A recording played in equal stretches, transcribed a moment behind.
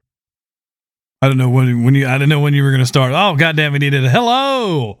I don't know when you. I didn't know when you were going to start. Oh, goddamn! He did it.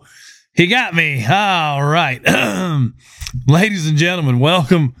 Hello, he got me. All right, ladies and gentlemen,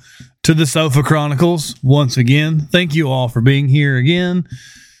 welcome to the Sofa Chronicles once again. Thank you all for being here again.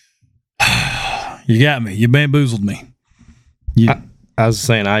 You got me. You bamboozled me. I was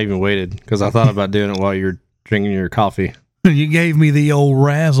saying I even waited because I thought about doing it while you're drinking your coffee. You gave me the old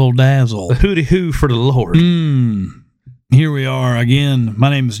razzle dazzle. The hooty hoo for the Lord. Here we are again. My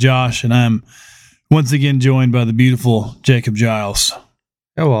name is Josh, and I'm once again joined by the beautiful Jacob Giles.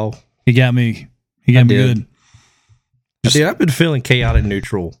 Hello. He got me. He got me good. Dude, I've been feeling chaotic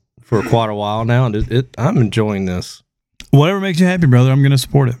neutral for quite a while now, and I'm enjoying this. Whatever makes you happy, brother, I'm going to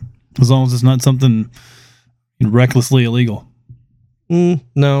support it. As long as it's not something recklessly illegal.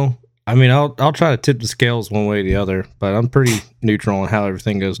 No. I mean, I'll try to tip the scales one way or the other, but I'm pretty neutral on how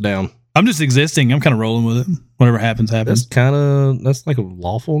everything goes down. I'm just existing. I'm kind of rolling with it. Whatever happens, happens. That's like a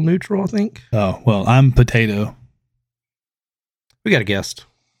lawful neutral, I think. Oh, well, I'm potato. We got a guest.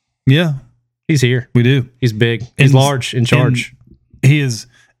 Yeah. He's here. We do. He's big. He's large, in charge. He is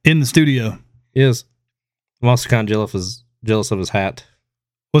in the studio. He is. I'm also kind of jealous of his hat.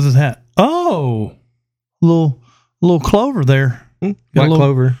 What's his hat? Oh, little clover there. Black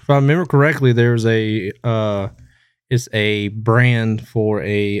clover. If I remember correctly, there's it's a brand for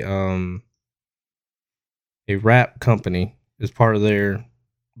a wrap company. It's part of their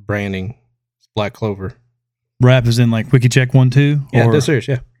branding. It's Black Clover. Wrap is in like WikiCheck 1-2? Yeah, that's serious.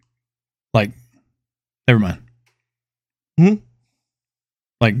 Yeah. Like, never mind.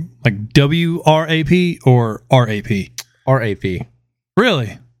 Like WRAP or RAP? RAP.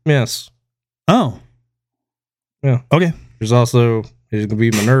 Really? Yes. Oh. Yeah. Okay. There's going to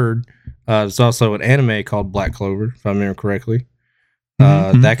be my nerd. There's also an anime called Black Clover, if I remember correctly.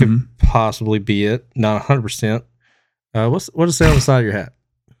 That could possibly be it. Not 100%. What does it say on the side of your hat?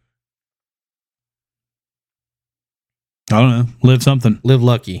 I don't know. Live something. Live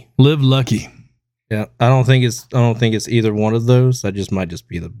lucky. Live lucky. Yeah, I don't think it's either one of those. That just might just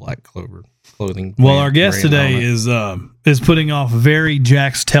be the Black Clover clothing. Well, our guest today is putting off very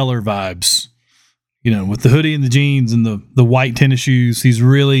Jax Teller vibes. You know, with the hoodie and the jeans and the white tennis shoes, he's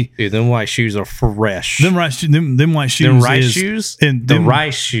really. Dude, them white shoes are fresh. Them white shoes. Them rice shoes. And the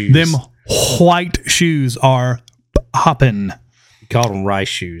rice shoes. Them white shoes are hopping. You call them rice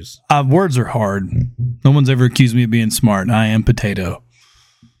shoes. Words are hard. No one's ever accused me of being smart. I am potato.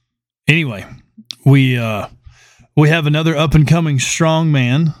 Anyway, we have another up and coming strong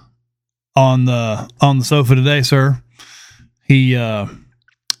man on the sofa today, sir. He's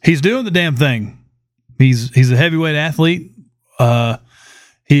doing the damn thing. He's a heavyweight athlete.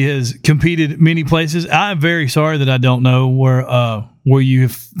 He has competed many places. I'm very sorry that I don't know where you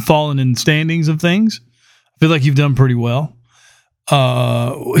have fallen in standings of things. I feel like you've done pretty well.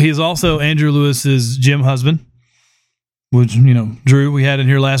 He is also Andrew Lewis's gym husband, which, Drew, we had in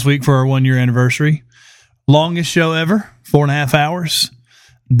here last week for our 1-year anniversary. Longest show ever, 4.5 hours.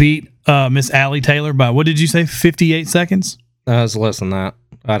 Beat Miss Allie Taylor by, what did you say, 58 seconds? It's less than that.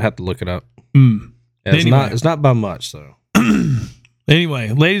 I'd have to look it up. Yeah, it's not by much, though. Anyway,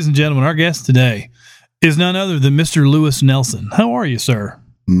 ladies and gentlemen, our guest today is none other than Mr. Lewis Nelson. How are you, sir?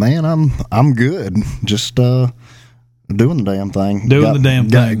 Man, I'm good. Just doing the damn thing.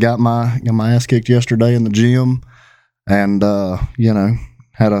 Got my ass kicked yesterday in the gym, and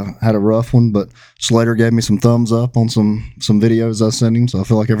had a rough one. But Slater gave me some thumbs up on some videos I sent him, so I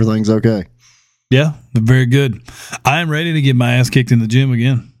feel like everything's okay. Yeah, very good. I am ready to get my ass kicked in the gym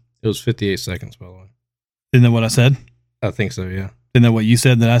again. It was 58 seconds, by the way. Isn't that what I said? I think so, yeah. Isn't that what you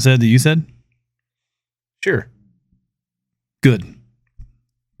said that I said that you said? Sure. Good.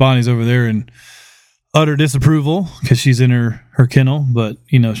 Bonnie's over there in utter disapproval because she's in her kennel, but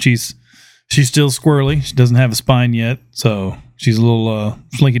she's still squirrely. She doesn't have a spine yet, so she's a little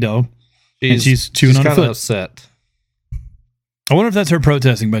slinky dog. And she's chewing on her foot. Upset. I wonder if that's her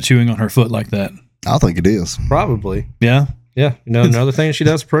protesting by chewing on her foot like that. I think it is. Probably. Yeah. Yeah. Another thing she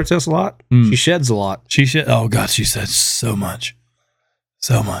does protest a lot. She sheds a lot. Oh God, she says so much.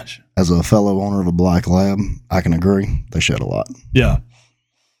 So much. As a fellow owner of a black lab, I can agree. They shed a lot. Yeah.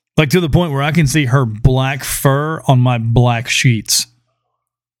 Like to the point where I can see her black fur on my black sheets.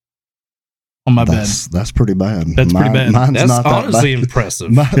 On my bed. That's pretty bad. That's pretty bad. That's not honestly impressive.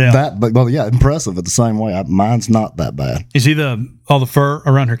 Impressive at the same way. Mine's not that bad. You see all the fur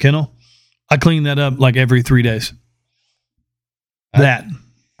around her kennel? I clean that up like every 3 days.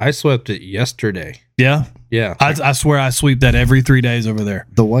 I swept it yesterday. Yeah? Yeah. I swear I sweep that every 3 days over there.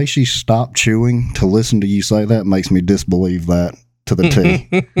 The way she stopped chewing to listen to you say that makes me disbelieve that to the T.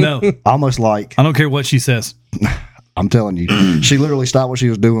 No. Almost like... I don't care what she says. I'm telling you, she literally stopped what she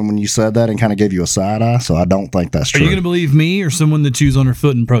was doing when you said that and kind of gave you a side eye. So I don't think that's true. Are you going to believe me or someone that chews on her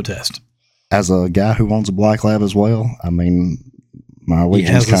foot in protest? As a guy who owns a black lab as well, I mean, my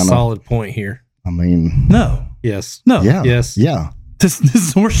allegiance kind of solid point here. I mean, no, yes, no, yeah, yes, yeah. This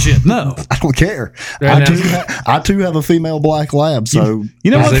is horse shit. No, I don't care. I too have a female black lab. So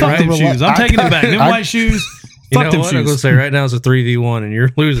you know what? Fuck them shoes. I'm taking it back. Them white shoes. Fuck them shoes. I'm going to say right now it's a 3v1 and you're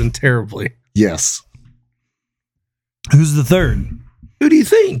losing terribly. Yes. Who's the third? Who do you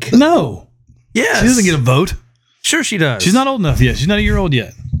think? No. Yes. She doesn't get a vote. Sure she does. She's not old enough yet. She's not a year old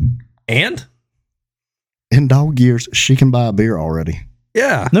yet. And? In dog years, she can buy a beer already.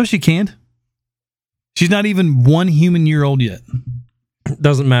 Yeah. No, she can't. She's not even 1 human year old yet.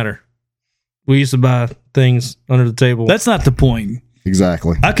 Doesn't matter. We used to buy things under the table. That's not the point.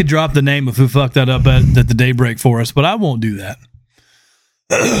 Exactly. I could drop the name of who fucked that up at the daybreak for us, but I won't do that.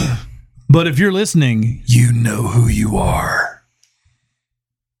 But if you're listening, you know who you are.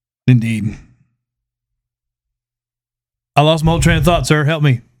 Indeed. I lost my whole train of thought, sir. Help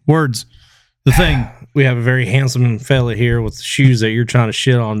me. Words. The thing. We have a very handsome fella here with shoes that you're trying to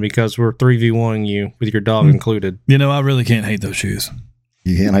shit on because we're 3v1ing you with your dog included. You know, I really can't hate those shoes.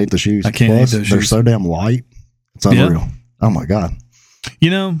 You can't hate the shoes. I can't hate those shoes. They're so damn light. It's unreal. Yeah. Oh, my God.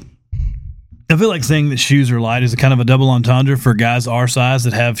 You know, I feel like saying that shoes are light is a kind of a double entendre for guys our size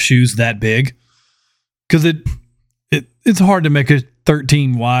that have shoes that big. Because it's hard to make a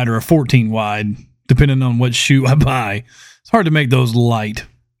 13 wide or a 14 wide, depending on what shoe I buy. It's hard to make those light.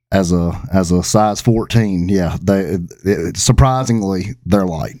 As a size 14, yeah, surprisingly they're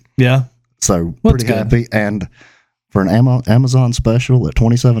light. Yeah. So pretty happy. And for an Amazon special at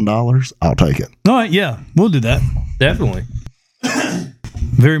 $27, I'll take it. All right, yeah, we'll do that. Definitely.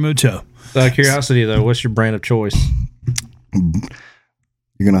 Very mucho. Out of curiosity, though, what's your brand of choice?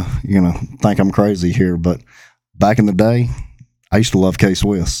 You're gonna think I'm crazy here, but back in the day, I used to love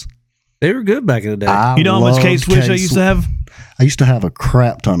K-Swiss. They were good back in the day. You know how much K-Swiss I used to have? I used to have a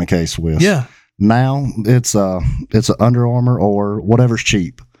crap ton of K-Swiss. Yeah. Now it's a Under Armour or whatever's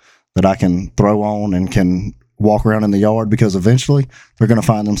cheap that I can throw on and can walk around in the yard because eventually they're going to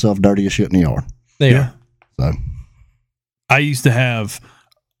find themselves dirty as shit in the yard. They are. So I used to have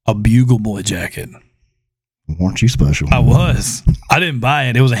a Bugle Boy jacket. Weren't you special? I was. I didn't buy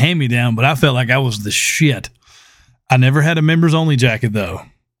it. It was a hand-me-down, but I felt like I was the shit. I never had a members-only jacket, though.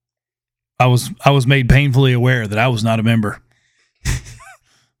 I was made painfully aware that I was not a member.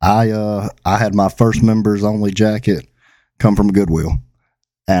 I had my first members only jacket come from Goodwill,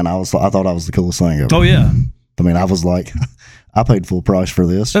 and I thought I was the coolest thing ever. Oh yeah. I mean, I was like, I paid full price for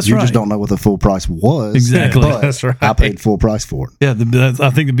this. That's you right. just don't know what the full price was. Exactly. But that's right. I paid full price for it. Yeah,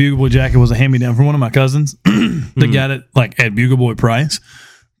 I think the Bugle Boy jacket was a hand-me-down from one of my cousins. They got it like at Bugle Boy price,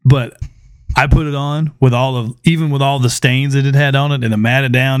 but I put it on even with all the stains that it had on it and the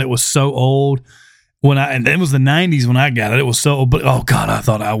matted down. It was so old and it was the 90s when I got it. It was so old, but oh God, I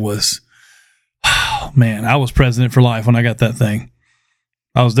thought I was, I was president for life when I got that thing.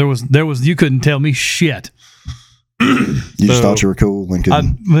 There was you couldn't tell me shit. You just thought you were cool and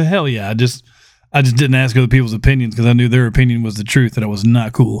could. Hell yeah. I just didn't ask other people's opinions because I knew their opinion was the truth, that I was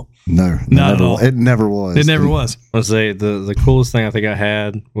not cool. No, not at all. It never was. It never was. I'll say the coolest thing I think I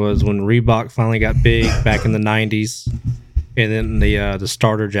had was when Reebok finally got big back in the 90s, and then the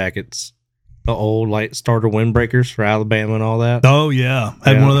starter jackets, the old like starter windbreakers for Alabama and all that. Oh yeah, I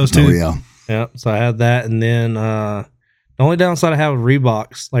had one of those too. Oh yeah. So I had that, and then the only downside I have with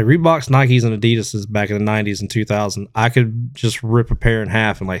Reeboks, like Reeboks, Nikes, and Adidas's back in the 90s and 2000, I could just rip a pair in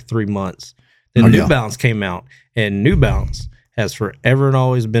half in like 3 months. Then New Balance came out, and New Balance has forever and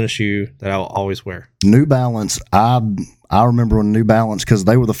always been a shoe that I will always wear. New Balance, I remember when New Balance, because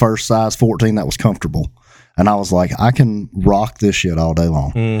they were the first size 14 that was comfortable. And I was like, I can rock this shit all day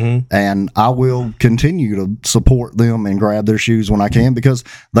long. Mm-hmm. And I will continue to support them and grab their shoes when I can because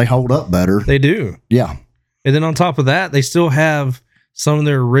they hold up better. They do. Yeah. And then on top of that, they still have some of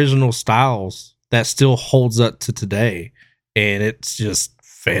their original styles that still holds up to today. And it's just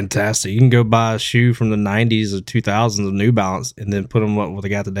fantastic. You can go buy a shoe from the 90s or 2000s of New Balance and then put them up with what they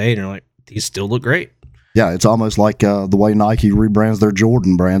got today, and you're like, these still look great. Yeah, it's almost like the way Nike rebrands their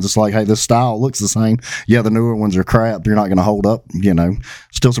Jordan brands. It's like, hey, this style looks the same. Yeah, the newer ones are crap. You're not going to hold up,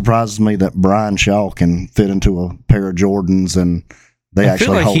 Still surprises me that Brian Shaw can fit into a pair of Jordans and they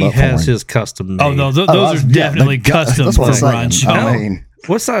actually hold up for him. I feel like he has his custom made. Oh, no, those are definitely custom that's what for Brian Shaw. I mean,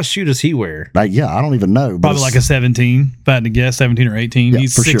 what size shoe does he wear? I don't even know. Probably like a 17, if I had to guess, 17 or 18. Yeah,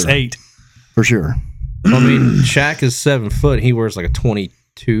 he's 6'8". For sure. I mean, Shaq is 7 foot. He wears like a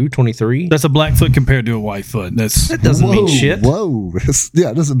 22, 23. That's a black foot compared to a white foot. That doesn't mean shit. Whoa.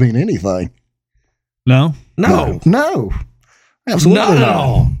 Yeah, it doesn't mean anything. No? No. Absolutely not not. at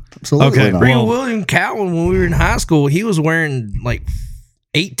all. Absolutely Okay, not. Real William Cowan, when we were in high school, he was wearing like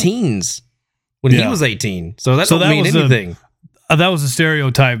 18s when he was 18. So that don't mean anything. That was a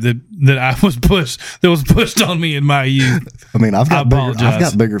stereotype that I was pushed on me in my youth. I mean, I've got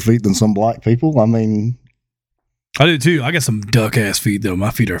bigger feet than some black people. I mean, I do too. I got some duck ass feet though.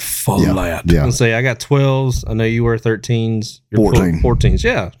 My feet are flat. Yeah. I'll say I got 12s. I know you wear 13s. 14s.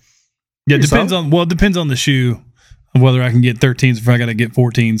 Yeah. Yeah. It depends on the shoe, whether I can get 13s if I got to get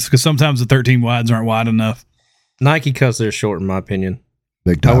 14s, because sometimes the 13 wides aren't wide enough. Nike cuts their short, in my opinion.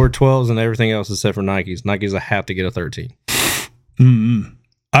 Big time. I wear 12s and everything else except for Nikes. Nikes, I have to get a 13. Mm-hmm.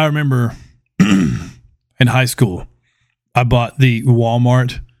 I remember in high school, I bought the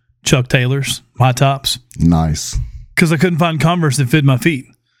Walmart Chuck Taylors, my tops. Nice. Because I couldn't find Converse that fit my feet.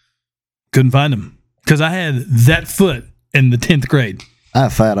 Couldn't find them. Because I had that foot in the 10th grade. I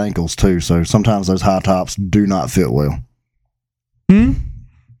have fat ankles too, so sometimes those high tops do not fit well. Go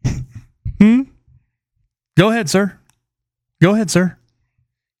ahead, sir. You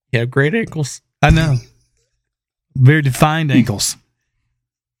have great ankles. I know. Very defined ankles.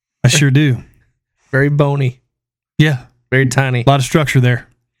 I sure do. Very bony. Yeah. Very tiny. A lot of structure there.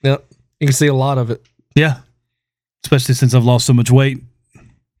 Yep. You can see a lot of it. Yeah. Especially since I've lost so much weight.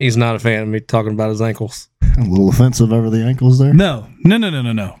 He's not a fan of me talking about his ankles. A little offensive over the ankles there. No.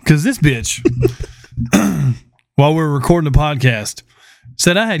 Because this bitch, while we were recording the podcast,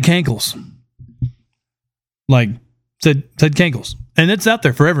 said I had cankles. Like, said cankles. And it's out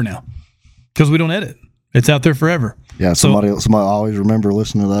there forever now. Because we don't edit. It's out there forever. Yeah, somebody always remember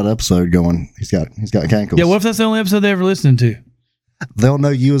listening to that episode going, he's got cankles. Yeah, what if that's the only episode they ever listened to? They'll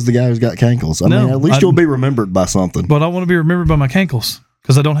know you as the guy who's got cankles. I mean, at least you'll be remembered by something. But I want to be remembered by my cankles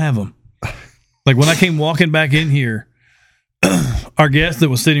because I don't have them. Like when I came walking back in here, our guest that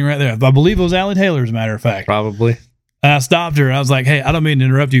was sitting right there, I believe it was Allie Taylor, as a matter of fact. Probably. And I stopped her. I was like, hey, I don't mean to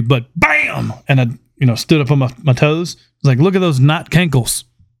interrupt you, but bam! And I stood up on my toes. I was like, look at those not cankles.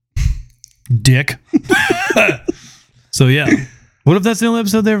 Dick. So yeah, what if that's the only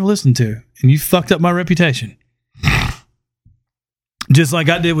episode they ever listened to and you fucked up my reputation, just like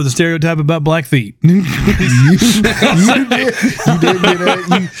I did with the stereotype about black feet? You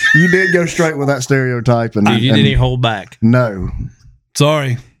did go straight with that stereotype, and you didn't hold back. No,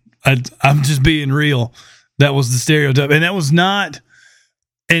 sorry, I'm just being real. That was the stereotype, and that was not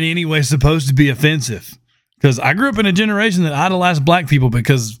in any way supposed to be offensive, because I grew up in a generation that idolized black people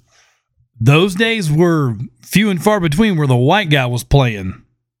because those days were few and far between where the white guy was playing.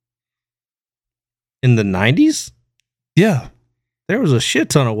 In the 90s? Yeah. There was a shit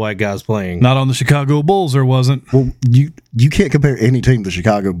ton of white guys playing. Not on the Chicago Bulls, there wasn't. Well, you can't compare any team to the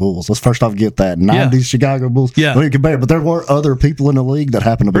Chicago Bulls. Let's first off get that. 90s Chicago Bulls. Yeah. Let me compare. But there were other people in the league that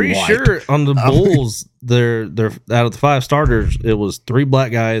happened to be white. Pretty sure on the Bulls, they're out of the 5 starters, it was 3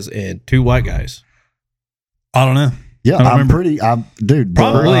 black guys and 2 white guys. I don't know. Yeah, probably.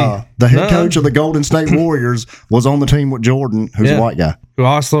 The head coach of the Golden State Warriors was on the team with Jordan, who's a white guy. Who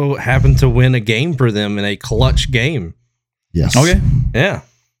also happened to win a game for them in a clutch game. Yes. Okay. Yeah.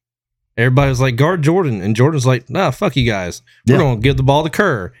 Everybody was like, guard Jordan. And Jordan's like, nah, fuck you guys. We're going to give the ball to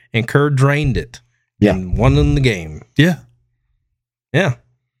Kerr. And Kerr drained it. Yeah. And won them the game. Yeah. Yeah.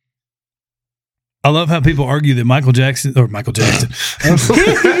 I love how people argue that Michael Jackson. So, are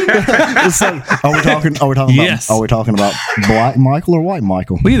we talking about black Michael or white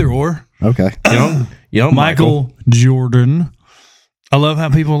Michael? Either or. Okay. Young Michael Jordan. I love how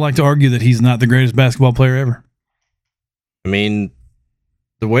people like to argue that he's not the greatest basketball player ever. I mean,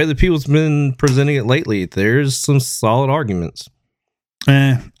 the way that people's been presenting it lately, there's some solid arguments.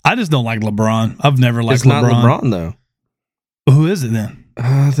 I just don't like LeBron. I've never liked LeBron. It's not LeBron, though. Who is it then?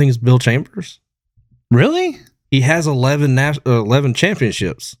 I think it's Bill Chambers. Really? He has 11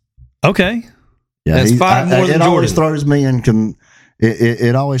 championships. Okay. Yeah, that's 5 more than Jordan. Always throws me in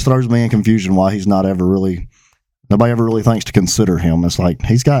it always throws me in confusion why he's not ever really. Nobody ever really thinks to consider him. It's like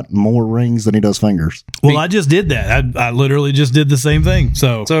he's got more rings than he does fingers. Well, I just did that. I literally just did the same thing.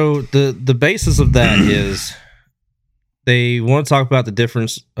 So the basis of that is they want to talk about the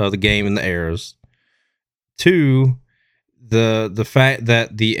difference of the game and the eras. 2, the fact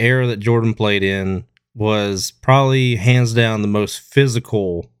that the era that Jordan played in was probably hands down the most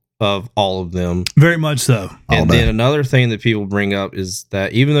physical of all of them. Very much so. And then another thing that people bring up is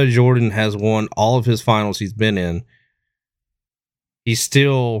that even though Jordan has won all of his finals he's been in, he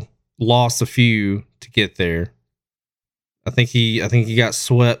still lost a few to get there. I think he got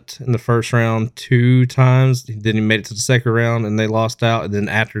swept in the first round 2 times. Then he made it to the second round and they lost out. And then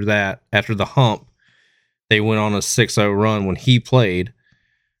after that, after the hump, they went on a 6-0 run when he played.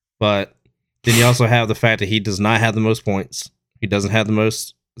 But Then you also have the fact that he does not have the most points. He doesn't have the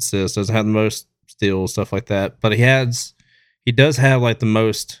most assists, doesn't have the most steals, stuff like that. But he does have like the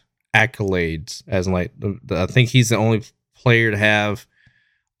most accolades, as in like I think he's the only player to have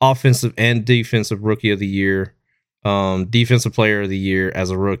offensive and defensive rookie of the year, defensive player of the year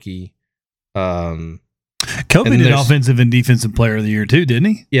as a rookie. Kobe did offensive and defensive player of the year too, didn't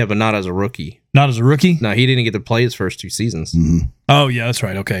he? Yeah, but not as a rookie. Not as a rookie? No, he didn't get to play his first 2 seasons. Mm-hmm. Oh yeah, that's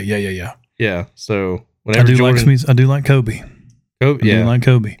right. Okay, yeah. Yeah. So whenever I do like Kobe. I do like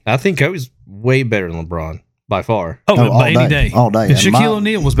Kobe. I think Kobe's way better than LeBron by far. Any day. All day. And Shaquille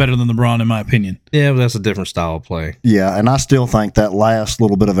O'Neal was better than LeBron in my opinion. Yeah, but that's a different style of play. Yeah, and I still think that last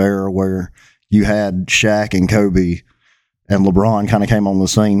little bit of era where you had Shaq and Kobe and LeBron kind of came on the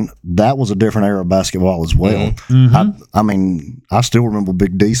scene, that was a different era of basketball as well. Mm-hmm. I mean, I still remember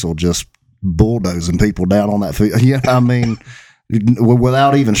Big Diesel just bulldozing people down on that field. Yeah, I mean,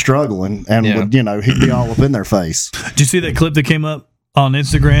 without even struggling, and would, he'd be all up in their face. Did you see that clip that came up on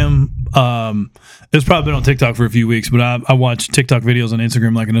Instagram? It's probably been on TikTok for a few weeks, but I watch TikTok videos on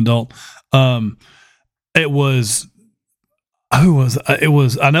Instagram like an adult. It was I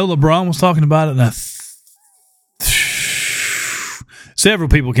know LeBron was talking about it, and several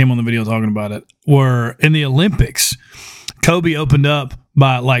people came on the video talking about it. Were in the Olympics, Kobe opened up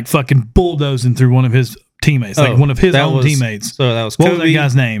by like fucking bulldozing through one of his teammates, like one of his own teammates. So that was Kobe. What was that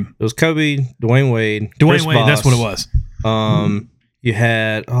guy's name? It was Kobe, Dwayne Wade. Dwayne Wade, that's what it was. You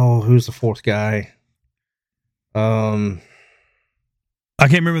had who's the fourth guy? I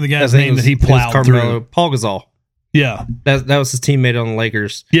can't remember the guy's name that he plowed through. Paul Gasol. Yeah, that was his teammate on the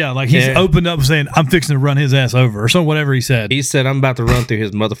Lakers. Yeah, like he's opened up saying, "I'm fixing to run his ass over," or something. Whatever he said. He said, "I'm about to run through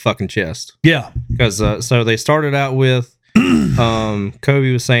his motherfucking chest." Yeah, because so they started out with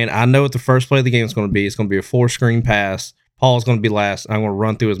Kobe was saying, "I know what the first play of the game is going to be. It's going to be a 4-screen pass. Paul's going to be last. I'm going to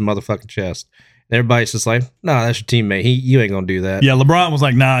run through his motherfucking chest." And everybody's just like, "Nah, that's your teammate. You ain't going to do that." Yeah, LeBron was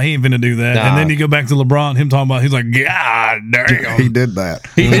like, "Nah, he ain't finna do that." Nah. And then you go back to LeBron, him talking about, he's like, "God damn, he did that.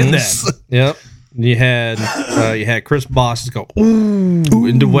 He did that." Yep. You had Chris Bosh go, "Ooh,"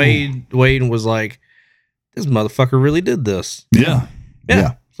 and Wade was like, "This motherfucker really did this." Yeah.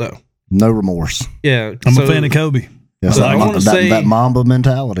 So no remorse. Yeah, I'm a fan of Kobe. Yeah, so I want to say that Mamba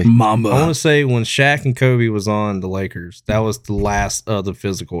mentality. I want to say when Shaq and Kobe was on the Lakers, that was the last of the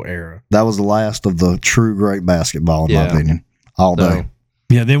physical era. That was the last of the true great basketball, in my opinion, all day.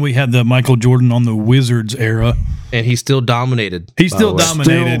 Yeah, then we had the Michael Jordan on the Wizards era. And he still dominated. He still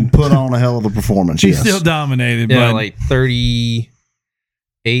dominated. Still put on a hell of a performance. He still dominated. Yeah, like 38,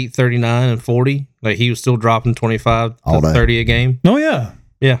 39, and 40. Like he was still dropping 25 to 30 a game. Oh, yeah.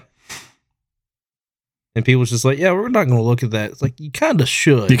 Yeah. And people was just like, yeah, we're not going to look at that. It's like, you kind of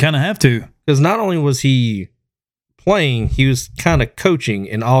should. You kind of have to. Because not only was he playing, he was kind of coaching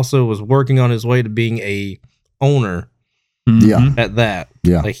and also was working on his way to being a owner. Yeah. At that.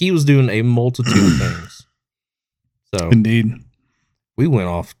 Yeah. Like he was doing a multitude of things. So indeed. We went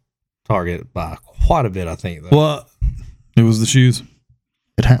off target by quite a bit, I think. Though. Well, it was the shoes.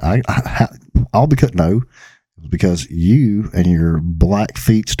 I'll be cut. No, it was because you and your black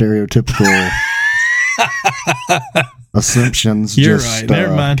feet stereotypical assumptions. You're right.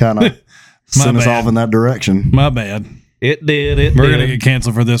 Never mind. Kind of sent us off in that direction. My bad. It did. We're gonna get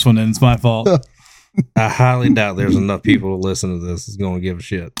canceled for this one, and it's my fault. I highly doubt there's enough people to listen to this that's going to give a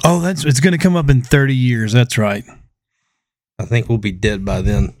shit. Oh, it's going to come up in 30 years. That's right. I think we'll be dead by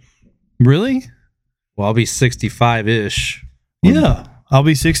then. Really? Well, I'll be 65-ish. Yeah, I'll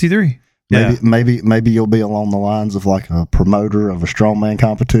be 63. Maybe you'll be along the lines of like a promoter of a strongman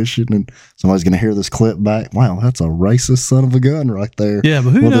competition, and somebody's going to hear this clip back. Wow, that's a racist son of a gun right there. Yeah, but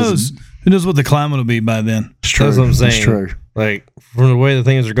who knows? Who knows what the climate will be by then? It's true. That's what I'm saying. It's true. Like from the way the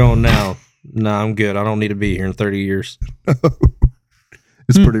things are going now. Nah, I'm good. I don't need to be here in 30 years.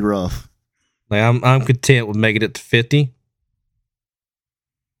 It's pretty rough. Like I'm content with making it to 50.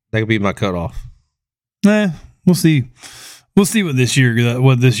 That could be my cutoff. We'll see. We'll see what this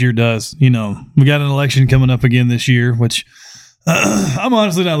year does. You know, we got an election coming up again this year, which I'm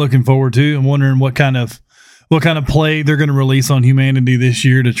honestly not looking forward to. I'm wondering what kind of play they're going to release on humanity this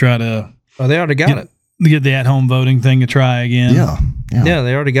year to try to. Oh, they already got it. Get the at-home voting thing to try again. Yeah,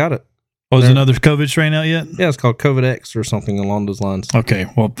 they already got it. Oh, is another COVID strain out yet? Yeah, it's called COVID X or something along those lines. Okay,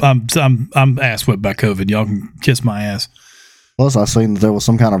 well, I'm ass whipped by COVID. Y'all can kiss my ass. Plus, I seen that there was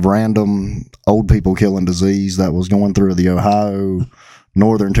some kind of random old people killing disease that was going through the Ohio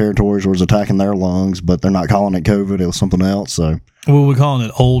Northern Territories, was attacking their lungs, but they're not calling it COVID. It was something else. So, what are we calling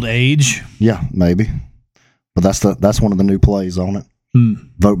it? Old age? Yeah, maybe. But that's one of the new plays on it.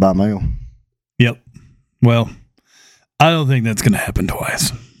 Vote by mail. Yep. Well, I don't think that's going to happen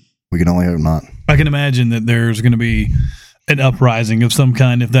twice. We can only hope not. I can imagine that there's going to be an uprising of some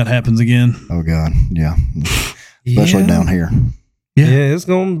kind if that happens again. Oh, God. Yeah. Especially down here. Yeah, it's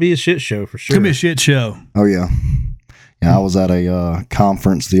going to be a shit show for sure. It's going to be a shit show. Oh, yeah. Yeah, I was at a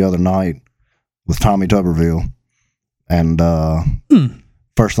conference the other night with Tommy Tuberville, and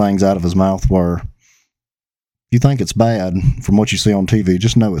first things out of his mouth were, if you think it's bad from what you see on TV,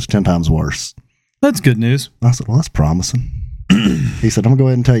 just know it's 10 times worse. That's good news. I said, well, that's promising. He said, I'm going to go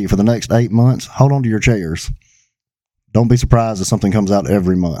ahead and tell you, for the next 8 months, hold on to your chairs. Don't be surprised if something comes out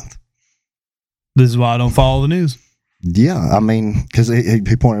every month. This is why I don't follow the news. Yeah, I mean, because he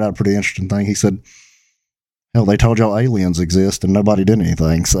pointed out a pretty interesting thing. He said, hell, they told y'all aliens exist and nobody did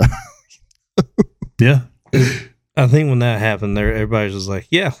anything, so... Yeah. I think when that happened, everybody's just like,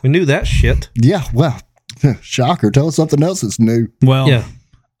 yeah, we knew that shit. Yeah, well, shocker. Tell us something else that's new. Well, yeah.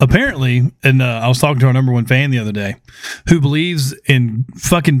 Apparently, and I was talking to our number one fan the other day who believes in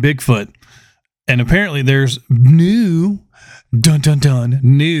fucking Bigfoot. And apparently there's new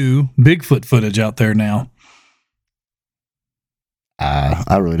Bigfoot footage out there now.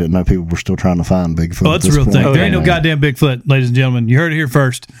 I really didn't know people were still trying to find Bigfoot. Oh, that's a real thing. There ain't no goddamn Bigfoot, ladies and gentlemen. You heard it here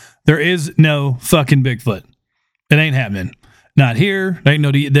first. There is no fucking Bigfoot. It ain't happening. Not here. There ain't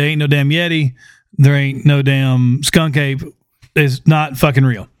no damn Yeti. There ain't no damn skunk ape. It's not fucking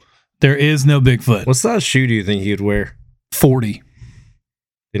real. There is no Bigfoot. What size shoe do you think he'd wear? 40.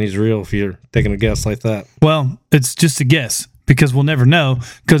 And he's real if you're taking a guess like that. Well, it's just a guess because we'll never know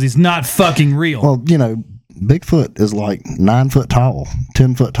because he's not fucking real. Well, you know, Bigfoot is like 9 foot tall,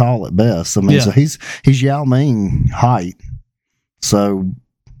 10 foot tall at best. I mean, so he's Yao Ming height. So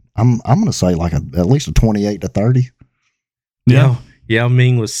I'm going to say like at least a 28 to 30. Yeah. Yao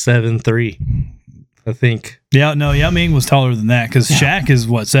Ming was 7'3", I think. Yeah, no, Yao Ming was taller than that because Shaq is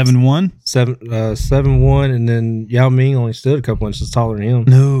what, 7'1"? 7'1", and then Yao Ming only stood a couple inches taller than him.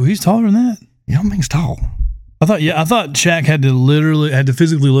 No, he's taller than that. Yao Ming's tall. I thought Shaq had to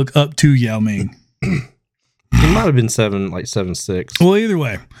physically look up to Yao Ming. He might have been 7'6". Well, either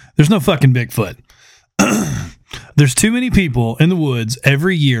way, there's no fucking Bigfoot. There's too many people in the woods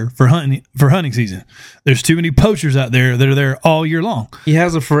every year for hunting season. There's too many poachers out there that are there all year long. He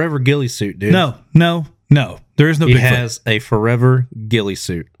has a forever ghillie suit, dude. No. There is no Bigfoot. He has a forever ghillie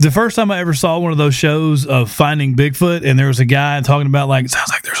suit. The first time I ever saw one of those shows of finding Bigfoot, and there was a guy talking about like, it sounds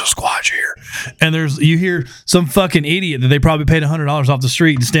like there's a squatch here. And you hear some fucking idiot that they probably paid $100 off the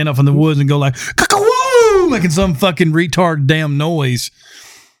street to stand up in the woods and go like, "Caca-woo!" making some fucking retard damn noise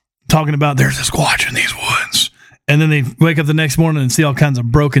talking about there's a squatch in these woods. And then they wake up the next morning and see all kinds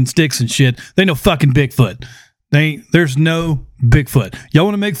of broken sticks and shit. They know fucking Bigfoot. There's no Bigfoot. Y'all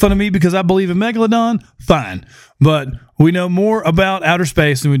want to make fun of me because I believe in Megalodon? Fine. But we know more about outer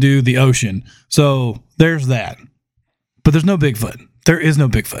space than we do the ocean. So there's that. But there's no Bigfoot. There is no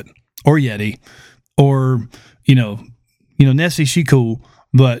Bigfoot. Or Yeti. Or, Nessie, she cool.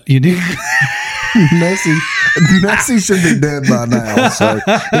 But you do... Nessie should be dead by now. So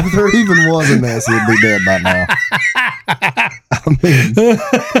if there even was a Nessie, it'd be dead by now. I mean, but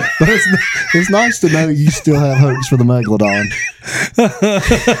it's nice to know you still have hopes for the Megalodon.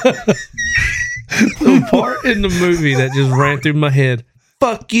 The part in the movie that just ran through my head: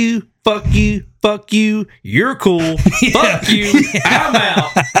 "Fuck you, fuck you, fuck you. You're cool. Fuck you. I'm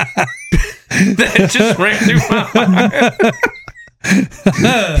out." That just ran through my heart.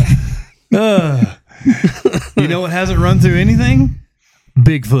 You know what hasn't run through anything?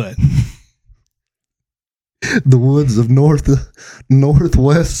 Bigfoot. The woods of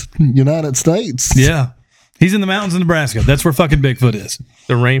northwest United States. Yeah. He's in the mountains of Nebraska. That's where fucking Bigfoot is.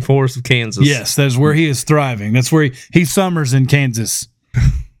 The rainforest of Kansas. Yes, that's where he is thriving. That's where he summers in Kansas.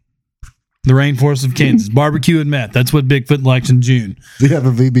 The rainforest of Kansas. Barbecue and meth. That's what Bigfoot likes in June. Do you have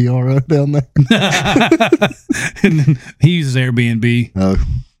a VBRO down there? And then he uses Airbnb. Oh,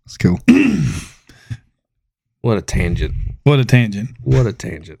 that's cool. What a tangent. What a tangent.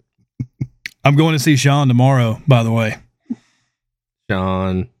 I'm going to see Sean tomorrow, by the way.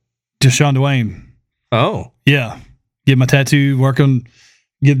 Sean Dwayne. Oh. Yeah. Get my tattoo,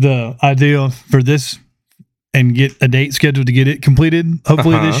 get the idea for this, and get a date scheduled to get it completed,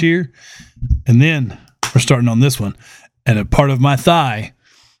 hopefully this year. And then we're starting on this one. And a part of my thigh,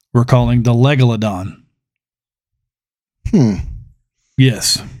 we're calling the Legalodon.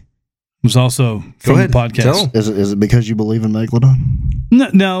 Yes. It was also from the podcast. Is it because you believe in Megalodon?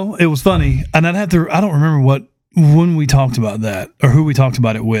 No, it was funny. And I don't remember when we talked about that or who we talked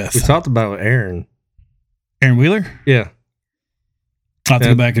about it with. We talked about it with Aaron. Aaron Wheeler? Yeah. I'll have to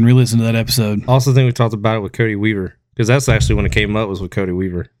go back and re-listen to that episode. I also think we talked about it with Cody Weaver because that's actually when it came up was with Cody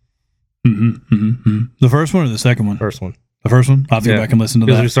Weaver. The first one or the second one? First one. The first one? I'll have to go back and listen to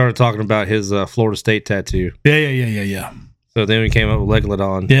that. Because we started talking about his Florida State tattoo. Yeah. So then we came up with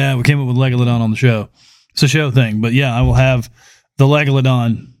Legalodon. Yeah, we came up with Legalodon on the show. It's a show thing. But yeah, I will have the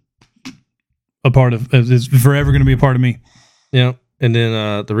Legalodon a part of, it's forever going to be a part of me. Yeah. And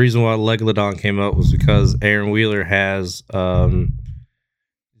then the reason why Legalodon came up was because Aaron Wheeler has,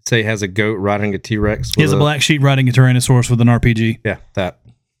 has a goat riding a T-Rex. He has a black sheep riding a Tyrannosaurus with an RPG. Yeah, that.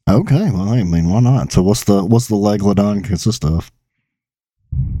 Okay, well, I mean, why not? So what's the Legalodon consist of?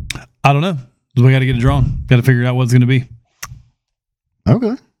 I don't know. We got to get it drawn. Got to figure out what it's going to be.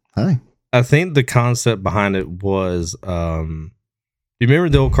 Okay. Hey. I think the concept behind it was, do you remember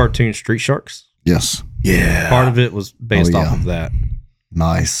the old cartoon Street Sharks? Yes. Yeah. Part of it was based off of that.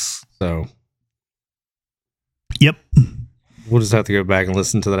 Nice. So. Yep. We'll just have to go back and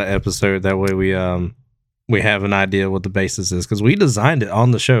listen to that episode. That way we have an idea what the basis is, because we designed it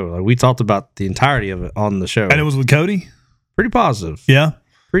on the show. Like, we talked about the entirety of it on the show. And it was with Cody? Pretty positive. Yeah.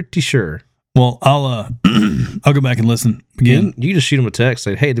 Pretty sure. Well, I'll I'll go back and listen again. You just shoot him a text,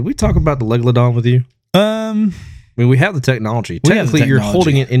 say, "Hey, did we talk about the Legalodon with you?" I mean, we have the technology. Technically, you're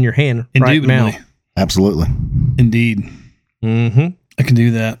holding it in your hand right now. Absolutely. Indeed. Mm-hmm. I can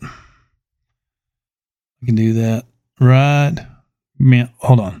do that. Right. Man,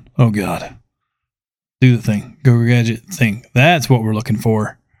 hold on. Oh, God. Do the thing. Go Gadget thing. That's what we're looking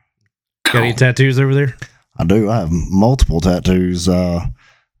for. Got any tattoos over there? I do. I have multiple tattoos. I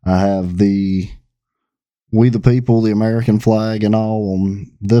have the We the People, the American flag, and all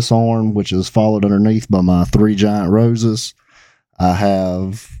on this arm, which is followed underneath by my 3 giant roses. I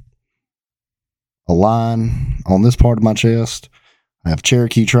have a line on this part of my chest. I have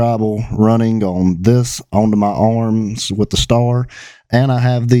Cherokee Tribal running on this onto my arms with the star. And I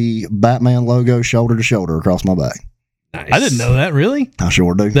have the Batman logo shoulder to shoulder across my back. Nice. I didn't know that, really? I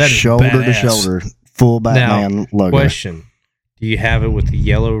sure do. That is shoulder badass. to shoulder. Full Batman logo. Question. Do you have it with the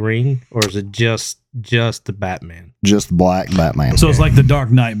yellow ring, or is it just the Batman? Just black Batman. So it's like the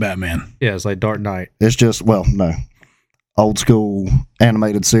Dark Knight Batman. Yeah, it's like Dark Knight. It's just, well, no. Old school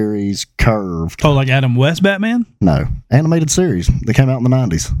animated series, curved. Oh, like Adam West Batman? No. Animated series. They came out in the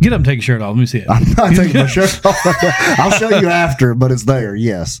 90s. Get up and take your shirt off. Let me see it. I'm not taking my shirt off. I'll show you after, but it's there,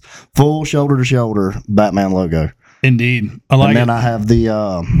 yes. Full shoulder to shoulder Batman logo. Indeed. I like it. And then I have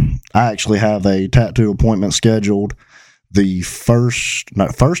I actually have a tattoo appointment scheduled the first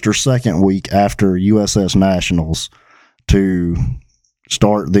or second week after USS Nationals to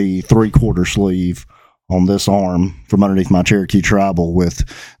start the 3/4 sleeve on this arm from underneath my Cherokee Tribal with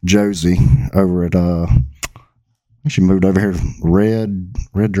Josie over at she moved over here to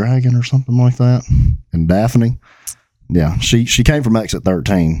Red Dragon or something like that, and Daphne. Yeah, she came from Exit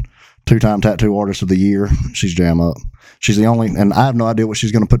 13, 2-time tattoo artist of the year. She's jam up. She's the only, and I have no idea what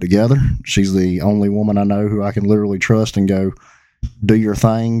she's going to put together. She's the only woman I know who I can literally trust and go, do your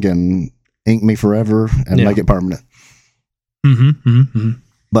thing and ink me forever and make it permanent.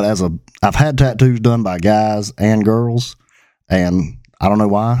 But I've had tattoos done by guys and girls, and I don't know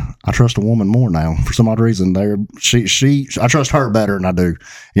why I trust a woman more now. For some odd reason, I trust her better than I do.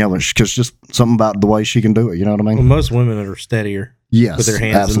 You know, because just something about the way she can do it. You know what I mean? Well, most women are steadier. Yes, with their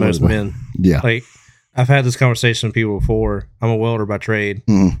hands than most men. Yeah, like I've had this conversation with people before. I'm a welder by trade,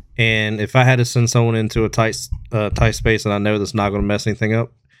 and if I had to send someone into a tight space, and I know that's not going to mess anything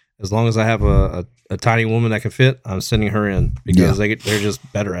up, as long as I have a tiny woman that can fit, I'm sending her in because they're just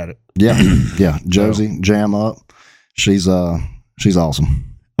better at it. Yeah, yeah. Josie, jam up. She's awesome.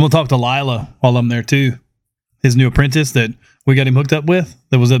 I'm gonna talk to Lila while I'm there too. His new apprentice that we got him hooked up with.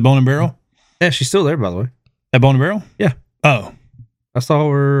 That was at Bone and Barrel. Yeah, she's still there, by the way. At Bone and Barrel. Yeah. Oh. I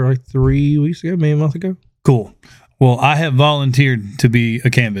saw her like 3 weeks ago, maybe a month ago. Cool. Well, I have volunteered to be a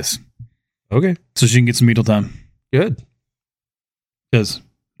canvas. Okay. So she can get some needle time. Good. Because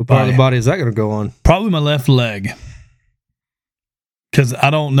what part of the body is that going to go on? Probably my left leg. Because I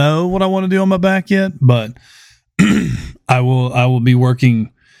don't know what I want to do on my back yet, but I will be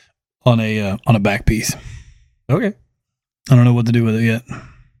working on a back piece. Okay. I don't know what to do with it yet.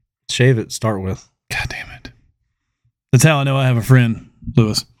 Shave it. Start with. God damn it. That's how I know I have a friend,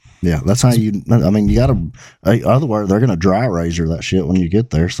 Lewis. Yeah, that's how you. I mean, you got to. Otherwise, they're going to dry razor that shit when you get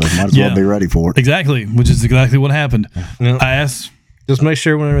there. So might as well be ready for it. Exactly, which is exactly what happened. Yeah. I asked. Just make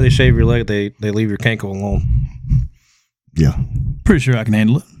sure whenever they shave your leg, they leave your cankle alone. Yeah, pretty sure I can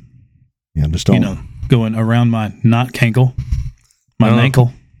handle it. Yeah, just don't. Going around my not cankle, my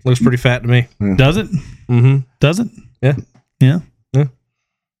ankle. Looks pretty fat to me. Yeah. Does it? Mm-hmm. Does it? Yeah. Yeah. Yeah.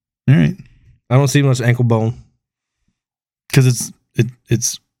 All right. I don't see much ankle bone. Because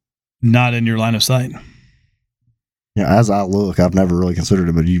it's not in your line of sight. Yeah, as I look, I've never really considered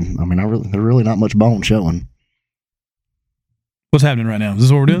it, but there's really not much bone showing. What's happening right now? Is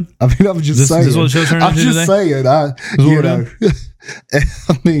this what we're doing? I mean, I'm just saying. Is this what the show's turning into today? I'm just saying.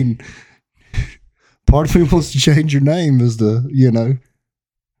 I mean, part of me wants to change your name as the,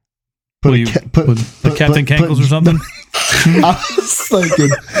 put Captain Cankles or something. I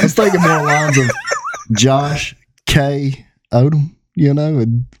was thinking more lines of Josh K. Odom,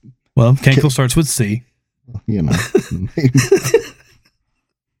 and well, Cankle starts with C.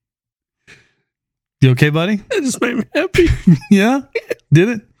 You okay, buddy? That just made me happy. Yeah? Did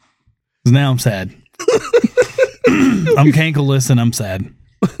it? 'Cause now I'm sad. I'm Cankleless and I'm sad.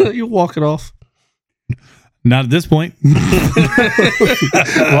 You walk it off. Not at this point. Well,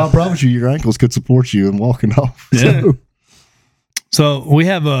 I promise you, your ankles could support you in walking off. Yeah. So we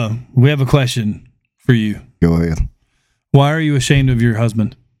have a question for you. Go ahead. Why are you ashamed of your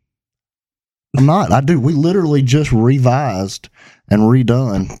husband? I'm not. We literally just revised and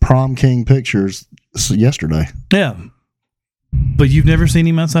redone Prom King pictures yesterday. Yeah. But you've never seen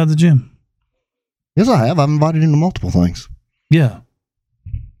him outside the gym? Yes, I have. I've invited him to multiple things. Yeah.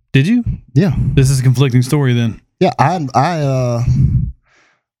 Did you? Yeah. This is a conflicting story then. Yeah, I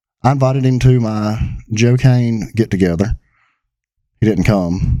invited him to my Joe Kane get-together. He didn't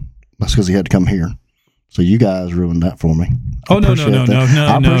come. That's because he had to come here. So you guys ruined that for me. Oh, no.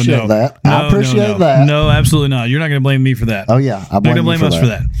 I appreciate that. I appreciate that. No, absolutely not. You're not going to blame me for that. Oh, yeah. You're going to blame us for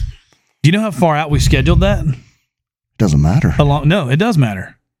that. Do you know how far out we scheduled that? Doesn't matter. No, it does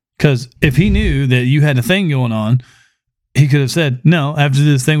matter. Because if he knew that you had a thing going on, he could have said, no, I have to do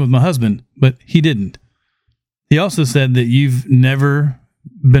this thing with my husband. But he didn't. He also said that you've never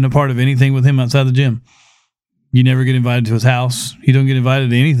been a part of anything with him outside the gym. You never get invited to his house. You don't get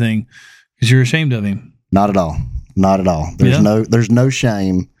invited to anything because you're ashamed of him. Not at all. Not at all. There's no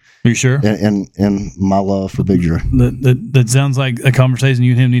shame. Are you sure? In my love for Big Drew. That sounds like a conversation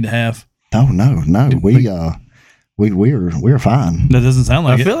you and him need to have. No. We're fine. That doesn't sound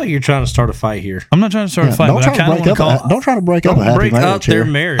like I feel like you're trying to start a fight here. I'm not trying to start a fight, but I kind of want to call. Don't try to break up a happy marriage their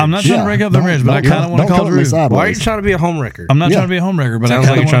marriage. I'm not trying to break up their marriage, but I kind of want to call Drew. Why are you trying to be a homewrecker? I'm not trying to be a homewrecker, but I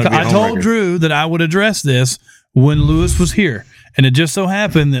kind of want to. I told Drew that I would address this when Lewis was here, and it just so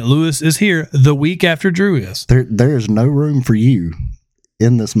happened that Lewis is here the week after Drew is. There is no room for you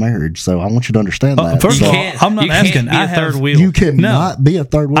in this marriage, so I want you to understand that. First of all, I'm not asking. I have third wheel. You cannot be a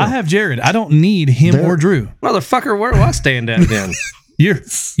third wheel. I have Jared. I don't need him or Drew. Motherfucker, where do I stand at then? You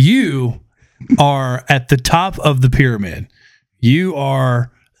are at the top of the pyramid. You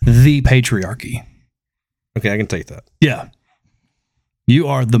are the patriarchy. Okay, I can take that. Yeah. You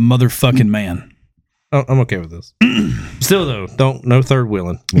are the motherfucking man. Oh, I'm okay with this. Still though, no third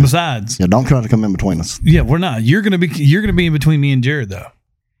wheeling. Yeah. Besides, don't try to come in between us. Yeah, we're not. You're gonna be in between me and Jared though.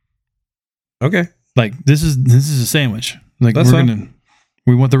 Okay. Like this is a sandwich. Like That's we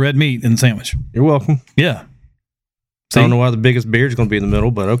want the red meat in the sandwich. You're welcome. Yeah. I don't know why the biggest beard's gonna be in the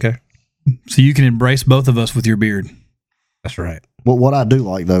middle, but okay. So you can embrace both of us with your beard. That's right. Well, what I do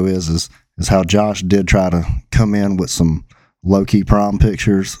like though is how Josh did try to come in with some low-key prom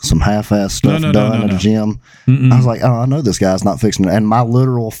pictures, some half-ass stuff done at the gym. I was like, I know this guy's not fixing it. And my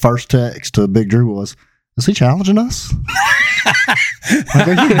literal first text to Big Drew was, is he challenging us? Like,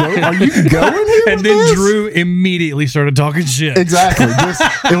 are you going here? And then Drew immediately started talking shit. Exactly.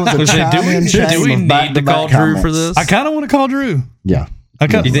 It was a chime-in chain. Do we need to call Drew for this? I kind of want to call Drew. Yeah.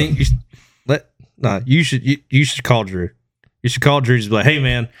 You think you should call Drew. You should call Drew and be like, hey,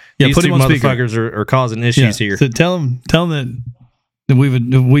 man, these two motherfuckers are causing issues here. So tell them that we've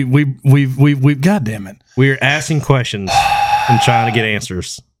God damn it. We are asking questions and trying to get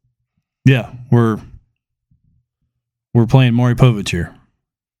answers. Yeah, we're playing Maury Povich here.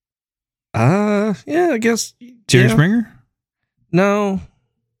 Yeah, I guess. Jerry Springer? No.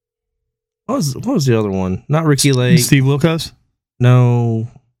 What was the other one? Not Ricky Lake. Steve Wilkos? No.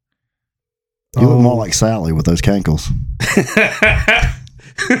 You look more like Sally with those cankles.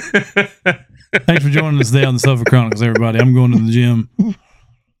 Thanks for joining us today on the Sofa Chronicles, everybody. I'm going to the gym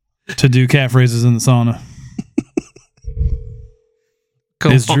to do calf raises in the sauna.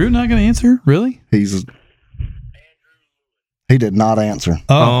 Is Drew not going to answer? Really? He did not answer.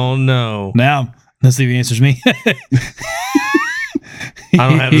 Oh no. Now, let's see if he answers me. I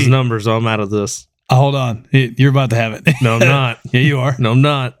don't have his number, so I'm out of this. Hold on. You're about to have it. No, I'm not. Yeah, you are. No, I'm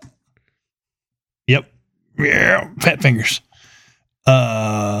not. Yep. Yeah. Fat fingers.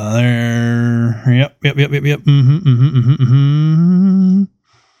 There. Yep. Mm-hmm.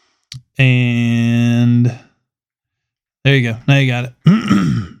 And there you go. Now you got it.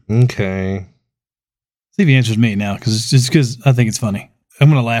 Okay. See if he answers me now, because I think it's funny. I'm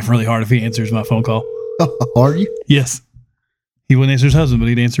gonna laugh really hard if he answers my phone call. Are you? Yes. He wouldn't answer his husband, but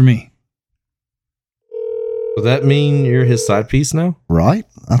he'd answer me. Does that mean you're his side piece now? Right?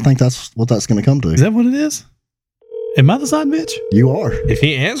 I think that's what that's going to come to. Is that what it is? Am I the side bitch? You are. If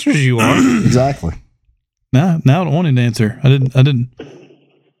he answers, you are. Exactly. No, now I don't want him to answer. I didn't.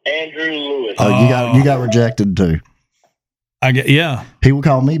 Andrew Lewis. Oh, you got rejected too. Yeah. He will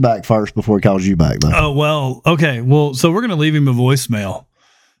call me back first before he calls you back, though. Oh, well, okay. Well, so we're going to leave him a voicemail.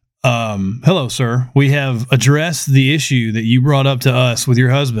 Hello, sir. We have addressed the issue that you brought up to us with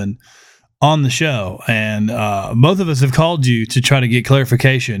your husband on the show. And both of us have called you to try to get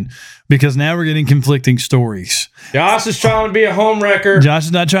clarification because now we're getting conflicting stories. Josh is trying to be a homewrecker. Josh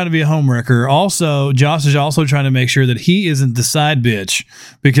is not trying to be a homewrecker. Also, Josh is also trying to make sure that he isn't the side bitch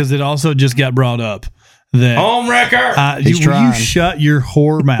because it also just got brought up. That homewrecker. You shut your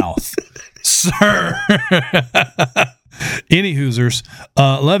whore mouth, sir. Any Hoosers,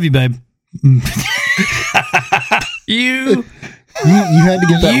 love you, babe. You had to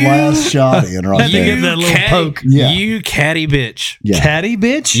get that last shot in right had there. To get that little poke. Yeah. You catty bitch. Yeah. Catty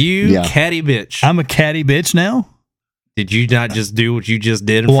bitch. Catty bitch. I'm a catty bitch now. Did you not just do what you just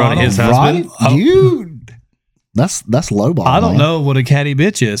did in front of his husband? Right? That's lowball. I don't know what a catty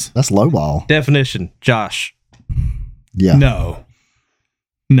bitch is. That's lowball. Definition, Josh. Yeah. No.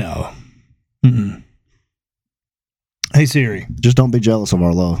 Mm-mm. Hey Siri. Just don't be jealous of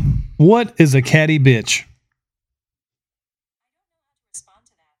our love. What is a catty bitch?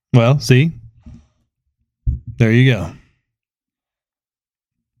 Well, see? There you go.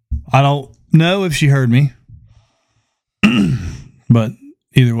 I don't know if she heard me. But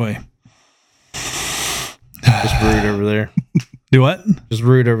either way. Just rude over there. Do what? Just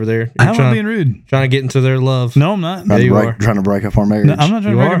rude over there. How am I being rude? Trying to get into their love. No, I'm not. Trying to break up our marriage. No, I'm not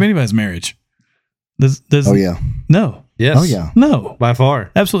trying to break up anybody's marriage. Oh, yeah. No. Yes. Oh, yeah. No. By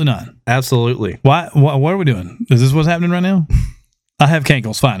far. Absolutely not. Absolutely. Why? What are we doing? Is this what's happening right now? I have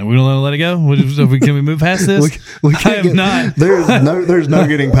cankles. Fine. We don't let it go. Can we move past this? we can't not. There's no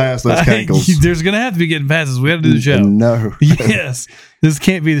getting past those cankles. There's going to have to be getting past this. We got to do the show. No. Yes. This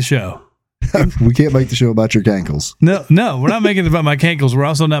can't be the show. We can't make the show about your cankles. No, we're not making it about my cankles. We're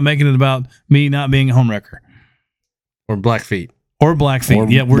also not making it about me not being a homewrecker. Or black feet. Or black feet.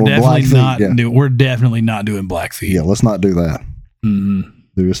 We're definitely not doing black feet. Yeah, let's not do that.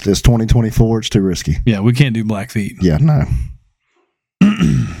 Mm-hmm. It's 2024. It's too risky. Yeah, we can't do black feet. Yeah, no.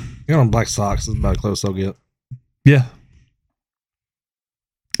 You're on black socks. That's about close I'll get. Yeah.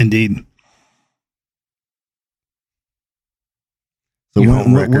 Indeed. So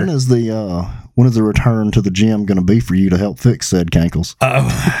when is the return to the gym going to be for you to help fix said cankles?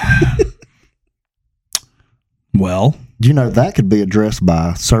 Well, you know that could be addressed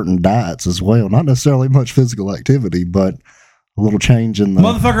by certain diets as well. Not necessarily much physical activity, but a little change in the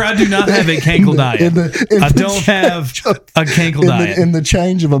motherfucker. I do not have a cankle diet. I don't have a cankle diet. And the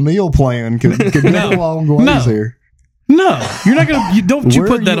change of a meal plan could go a long ways here. No, you're not gonna. Don't you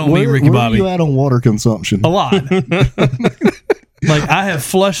put that on me, Ricky Bobby? Where are you at on water consumption? A lot. Like I have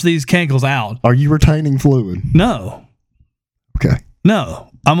flushed these cankles out. Are you retaining fluid? No. Okay. No,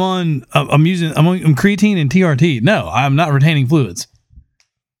 I'm creatine and TRT. No, I'm not retaining fluids.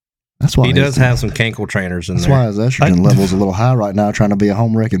 That's why he does have some cankle trainers in there. That's why his estrogen level's a little high right now, trying to be a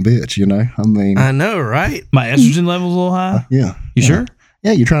home wrecking bitch. You know, I mean, I know, right? My estrogen level's a little high. Yeah. You sure?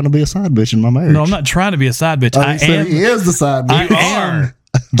 Yeah, you're trying to be a side bitch in my marriage. No, I'm not trying to be a side bitch. I am. He is the side bitch. I am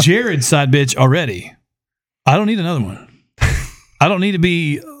Jared's side bitch already. I don't need another one. I don't need to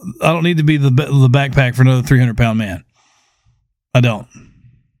be the backpack for another 300-pound man. I don't.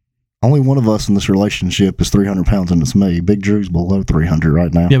 Only one of us in this relationship is 300 pounds, and it's me. Big Drew's below 300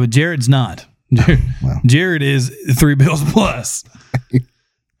 right now. Yeah, but Jared's not. Well. Jared is 3 bills plus.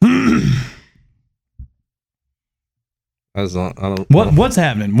 What's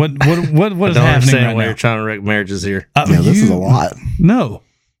happening? What is happening right why now? you're trying to wreck marriages here. This is a lot. No,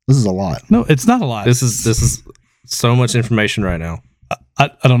 this is a lot. No, it's not a lot. This is so much information right now.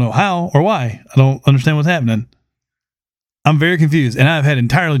 I don't know how or why. I don't understand what's happening. I'm very confused, and I've had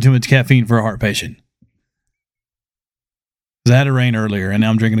entirely too much caffeine for a heart patient. I had a rain earlier, and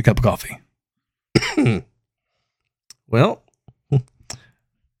now I'm drinking a cup of coffee. Well, all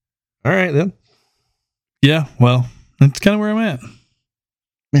right then. Yeah, well, that's kind of where I'm at.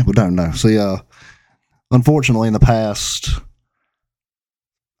 Yeah, we don't know. See, unfortunately, in the past,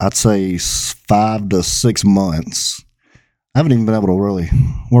 I'd say 5 to 6 months, I haven't even been able to really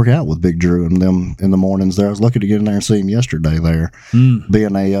work out with Big Drew and them in the mornings there. I was lucky to get in there and see him yesterday there,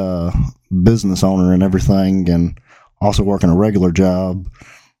 being a business owner and everything, and also working a regular job.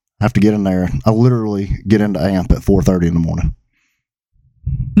 I have to get in there. I literally get into AMP at 4:30 in the morning.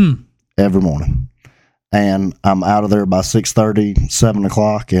 Every morning. And I'm out of there by 6:30, 7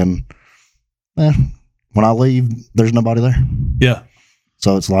 o'clock, and when I leave, there's nobody there. Yeah.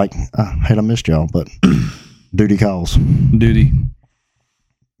 So it's like, hey, I missed y'all, but duty calls. Duty.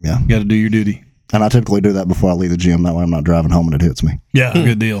 Yeah. You got to do your duty. And I typically do that before I leave the gym. That way I'm not driving home and it hits me. Yeah,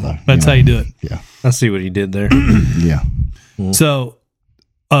 good deal. So, That's how you do it. Yeah. I see what he did there. Yeah. So,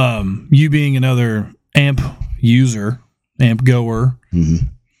 you being another AMP user, AMP goer,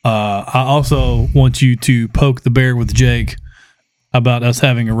 I also want you to poke the bear with Jake about us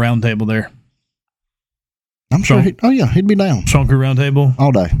having a round table there. I'm sure. He'd be down. Strong Crew round table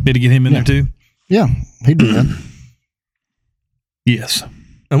all day. Need to get him in there too. Yeah, he'd be in. Yes,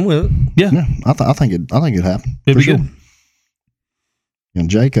 I'm with it. Yeah, I think it'd happen. It'd be good. And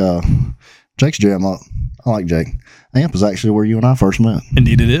Jake, Jake's jam up. I like Jake. AMP is actually where you and I first met.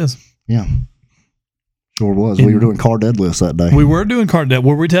 Indeed, it is. Yeah, sure was. We were doing car deadlifts that day. We were doing car deadlift.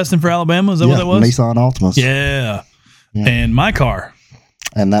 Were we testing for Alabama? Is that what that was? Nissan Altimas. Yeah, and my car.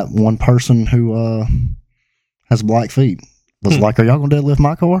 And that one person who has black feet was like, "Are y'all gonna deadlift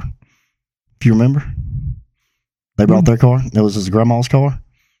my car?" If you remember, they brought their car. It was his grandma's car.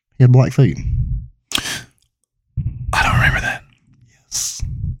 He had black feet. I don't remember that.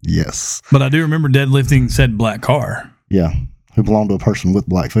 Yes. But I do remember deadlifting said black car. Yeah, who belonged to a person with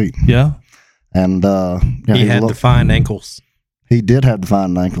black feet. Yeah. And he had defined ankles. He did have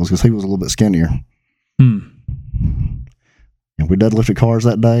defined ankles because he was a little bit skinnier. And we deadlifted cars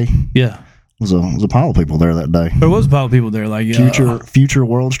that day. Yeah. It was a pile of people there that day. There was a pile of people there. Like future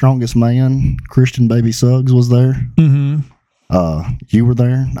world's strongest man, Christian Baby Suggs was there. You were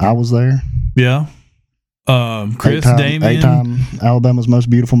there. I was there. Yeah. Chris, Damien. 8-time Alabama's most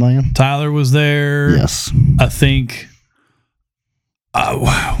beautiful man. Tyler was there. Yes. I think.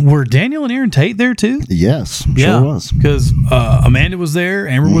 Were Daniel and Aaron Tate there too? Yes. Sure was. Because Amanda was there.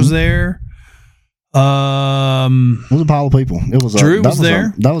 Amber was there. It was a pile of people. It was Drew was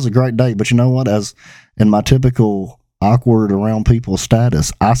there. That was a great day. But you know what? As in my typical awkward around people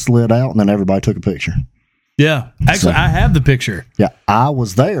status, I slid out and then everybody took a picture. Yeah. Actually, I have the picture. Yeah. I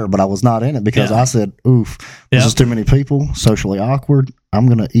was there, but I was not in it because I said, oof, this is too many people, socially awkward. I'm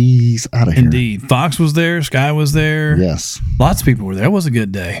going to ease out of here. Indeed. Fox was there. Sky was there. Yes. Lots of people were there. It was a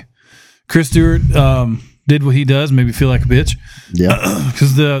good day. Chris Stewart did what he does, made me feel like a bitch. Yeah.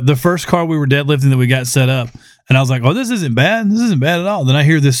 Because the first car we were deadlifting that we got set up, and I was like, oh, this isn't bad. This isn't bad at all. Then I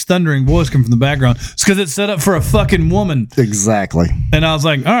hear this thundering voice come from the background. It's because it's set up for a fucking woman. Exactly. And I was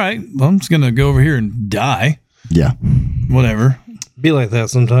like, all right, well, I'm just going to go over here and die. Yeah. Whatever. Be like that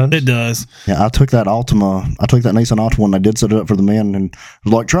sometimes. It does. Yeah, I took that Nissan Altima when they did set it up for the men and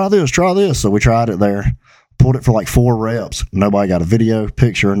was like, try this. So we tried it there. Pulled it for like 4 reps. Nobody got a video,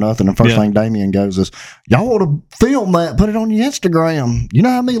 picture, or nothing. And first thing Damien goes is, y'all want to film that, put it on your Instagram. You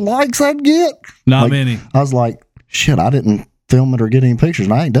know how many likes I'd get? Not many. I was like, shit, I didn't film it or get any pictures,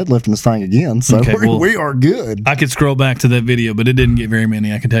 and I ain't deadlifting this thing again. So we are good. I could scroll back to that video, but it didn't get very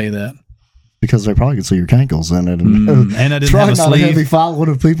many, I can tell you that. Because they probably could see your cankles in it. And I didn't have a sleeve. Not a heavy following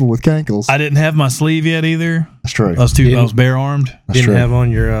of people with cankles. I didn't have my sleeve yet either. That's true. I was bare armed. Didn't have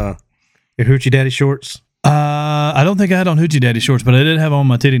on your Hoochie Daddy shorts? I don't think I had on Hoochie Daddy shorts, but I did have on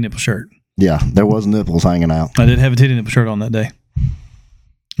my titty nipple shirt. Yeah, there was nipples hanging out. I did have a titty nipple shirt on that day.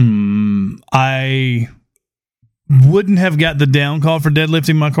 I wouldn't have got the down call for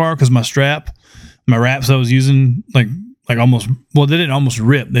deadlifting my car because my wraps I was using like almost, well, they didn't almost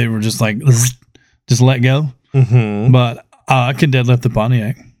rip. They were just like, just let go. But I can deadlift the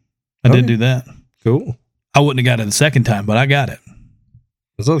Pontiac. I did do that. Cool. I wouldn't have got it the second time, but I got it.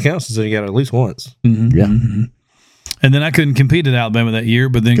 That's all that counts is that you got it at least once. Yeah. And then I couldn't compete at Alabama that year,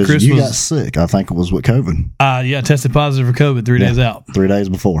 but then Chris got sick. I think it was with COVID. Yeah, tested positive for COVID 3 days out. 3 days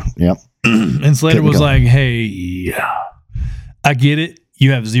before. Yep. And Slater was like, hey, I get it.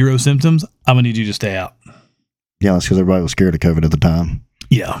 You have 0 symptoms. I'm going to need you to stay out. Yeah, that's because everybody was scared of COVID at the time.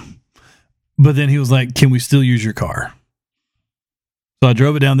 Yeah. But then he was like, can we still use your car? So I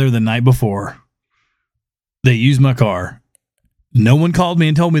drove it down there the night before. They used my car. No one called me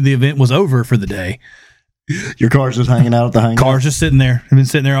and told me the event was over for the day. Your car's just hanging out at the hangar? Car's just sitting there. I've been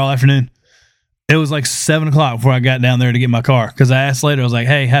sitting there all afternoon. It was like 7 o'clock before I got down there to get my car. Because I asked later, I was like,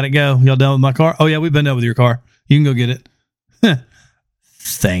 hey, how'd it go? Y'all done with my car? Oh, yeah, we've been done with your car. You can go get it.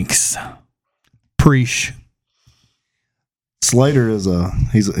 Thanks. Preach. Slater is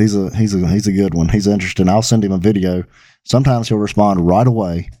he's a good one. He's interesting. I'll send him a video. Sometimes he'll respond right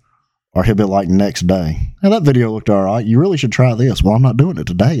away, or he'll be like next day. Hey, that video looked all right. You really should try this. Well, I'm not doing it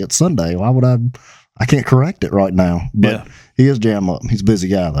today. It's Sunday. Why would I? I can't correct it right now. But he is jam up. He's a busy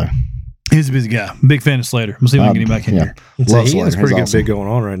guy though. He's a busy guy. Big fan of Slater. We'll see if I can get him back in here. He has a pretty good bit going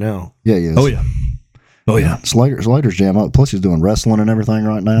on right now. Yeah, he is. Oh yeah. Oh yeah, Slater's jam up. Plus, he's doing wrestling and everything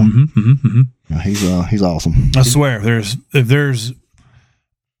right now. Yeah, he's awesome. I swear, if there's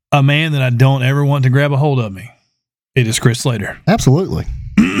a man that I don't ever want to grab a hold of me, it is Chris Slater. Absolutely.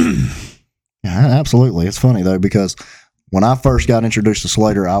 Yeah, absolutely. It's funny though, because when I first got introduced to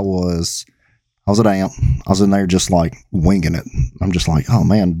Slater, I was at AMP. I was in there just like winging it. I'm just like, oh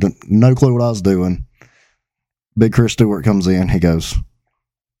man, no clue what I was doing. Big Chris Stewart comes in. He goes,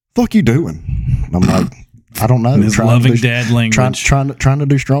 "Fuck you doing?" I'm like, I don't know. His loving dad language. Trying to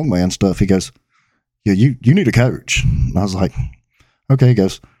do strongman stuff. He goes, "Yeah, you need a coach." And I was like, okay. He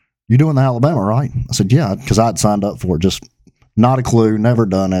goes, "You doing the Alabama, right?" I said, "Yeah," because I'd signed up for it. Just not a clue, never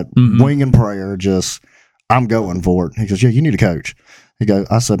done it. Wing and prayer, just I'm going for it. He goes, "Yeah, you need a coach."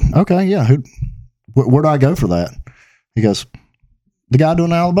 I said, "Okay, yeah. Where do I go for that?" He goes, "The guy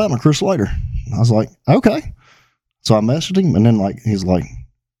doing Alabama, Chris Slater." I was like, "Okay." So I messaged him, and then he's like,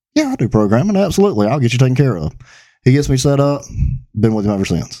 "Yeah, I do programming. Absolutely, I'll get you taken care of." He gets me set up. Been with him ever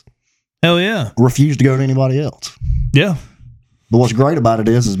since. Hell yeah. Refused to go to anybody else. Yeah. But what's great about it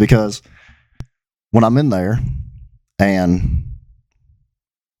is because when I'm in there and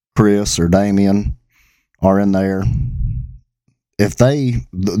Chris or Damien are in there, if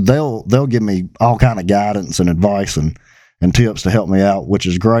they'll give me all kind of guidance and advice and tips to help me out, which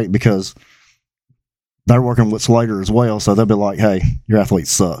is great because they're working with Slater as well. So they'll be like, "Hey, your athlete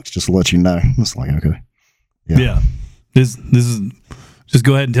sucks," just to let you know. It's like, okay. Yeah. This is just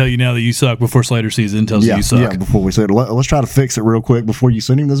go ahead and tell you now that you suck before Slater sees it and tells you you suck. Yeah, before we say it. Let's try to fix it real quick before you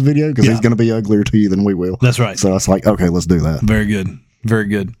send him this video because he's going to be uglier to you than we will. That's right. So it's like, okay, let's do that. Very good. Very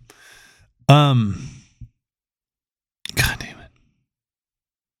good. God damn it.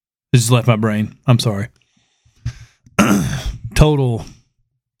 It just left my brain. I'm sorry. Total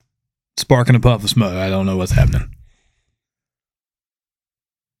spark and a puff of smoke. I don't know what's happening.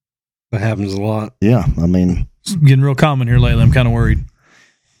 That happens a lot. Yeah, I mean, it's getting real common here lately. I'm kind of worried.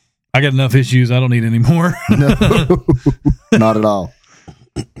 I got enough issues. I don't need any more. No, not at all.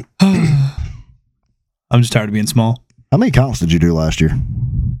 I'm just tired of being small. How many comps did you do last year?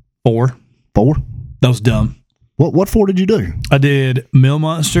 4. 4? That was dumb. What 4 did you do? I did Mill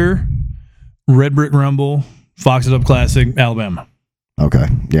Monster, Red Brick Rumble, Fox It Up Classic, Alabama. Okay,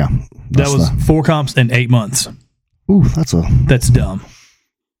 yeah. That was 4 comps in 8 months. Ooh, that's dumb.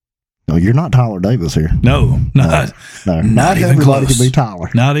 No, you're not Tyler Davis here. No, not even everybody close. can be Tyler.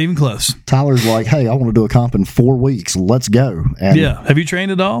 Not even close. Tyler's like, "Hey, I want to do a comp in 4 weeks. Let's go." And yeah. Have you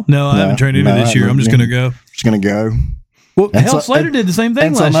trained at all? No, I haven't trained any this year. I'm just going to go. Just going to go. Well, hell, Slater did the same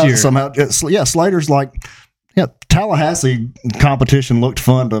thing last year. Yeah, Slater's like, yeah, Tallahassee competition looked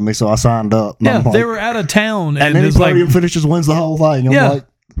fun to me, so I signed up. Yeah, they were out of town. And then podium finishes, wins the whole thing. I'm like,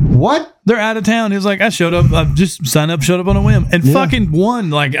 what? They're out of town. He was like, I showed up. I just signed up, showed up on a whim, and fucking won.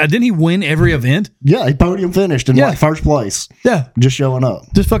 Like, didn't he win every event? Yeah, he podium finished in first place. Yeah, just showing up.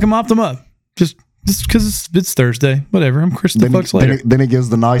 Just fucking mopped them up. Just because it's Thursday. Whatever. I'm Chris the fuck Slater. Then he gives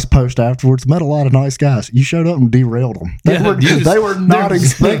the nice post afterwards. Met a lot of nice guys. You showed up and derailed them. They were not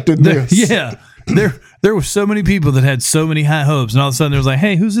expecting this. Yeah. There were so many people that had so many high hopes, and all of a sudden there was like,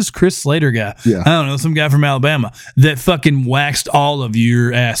 "Hey, who's this Chris Slater guy?" Yeah. I don't know, some guy from Alabama that fucking waxed all of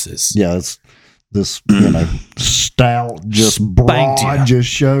your asses. Yeah, it's this stout, just broad, just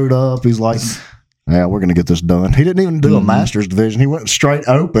showed up. He's like, "Yeah, we're gonna get this done." He didn't even do a Masters division. He went straight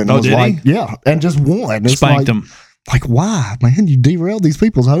open. Oh, did he? Yeah, and just won. It's spanked him. Like, why, man? You derailed these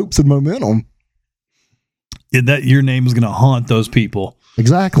people's hopes and momentum. That your name is gonna haunt those people.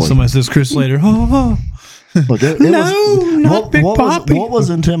 Exactly. Somebody says Chris Slater. Oh. Look, what was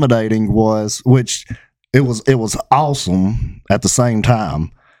intimidating was, which it was awesome at the same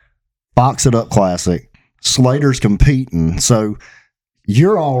time. Fox It Up Classic, Slater's competing, so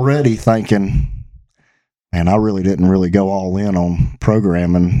you're already thinking, man, I really didn't really go all in on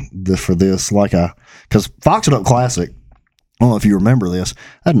programming for this, because Fox It Up Classic, I don't know if you remember this,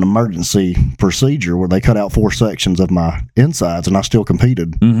 I had an emergency procedure where they cut out 4 sections of my insides, and I still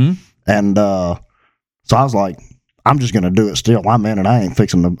competed. Mm-hmm. And so I was like, I'm just going to do it still. I'm in, and I ain't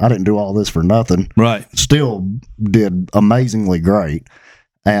fixing I didn't do all this for nothing. Right. Still did amazingly great.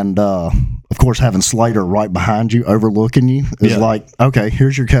 And, of course, having Slater right behind you, overlooking you, is like, okay,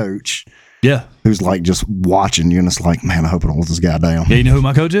 here's your coach. Yeah. Who's like just watching you, and it's like, man, I hope I don't let this guy down. Yeah, you know who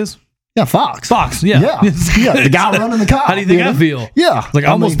my coach is? Yeah, Fox. Yeah. Yeah, the guy running the car. How do you think I feel? Yeah. Like, I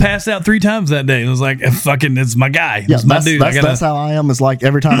almost passed out 3 times that day. It was like, fucking, it's my guy. Yeah, it's my dude. That's how I am. It's like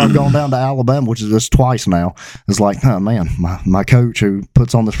every time I've gone down to Alabama, which is just twice now, it's like, oh, man, my coach who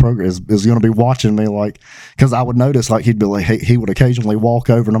puts on this program is going to be watching me, like, because I would notice, he'd be like, he would occasionally walk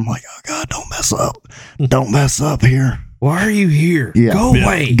over, and I'm like, oh, God, don't mess up. Don't mess up here. Why are you here? Yeah. Go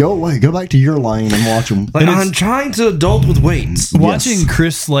away. Go away. Go back to your lane and watch them. Like, I'm trying to adult with weights. Watching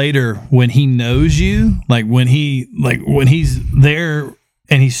Chris Slater when he knows you, like when he's there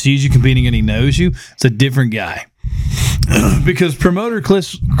and he sees you competing and he knows you, it's a different guy. Because promoter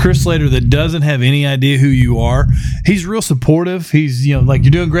Chris Slater that doesn't have any idea who you are, he's real supportive. He's, like,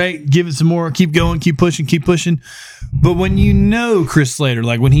 you're doing great, give it some more, keep going, keep pushing. But when you know Chris Slater,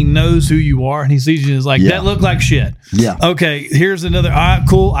 like when he knows who you are and he sees you, it's like, that looked like shit. Yeah. Okay, here's another, all right,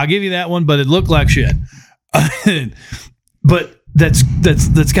 cool, I'll give you that one, but it looked like shit. But that's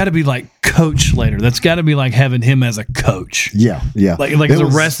got to be like Coach Slater. That's got to be like having him as a coach. Yeah. Like as a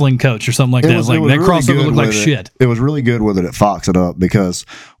wrestling coach or something like that. Like that really crossover looked like shit. It was really good with it at Fox It Up because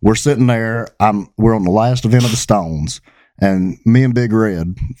we're sitting there. We're on the last event of the Stones, and me and Big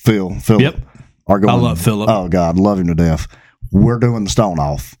Red, Philip, are going. I love Philip. Oh God, love him to death. We're doing the Stone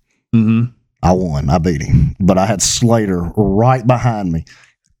Off. Mm-hmm. I won. I beat him, but I had Slater right behind me.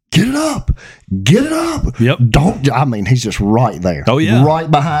 Get it up. Yep. He's just right there. Oh, yeah. Right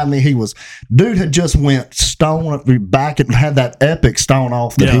behind me. Dude had just went stone back and had that epic Stone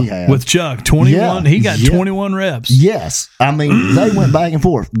Off that he had. With Chuck, 21. He got 21 reps. Yes. They went back and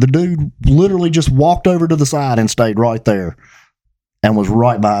forth. The dude literally just walked over to the side and stayed right there and was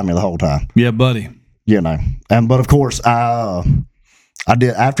right behind me the whole time. Yeah, buddy. But of course, I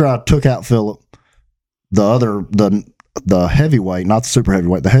did, after I took out Philip, the heavyweight, not the super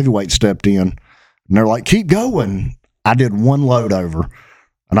heavyweight, the heavyweight stepped in and they're like, keep going. I did one load over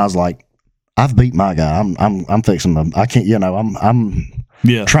and I was like, I've beat my guy. I'm fixing them. I can't,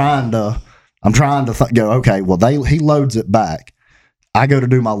 I'm trying to go, okay, well, he loads it back. I go to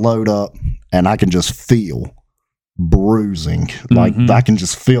do my load up and I can just feel bruising. Like I can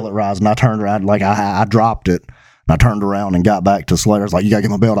just feel it rising. I turned around, like I dropped it. I turned around and got back to Slater. I was like, you got to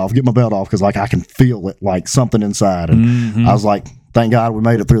get my belt off. Because, like, I can feel it, like, something inside. And I was like, thank God we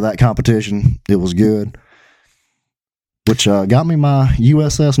made it through that competition. It was good. Which got me my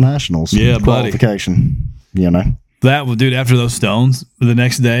USS Nationals qualification, That was, dude, after those stones, the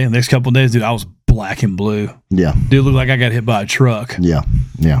next couple of days, dude, I was black and blue. Yeah. Dude, looked like I got hit by a truck. Yeah.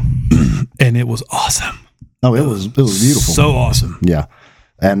 And it was awesome. Oh, it was beautiful. So awesome. Yeah.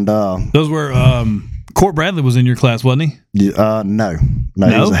 And those were Court Bradley was in your class, wasn't he? No, he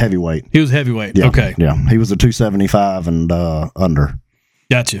was a heavyweight. He was heavyweight. Yeah. Okay. Yeah. He was a 275 and under.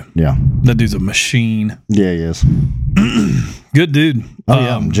 Gotcha. Yeah. That dude's a machine. Yeah, he is. Good dude. Oh,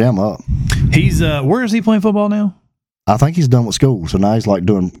 yeah. Jam up. He's where is he playing football now? I think he's done with school. So now he's like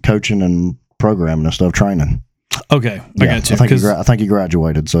doing coaching and programming and stuff, training. Okay. I got you. I think he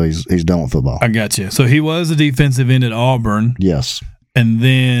graduated, so he's done with football. I got you. So he was a defensive end at Auburn. Yes. And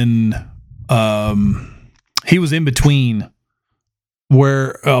then he was in between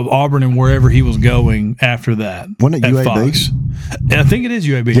Auburn and wherever he was going after that. Wasn't it UAB? Fox. I think it is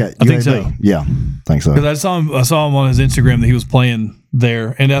UAB. Yeah, I think so. Yeah, I think so. Because I saw him on his Instagram that he was playing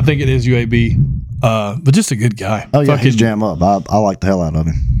there, and I think it is UAB. But just a good guy. Oh yeah, he's jam up. I like the hell out of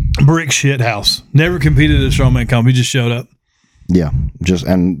him. Brick shit house. Never competed at a strongman comp. He just showed up. Yeah,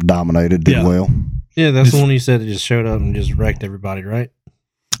 and dominated. Did well. Yeah, that's the one you said that just showed up and just wrecked everybody, right?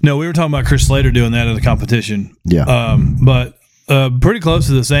 No, we were talking about Chris Slater doing that at a competition. Yeah. But pretty close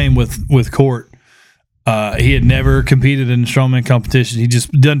to the same with Court. He had never competed in a strongman competition. He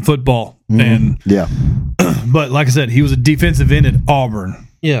just done football. And but like I said, he was a defensive end at Auburn.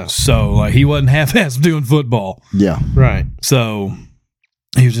 Yeah. So like he wasn't half-assed doing football. Yeah. Right. So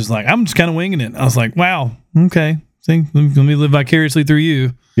he was just like, I'm just kind of winging it. I was like, wow, okay. See, let me live vicariously through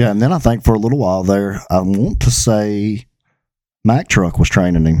you. Yeah, and then I think for a little while there, I want to say Mack Truck was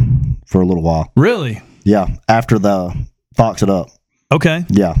training him for a little while. Really? Yeah, after the Fox It Up. Okay.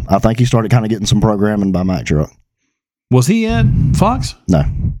 Yeah, I think he started kind of getting some programming by Mack Truck. Was he at Fox? No.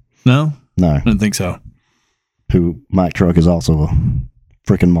 No? No. I didn't think so. Who Mack Truck is also a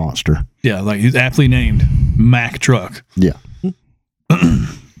freaking monster. Yeah, like he's aptly named Mack Truck. Yeah.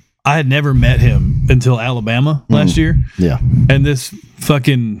 I had never met him until Alabama last year. Yeah. And this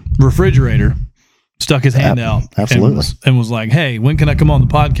fucking refrigerator stuck his hand out and was like, hey, when can I come on the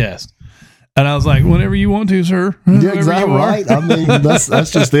podcast? And I was like, whenever you want to, sir. Yeah, exactly right. I mean,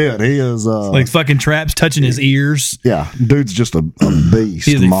 that's just it. He is like fucking traps touching his ears. Yeah, dude's just a beast.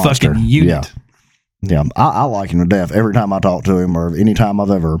 He's a fucking unit. Yeah. I like him to death. Every time I talk to him or anytime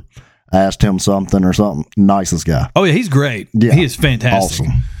I've ever asked him something or something, nicest guy. Oh yeah, he's great. Yeah, he is fantastic.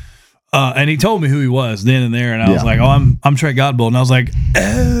 Awesome. And he told me who he was then and there, and I was like, "Oh, I'm Trey Godbolt," and I was like,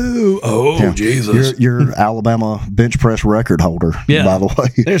 "Oh, Oh, Jesus. You're Alabama bench press record holder, by the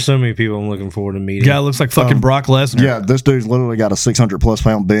way. There's so many people I'm looking forward to meeting. Guy looks like fucking Brock Lesnar. Yeah, this dude's literally got a 600-plus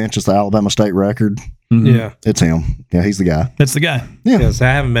pound bench. It's the Alabama state record. Mm-hmm. Yeah. It's him. Yeah, he's the guy. That's the guy. Yeah. Yes, I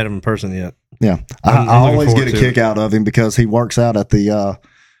haven't met him in person yet. Yeah. I always get a kick out of him because he works out at the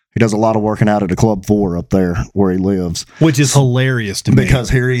he does a lot of working out at the Club 4 up there where he lives. Which is hilarious to me. Because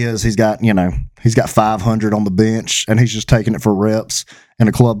here he is, he's got 500 on the bench and he's just taking it for reps in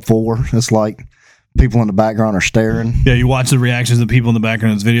a Club 4. It's like people in the background are staring. Yeah, you watch the reactions of people in the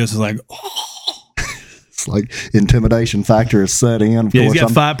background of his videos, it's like, It's like intimidation factor is set in. Of course, he's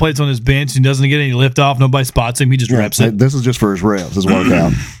got 5 plates on his bench and doesn't get any lift off. Nobody spots him. He just reps it. This is just for his reps, his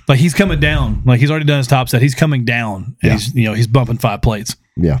workout. Like he's coming down. Like he's already done his top set. He's coming down. And he's bumping 5 plates.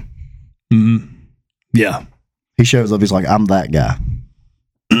 Yeah. Mm-hmm. Yeah. He shows up. He's like, I'm that guy.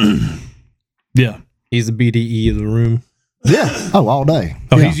 Yeah. He's the BDE of the room. Yeah. Oh, all day.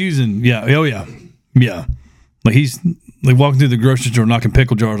 Oh, he's using, Oh, yeah. Yeah. Like he's like walking through the grocery store knocking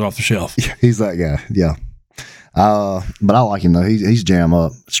pickle jars off the shelf. Yeah, he's that guy. Yeah. But I like him though. He's jam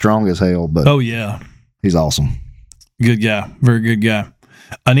up, strong as hell. But oh yeah, he's awesome. Good guy, very good guy.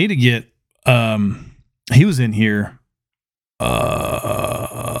 I need to get. He was in here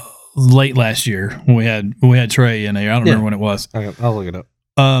late last year when we had Trey in there. I don't remember when it was. I'll look it up.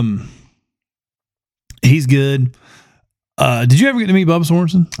 He's good. Did you ever get to meet Bubba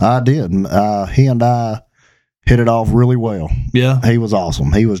Sorensen? I did. He and I hit it off really well. Yeah. He was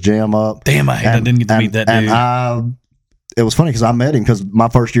awesome. He was jam up. Damn, I didn't get to meet that dude. And it was funny because I met him because my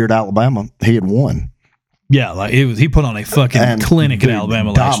first year at Alabama, he had won. Yeah, like he put on a fucking clinic at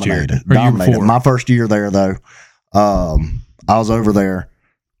Alabama last year. Dominated. My first year there, though, I was over there.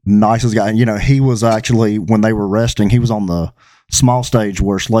 Nicest guy. And, he was actually, when they were resting, he was on the small stage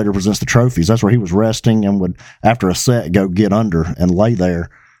where Slater presents the trophies. That's where he was resting and would, after a set, go get under and lay there.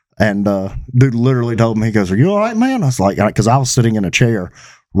 And dude literally told me, he goes, "Are you all right, man?" I was like, because I was sitting in a chair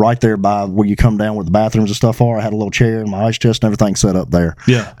right there by where you come down where the bathrooms and stuff are. I had a little chair and my ice chest and everything set up there.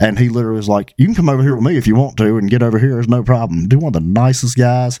 Yeah. And he literally was like, "You can come over here with me if you want to and get over here. There's no problem." Dude, one of the nicest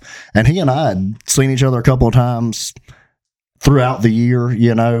guys. And he and I had seen each other a couple of times throughout the year,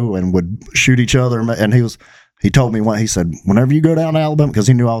 and would shoot each other. And he told me he said, "Whenever you go down to Alabama," because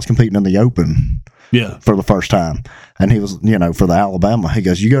he knew I was competing in the Open. Yeah. For the first time. And he was, for the Alabama, he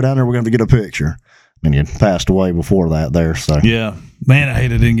goes, "You go down there, we're going to get a picture." And he passed away before that there. So yeah. Man, I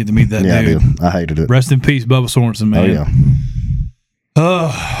hated I didn't get to meet that dude. I did. I hated it. Rest in peace, Bubba Sorensen, man.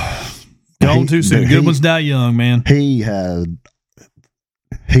 Oh, yeah. Gone too soon. Good ones die young, man. He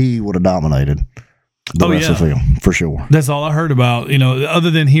would have dominated the rest of the film, for sure. That's all I heard about,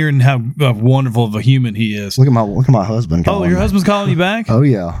 other than hearing how wonderful of a human he is. Look at my husband calling. Oh, your husband's calling you back? Oh,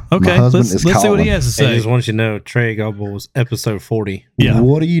 yeah. Okay, let's see what he has to say. I just want you to know, Trey Gobble was episode 40. Yeah.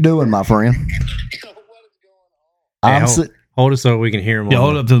 What are you doing, my friend? Hold it so we can hear him. Yeah,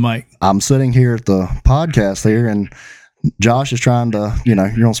 hold it up to the mic. I'm sitting here at the podcast here, and Josh is trying to,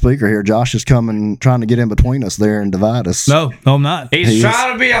 you're on speaker here. Josh is trying to get in between us there and divide us. No, I'm not. He's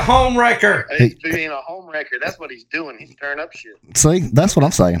trying to be a home wrecker. He's being a home wrecker. That's what he's doing. He's stirring up shit. See, that's what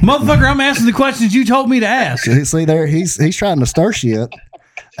I'm saying. Motherfucker, I'm asking the questions you told me to ask. See there, he's trying to stir shit.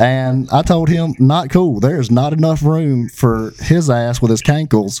 And I told him, not cool. There's not enough room for his ass with his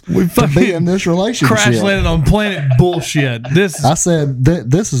cankles to be in this relationship. Crash landed on planet bullshit. I said,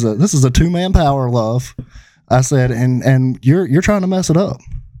 this is a 2-man power, love. I said, and you're trying to mess it up.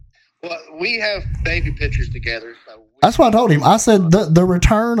 Well, we have baby pictures together. So that's what I told him. I said the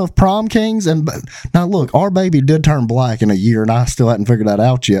return of prom kings, and now look, our baby did turn black in a year, and I still hadn't figured that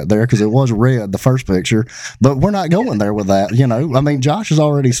out yet there because it was red the first picture, but we're not going there with that. I mean, Josh has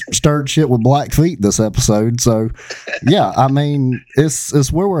already stirred shit with black feet this episode, so yeah, I mean,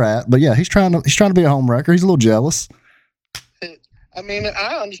 it's where we're at. But yeah, he's trying to be a home wrecker. He's a little jealous. I mean,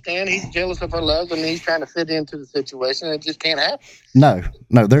 I understand he's jealous of her love and he's trying to fit into the situation. It just can't happen. No,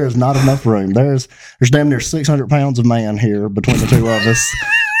 there is not enough room. There's damn near 600 pounds of man here between the two of us.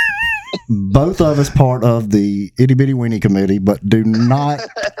 Both of us part of the Itty Bitty Weenie Committee, but do not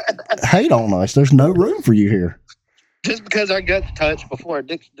hate on us. There's no room for you here. Just because our guts touch before our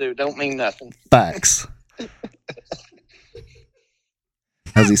dicks do don't mean nothing. Facts.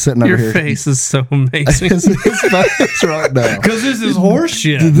 As he's sitting over here. Your face is so amazing. his face right now. Because this is horse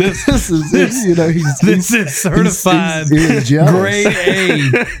shit. This is certified he's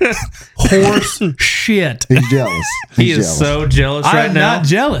grade A horse shit. He's jealous. He is so jealous right now. I'm not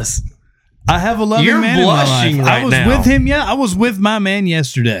jealous. I have a loving man in my life. Right I was now. with him. Yeah, I was with my man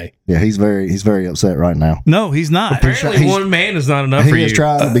yesterday. Yeah, he's very upset right now. No, he's not. Apparently, one man is not enough for you. He is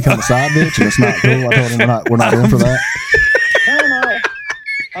trying to become a side bitch, and it's not cool. I told him we're not in for that.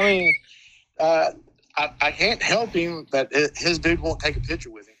 I mean, I can't help him that his dude won't take a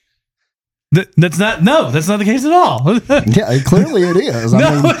picture with him. That's not the case at all. Yeah, clearly it is. I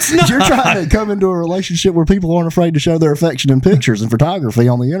mean, it's not. You're trying to come into a relationship where people aren't afraid to show their affection in pictures and photography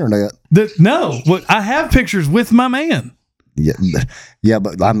on the internet. I have pictures with my man. Yeah,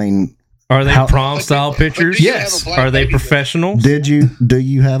 but I mean, are they prom style pictures? Yes. Are they professional? Do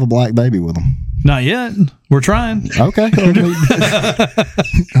you have a black baby with them? Not yet. We're trying. Okay.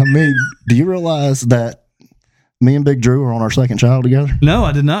 I mean, do you realize that me and Big Drew are on our second child together? No,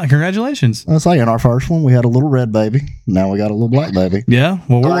 I did not. Congratulations. I was saying, our first one, we had a little red baby. Now we got a little black baby. Yeah.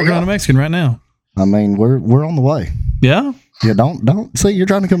 Well, we're working on a Mexican right now. I mean, we're on the way. Yeah. Yeah. Don't see. You're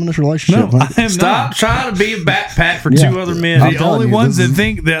trying to come in this relationship. No, I am Stop not. trying to be a backpack for two other men. The only ones that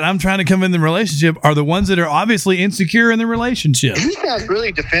think that I'm trying to come in the relationship are the ones that are obviously insecure in the relationship. He sounds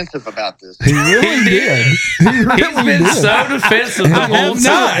really defensive about this. He really did. He's been so defensive the whole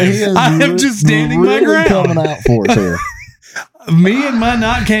time. I am just standing my ground. Coming out for us here. Me and my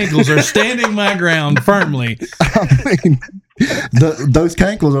not cankles are standing my ground firmly. I mean, those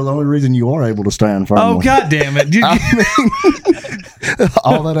cankles are the only reason you are able to stand firmly. Oh, God damn it. I mean,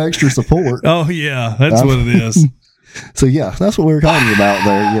 all that extra support. Oh, yeah. That's what it is. So, yeah, that's what we were talking about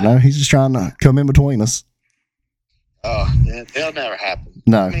there. You know, he's just trying to come in between us. Oh, it'll never happen.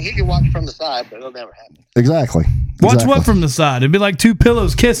 No. I mean, he can watch from the side, but it'll never happen. Exactly. Watch what from the side? It'd be like two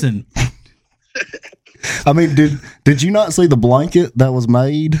pillows kissing. I mean, did you not see the blanket that was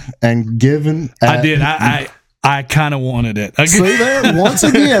made and given? I did. I kind of wanted it. See there? Once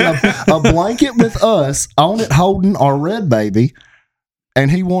again, a blanket with us on it holding our red baby, and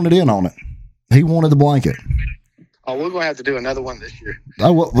he wanted in on it. He wanted the blanket. Oh, we're going to have to do another one this year.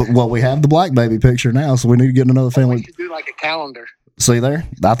 Oh, well, we have the black baby picture now, so we need to get another family. We should do like a calendar. See there?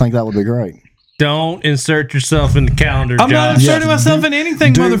 I think that would be great. Don't insert yourself in the calendar, I'm not inserting myself in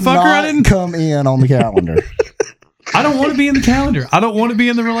anything, motherfucker. I didn't come in on the calendar. I don't want to be in the calendar. I don't want to be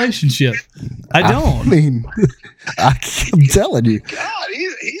in the relationship. I don't. I mean, I'm telling you. God,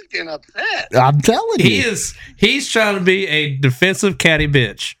 he's getting upset. I'm telling you. He's trying to be a defensive catty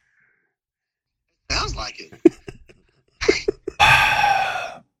bitch. Sounds like it.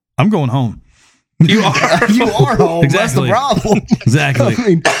 I'm going home. You are home. Exactly. That's the problem. Exactly. I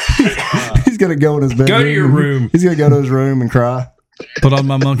mean, he's going to go in his bedroom. Go to your room. He's going to go to his room and cry. Put on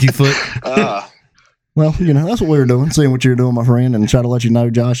my monkey foot. Well, you know, that's what we were doing, seeing what you're doing, my friend, and try to let you know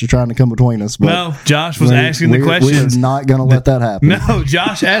Josh is trying to come between us. But no, Josh was asking the questions. We're not going to let that happen. No,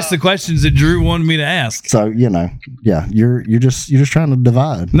 Josh asked the questions that Drew wanted me to ask. So, you know, yeah, you're just trying to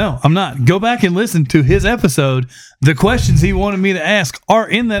divide. No, I'm not. Go back and listen to his episode. The questions he wanted me to ask are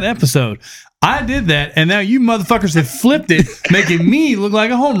in that episode. I did that, and now you motherfuckers have flipped it, making me look like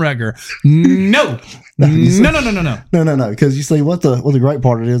a homewrecker. No. No. Because you see, what the great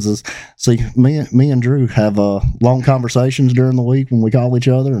part of it is see, me and Drew have long conversations during the week when we call each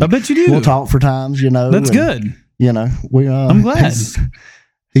other. And I bet you do. We'll talk for times, you know. That's good. You know, I'm glad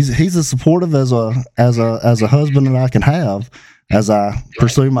he's as supportive as a husband that I can have as I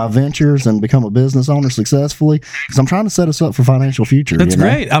pursue my ventures and become a business owner successfully. Because I'm trying to set us up for financial future. That's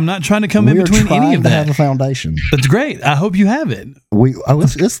great. I'm not trying to come in between any of that. Have a foundation. That's great. I hope you have it.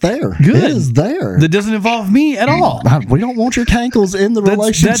 It's there. Good. It is there. That doesn't involve me at all. We don't want your cankles in the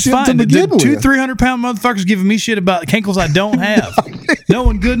relationship that's fine. to begin with. 300-pound motherfuckers giving me shit about cankles I don't have.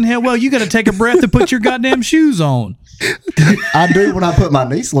 Knowing good and hell well you got to take a breath to put your goddamn shoes on. I do when I put my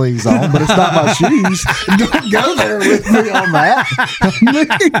knee sleeves on, but it's not my shoes. Don't go there with me on that.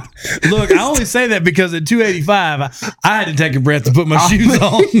 Look, I only say that because at 285, I had to take a breath to put my shoes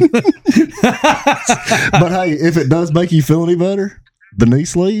on. But hey, if it does make you feel any better, the knee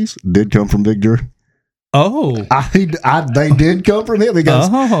sleeves did come from Big Drew. Oh, they did come from him because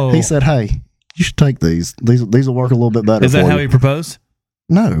he said, "Hey, you should take these. These will work a little bit better." Is that how he proposed?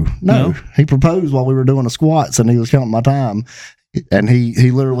 No. He proposed while we were doing the squats, and he was counting my time, and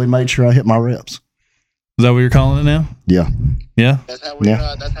he literally made sure I hit my reps. Is that what you're calling it now? Yeah. Yeah. That's how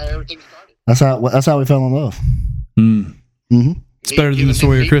that's how everything started. That's how we fell in love. Mm-hmm. It's better than the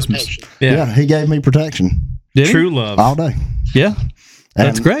story of Christmas. Yeah, he gave me protection. True love all day. Yeah.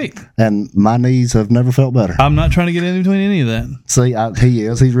 That's great. And my knees have never felt better. I'm not trying to get in between any of that. See, he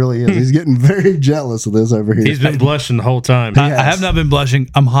is. He really is. He's getting very jealous of this over here. He's been blushing the whole time. I have not been blushing.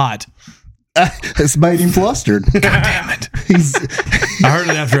 I'm hot. It's made him flustered. God damn it. I heard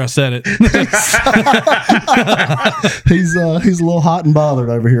it after I said it. He's a little hot and bothered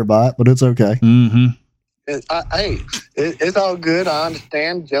over here by it, but it's okay. Mm-hmm. It's all good. I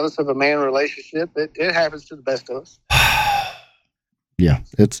understand. Jealous of a man relationship. It happens to the best of us. Yeah,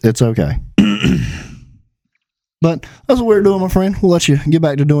 it's okay. But that's what we're doing, my friend. We'll let you get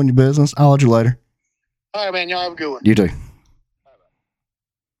back to doing your business. I'll let you later. All right, man. Y'all have a good one. You too.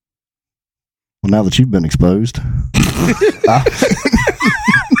 Well, now that you've been exposed,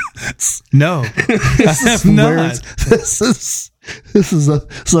 no, I have not. This is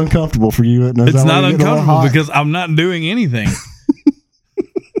it's uncomfortable for you. Isn't it? It's not uncomfortable because I'm not doing anything.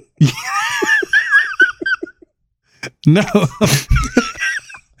 No,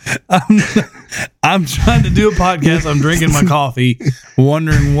 I'm trying to do a podcast. I'm drinking my coffee,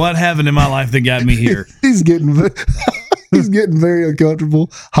 wondering what happened in my life that got me here. He's getting very uncomfortable,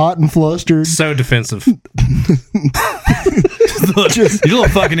 hot and flustered. So defensive. You little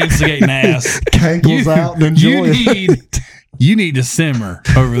fucking instigating ass. Cankles out and enjoy it. You need to simmer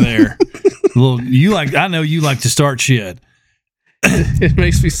over there. I know you like to start shit. It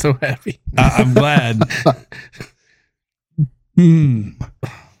makes me so happy. I'm glad.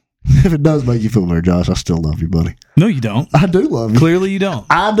 If it does make you feel better, Josh, I still love you, buddy. No, you don't. I do love you. Clearly, you don't.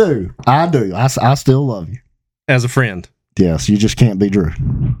 I do. I still love you. As a friend. Yes, you just can't be Drew.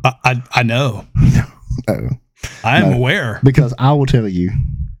 I know. No. I am aware. Because I will tell you,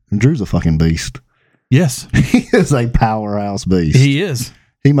 Drew's a fucking beast. Yes. He is a powerhouse beast. He is.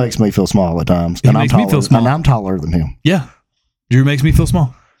 He makes me feel small at times. He makes me feel small. And I'm taller than him. Yeah. Drew makes me feel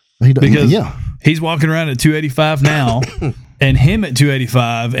small. Because he's walking around at 285 now, and him at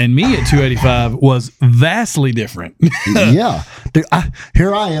 285 and me at 285 was vastly different. Yeah. Dude,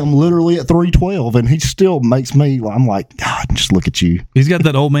 here I am literally at 312, and he still makes me, I'm like, God, just look at you. He's got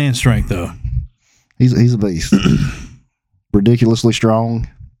that old man strength, though. He's a beast. Ridiculously strong.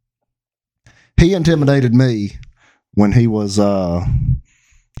 He intimidated me when he was over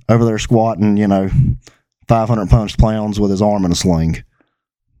there squatting, 500 pounds with his arm in a sling.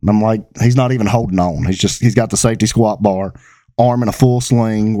 And I'm like, he's not even holding on. He's got the safety squat bar, arm in a full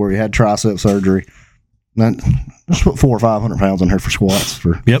sling where he had tricep surgery. And just put 400 or 500 pounds in here for squats.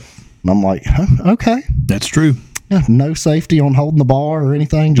 Yep. And I'm like, okay. That's true. Yeah, no safety on holding the bar or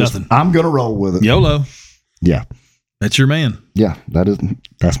anything. Just nothing. I'm going to roll with it. YOLO. Yeah. That's your man. Yeah,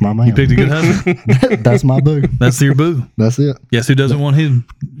 that's my man. You picked a good husband. That's my boo. That's your boo. That's it. Guess who doesn't want him?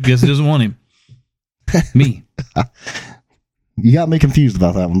 Guess who doesn't want him? Me. You got me confused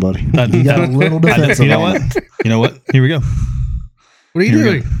about that one, buddy. You got a little defensive. You know what? Here we go. What are you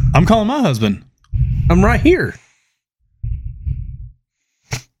doing? I'm calling my husband. I'm right here.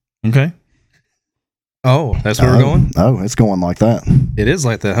 Okay. Oh, that's where we're going? Oh, it's going like that. It is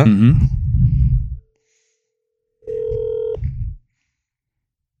like that, huh? Mm-hmm.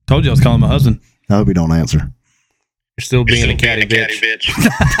 Told you I was calling my husband. I hope he don't answer. You're still being a catty bitch.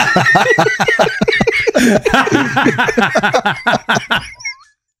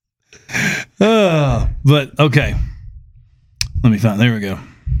 But okay. Let me find. There we go.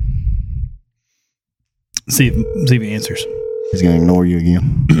 See if he answers. He's gonna ignore you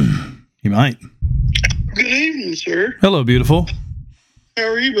again. He might. Good evening, sir. Hello, beautiful. How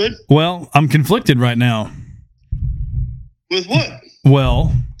are you, bud? Well, I'm conflicted right now. With what?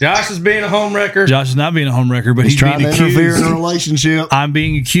 Well, Josh is being a homewrecker. Josh is not being a homewrecker, but he's trying being to interfere accused. in a relationship. I'm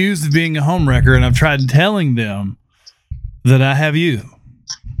being accused of being a homewrecker, and I've tried telling them that I have you.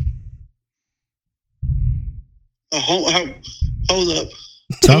 Hold up.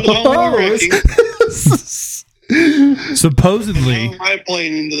 Supposedly, I'm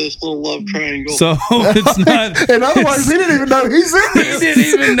playing into this little love triangle. so it's not. In other words, he didn't even know he's in He this. didn't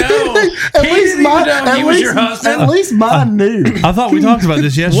even know. He was your husband. At least mine knew. I thought we talked about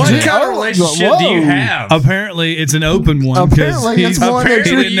this yesterday. What kind of relationship do you have? Apparently, it's an open one because Apparently, it's one that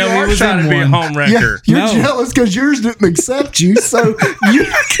he didn't know he was trying in to be a one. homewrecker. You're No. jealous because yours didn't accept you, so you.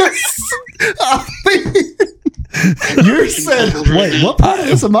 I mean, you said, "Wait, what part of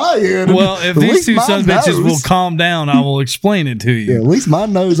this am I in?" Well, if At these least two mine son bitches will knows. calm down, I will explain it to Yeah, you. at least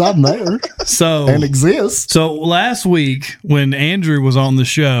mine knows I'm there So and exist. So last week when Andrew was on the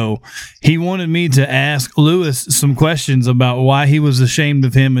show, he wanted me to ask Lewis some questions about why he was ashamed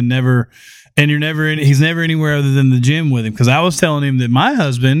of him and he's never anywhere other than the gym with him. Because I was telling him that my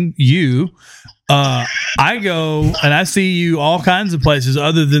husband, you, I go and I see you all kinds of places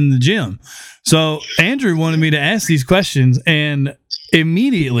other than the gym. So Andrew wanted me to ask these questions, and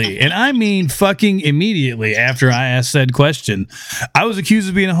immediately, and I mean fucking immediately after I asked said question, I was accused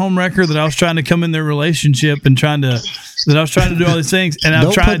of being a homewrecker, that I was trying to come in their relationship and that I was trying to do all these things, and I've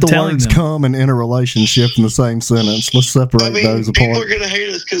Don't tried put the telling words them. "come" and "in a relationship" in the same sentence. Let's separate those people apart. are going to hate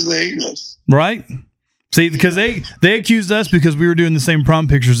us because they hate us. Right? See, because they accused us because we were doing the same prom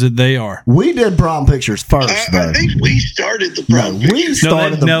pictures that they are. We did prom pictures first, though. I think we started the prom pictures.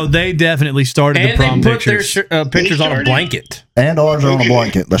 They definitely started the prom pictures. They put their pictures on a blanket. And ours are on a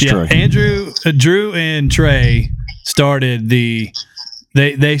blanket. That's true. Andrew, Drew, and Trey started the.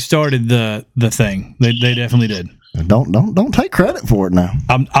 They started the thing. They definitely did. Don't take credit for it now.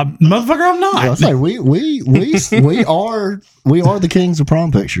 I'm motherfucker. I'm not. I say we are the kings of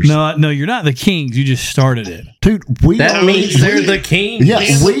prom pictures. No, you're not the kings. You just started it, dude. That means they're the kings.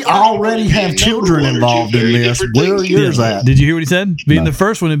 Yes, we already have children involved in this. Where are yours at? Did you hear what he said? Being the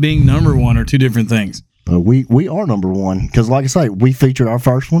first one and being number one are two different things. We are number one because, like I say, we featured our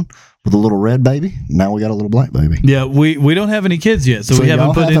first one with a little red baby. Now we got a little black baby. Yeah, we don't have any kids yet, so we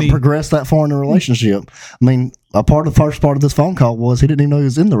haven't progressed that far in the relationship. I mean, the first part of this phone call was he didn't even know he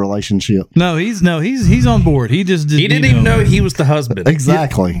was in the relationship. No, he's on board. He didn't even know he was the husband.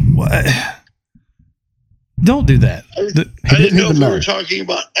 Exactly. What? Don't do that. I didn't know if we were talking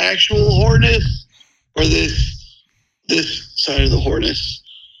about actual whoreness or this side of the whoreness.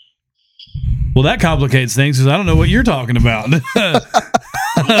 Well, that complicates things because I don't know what you're talking about.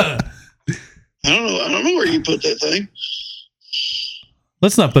 I don't know where you put that thing.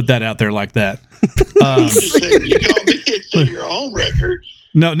 Let's not put that out there like that. I'm just saying, you called me your home record.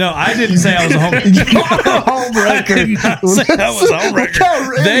 No, I didn't say I was a home record. I did not say I was a home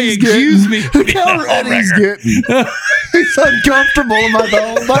record. They accused me of being a home record. He's uncomfortable about the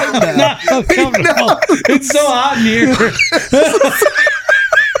whole thing now. Not uncomfortable. It's so hot in here.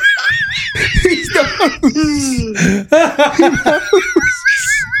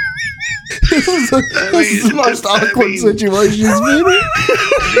 This is the most awkward situation he's been in.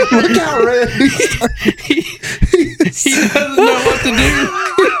 Look how red he doesn't know what to do.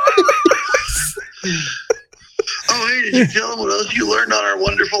 Oh, hey, did you tell him what else you learned on our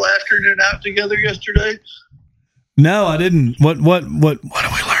wonderful afternoon out together yesterday? No, I didn't. What did we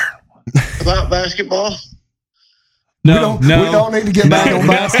learn? About basketball? No, we don't need to get back on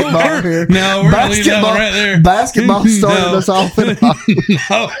basketball here. No, we're going to leave that one right there. Basketball started us off. No.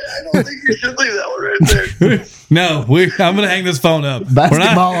 I don't think you should leave that one right there. No, I'm going to hang this phone up.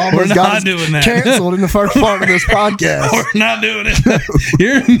 Basketball we're not doing that. Canceled in the first part of this podcast. We're not doing it.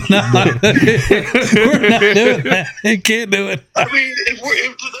 You're not. We're not doing that. You can't do it. I mean, if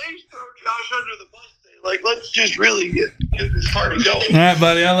today's throw Josh under the bus day, like, let's just really get this party going. All right,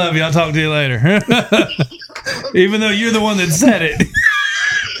 buddy. I love you. I'll talk to you later. Even though you're the one that said it.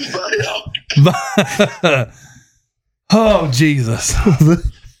 Oh, Jesus.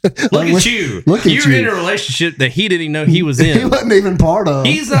 Look at you. You're in a relationship that he didn't even know he was in. He wasn't even part of.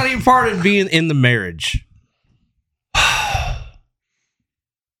 He's not even part of being in the marriage. I'm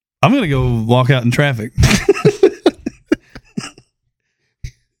going to go walk out in traffic.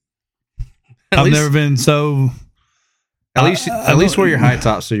 I've never been so... At least wear your high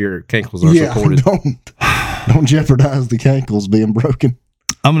tops so your cankles are supported. Don't jeopardize the cankles being broken.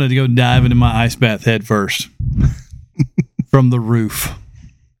 I'm going to go dive into my ice bath head first. From the roof.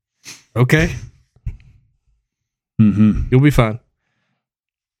 Okay. Mm-hmm. You'll be fine.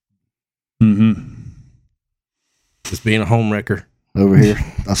 Mm-hmm. Just being a home wrecker. Over here,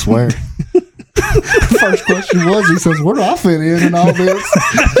 I swear. First question was, he says, where do I fit in all this?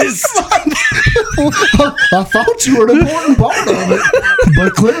 I thought you were an important part of it,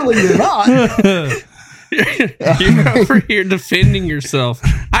 but clearly you're not. You're over here defending yourself.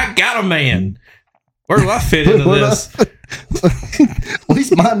 I got a man. Where do I fit into this? At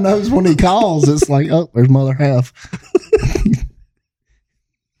least mine knows when he calls. It's like, oh, there's my other half.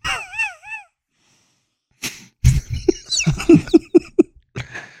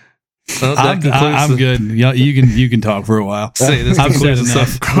 Well, I'm good. You can talk for a while. Say this concludes the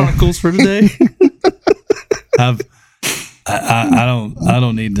Suffer Chronicles for today. I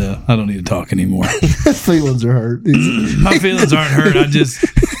don't need to talk anymore. Feelings are hurt. My feelings aren't hurt.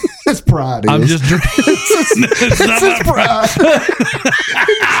 It's pride. I'm just it's not his pride.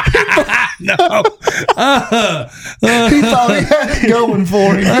 No. He thought he had it going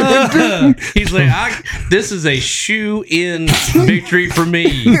for him. He's like, this is a shoe-in victory for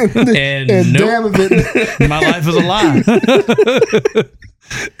me. And nope. Damn it. My life is a lie.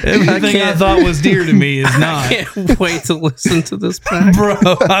 Everything I thought was dear to me is not. I can't wait to listen to this back. Bro,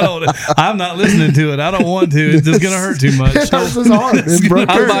 I'm not listening to it. I don't want to. It's just going to hurt too much. It hurts his heart.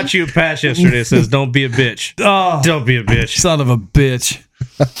 I bought you a patch yesterday that says, don't be a bitch. Oh, don't be a bitch. Son of a bitch.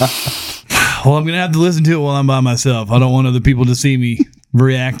 Well, I'm going to have to listen to it while I'm by myself. I don't want other people to see me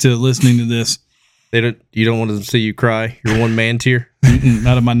react to listening to this. You don't want them to see you cry? Your one man tear?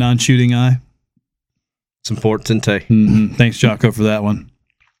 Out of my non-shooting eye. It's important. Thanks, Jocko, for that one.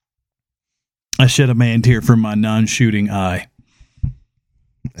 I shed a man tear from my non-shooting eye.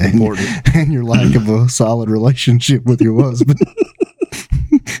 And your lack of a solid relationship with your husband.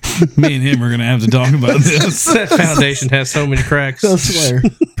 Me and him are going to have to talk about this. That foundation has so many cracks. I swear.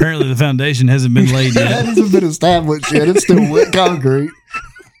 Apparently the foundation hasn't been laid It yet. hasn't been established yet. It's still wet concrete.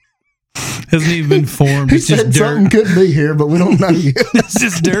 Hasn't even been formed. He It's just said dirt. something could be here, but we don't know yet. It's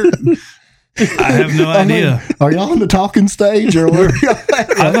just dirt. I have no I mean, idea. are y'all on the talking stage or where y'all at I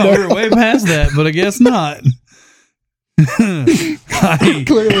right thought we now? were way past that, but I guess not.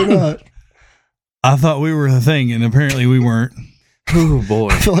 Clearly not. I thought we were the thing, and apparently we weren't. Oh boy.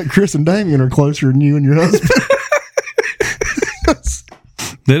 I feel like Chris and Damien are closer than you and your husband.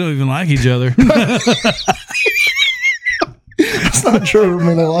 They don't even like each other. It's not true. I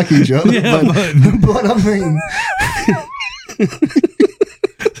mean, they like each other. Yeah, but I mean,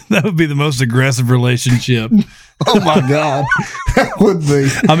 That would be the most aggressive relationship. oh my God. That would be.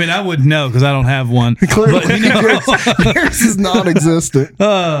 I mean, I would know because I don't have one. Clearly, But, you know, yours is non existent.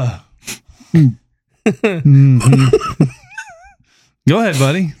 mhm. Go ahead,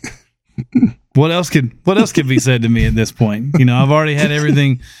 buddy. What else could be said to me at this point? You know, I've already had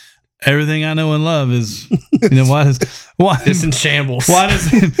everything I know and love is, you know, why It's in shambles. why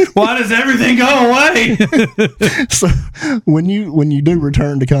does everything go away? So, when you do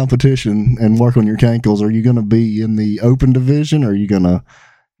return to competition and work on your cankles, are you going to be in the open division, or are you going to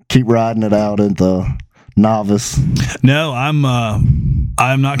keep riding it out at the novice? No, I'm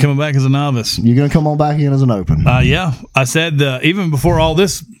not coming back as a novice. You're going to come on back in as an open. Yeah, I said even before all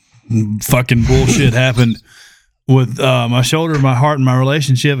this fucking bullshit happened with my shoulder, my heart, and my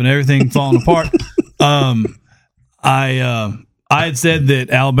relationship and everything falling apart. I had said that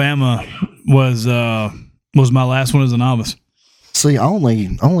Alabama was my last one as a novice. See, I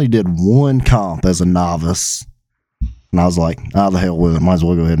only did one comp as a novice, and I was like, the hell with it. Might as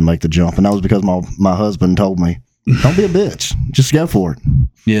well go ahead and make the jump. And that was because my husband told me, don't be a bitch. Just go for it.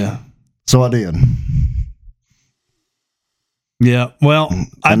 Yeah. So I did. Yeah. Well,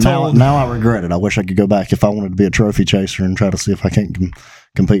 now I regret it. I wish I could go back if I wanted to be a trophy chaser and try to see if I can't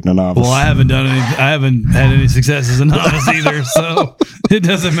compete in a novice. Well, I haven't had any success as a novice either, so it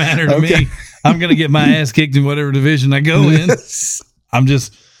doesn't matter to me. I'm gonna get my ass kicked in whatever division I go in. Now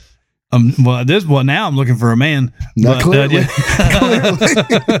I'm looking for a man. Not clearly.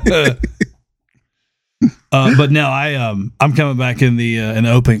 But no, I'm coming back in the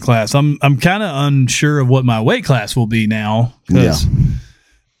open class. I'm kind of unsure of what my weight class will be now. Yeah.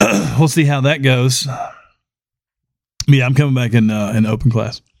 We'll see how that goes. Yeah, I'm coming back in open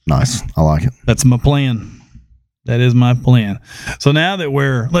class. Nice. I like it. That's my plan. That is my plan. So now that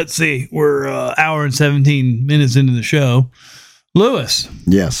we're hour and 17 minutes into the show, Lewis.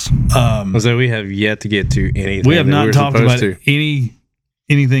 Yes. So we have yet to get to anything. We have not talked about to.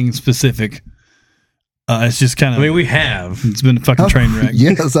 anything specific. It's just kind of. I mean, we have. It's been a fucking train wreck.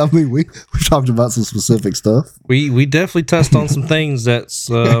 Yes, I mean we've talked about some specific stuff. We definitely touched on some things that's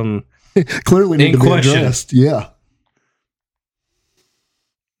Clearly need in to be question. addressed. Yeah.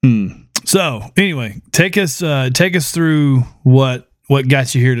 So anyway, take us through what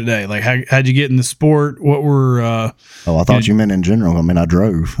got you here today. Like how'd you get in the sport? What were I thought you meant in general. I mean, I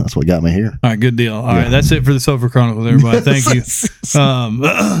drove. That's what got me here. all right, good deal. All right, that's it for the Sofa Chronicles, everybody. Thank you.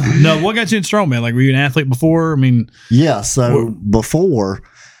 No, what got you in strongman? Like, were you an athlete before? I mean, Yeah. So before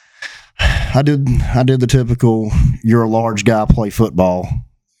I did the typical you're a large guy, play football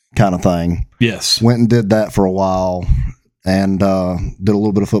kind of thing. yes. Went and did that for a while, and did a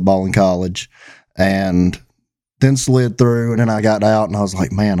little bit of football in college, and then slid through, and then I got out, and I was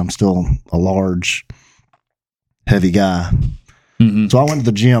like, man, I'm still a large, heavy guy. Mm-hmm. So I went to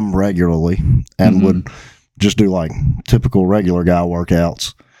the gym regularly and would just do like typical regular guy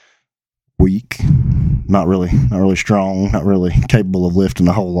workouts. Weak, not really strong, not really capable of lifting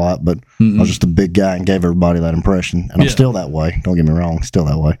a whole lot, but I was just a big guy and gave everybody that impression. And I'm still that way. Don't get me wrong, still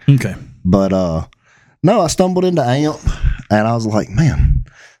that way. Okay. But no, I stumbled into AMP, and I was like, man,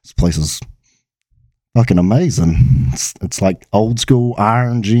 this place is fucking amazing. It's like old school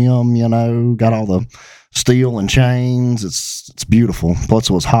iron gym, you know, got all the steel and chains. It's beautiful. Plus,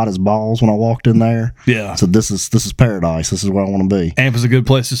 it was hot as balls when I walked in there. Yeah. So this is paradise. This is where I want to be. AMP is a good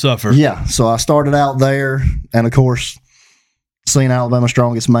place to suffer. Yeah. So I started out there, and of course, seeing Alabama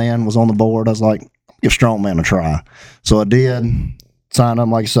Strongest Man was on the board. I was like, give Strongman a try. So I did. Signed up,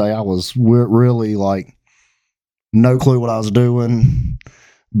 like I say, I was really like no clue what I was doing.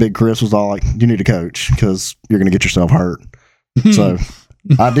 Big Chris was all like, you need a coach because you're going to get yourself hurt. So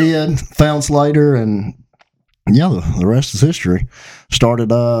I did, found Slater, and yeah, the rest is history. Started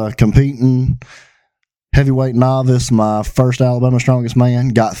competing Heavyweight novice, my first Alabama Strongest Man,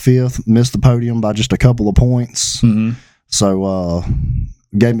 got 5th, missed the podium by just a couple of points. Mm-hmm. So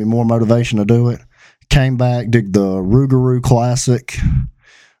gave me more motivation to do it. Came back, did the Rougarou Classic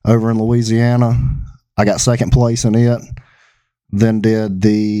over in Louisiana. I got 2nd place in it. Then did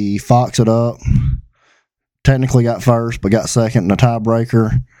the Fox It Up. Technically got 1st, but got 2nd in a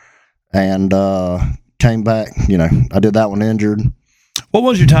tiebreaker. And came back. I did that one injured. What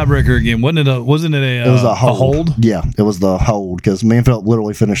was your tiebreaker again? Wasn't it a? It was a hold. A hold? Yeah, it was the hold because me and Philip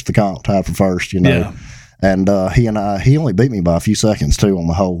literally finished the comp tied for 1st. Yeah. And he only beat me by a few seconds too on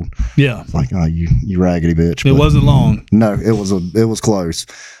the hold. Yeah. It's like, oh, you raggedy bitch. It wasn't long. No, it was close.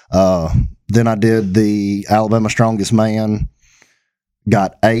 Then I did the Alabama Strongest Man,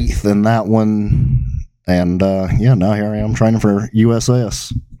 got 8th in that one, and now here I am training for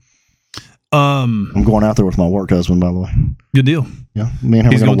USS. I'm going out there with my work husband, by the way. Good deal. Yeah, me and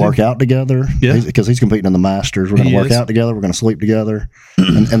him are going to work out together. Yeah, because he's competing in the Masters. We're going to work out together. We're going to sleep together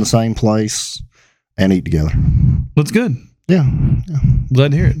in the same place and eat together. That's good. Yeah.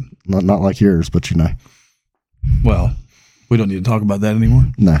 Glad to hear it. Not like yours, but Well, we don't need to talk about that anymore.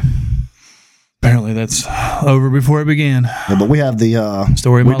 No. Apparently, that's over before it began. Yeah, but we have the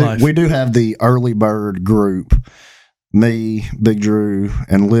story of my life. We do have the early bird group. Me, Big Drew,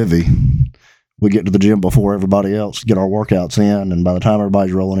 and Livy. We get to the gym before everybody else, get our workouts in, and by the time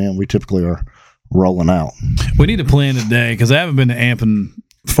everybody's rolling in, we typically are rolling out. We need to plan a day because I haven't been to Amp in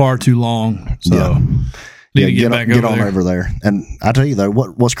far too long. So need to get over there. And I tell you though,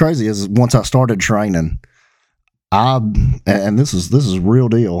 what's crazy is once I started training, and this is real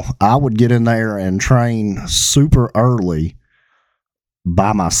deal. I would get in there and train super early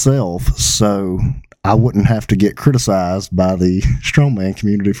by myself, so I wouldn't have to get criticized by the strongman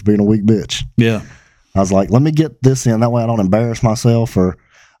community for being a weak bitch. Yeah. I was like, let me get this in. That way I don't embarrass myself or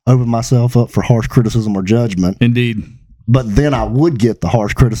open myself up for harsh criticism or judgment. Indeed. But then I would get the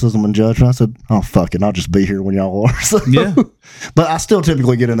harsh criticism and judgment. I said, oh, fuck it. I'll just be here when y'all are. So, yeah. But I still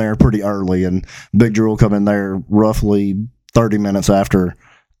typically get in there pretty early, and Big Drew will come in there roughly 30 minutes after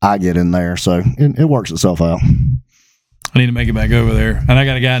I get in there. So it works itself out. I need to make it back over there, and I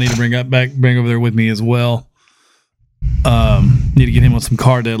got a guy I need to bring over there with me as well. Need to get him on some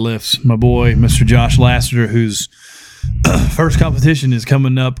car deadlifts. My boy, Mr. Josh Lassiter, whose first competition is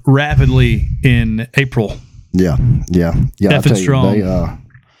coming up rapidly in April. Yeah. Effing strong.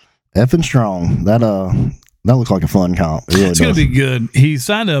 Effing strong. That looks like a fun comp. It's going to be good. He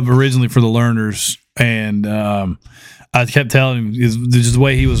signed up originally for the learners, and I kept telling him just the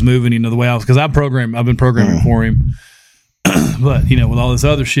way he was moving. The way I was, because I've been programming for him. But with all this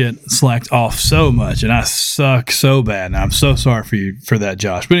other shit, slacked off so much, and I suck so bad, and I'm so sorry for you for that,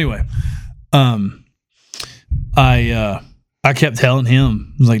 Josh. But anyway, I kept telling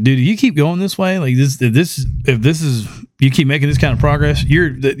him, I was like, dude, you keep going this way, like if this is you keep making this kind of progress,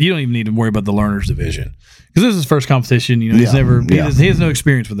 you don't even need to worry about the learners division, because this is his first competition. He has no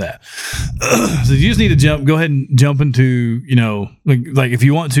experience with that. So you just need to go ahead and jump into like if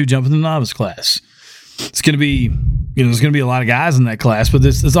you want to jump into the novice class. It's going to be, there's going to be a lot of guys in that class, but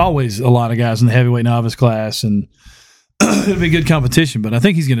there's always a lot of guys in the heavyweight novice class, and it'll be good competition. But I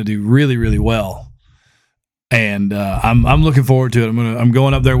think he's going to do really, really well, and I'm looking forward to it. I'm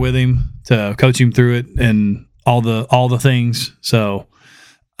going up there with him to coach him through it and all the things. So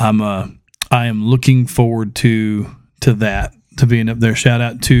I am looking forward to that, to being up there. Shout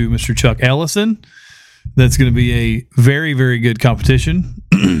out to Mr. Chuck Ellison. That's going to be a very, very good competition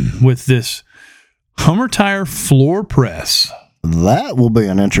with this Hummer Tire floor press. That will be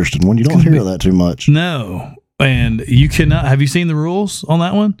an interesting one. You don't hear that too much. No. And you cannot. Have you seen the rules on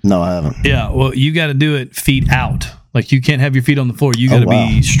that one? No, I haven't. Yeah. Well, you got to do it feet out. Like you can't have your feet on the floor. You got to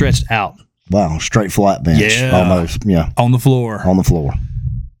be stretched out. Wow. Straight flat bench. Yeah. Almost. Yeah. On the floor.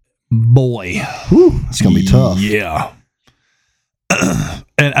 Boy. Whew, it's going to be tough. Yeah.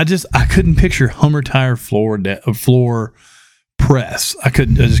 And I couldn't picture Hummer Tire floor press. I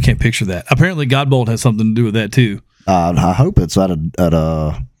just can't picture that. Apparently Godbolt has something to do with that too. I hope it's at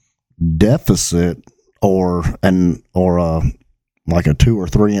a deficit or like a 2 or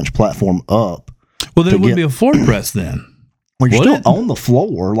 3 inch platform up. Well, then it wouldn't be a floor press then. Well, you're still on the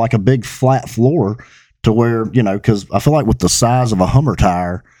floor, like a big flat floor, to where, because I feel like with the size of a Hummer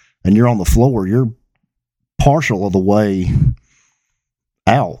tire and you're on the floor, you're partial of the way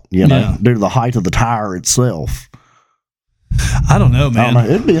out, due to the height of the tire itself. I don't know, man.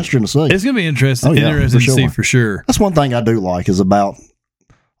 It'd be interesting to see. It's going to be interesting to see for sure. That's one thing I do like is about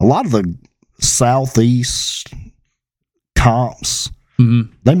a lot of the Southeast comps.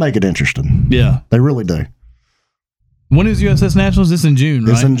 Mm-hmm. They make it interesting. Yeah, they really do. When is USS Nationals? This in June,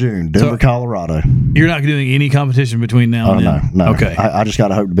 right? It's in June, Denver, Colorado. You're not doing any competition between now and then? No. Okay. I just got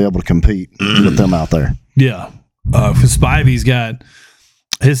to hope to be able to compete with them out there. Yeah. Because Spivey's got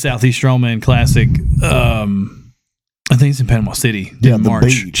his Southeast Strongman Classic. I think it's in Panama City. Yeah, in the March.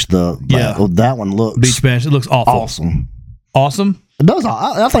 beach. That one looks Beach Bash. It looks awful. awesome. Awesome? It does.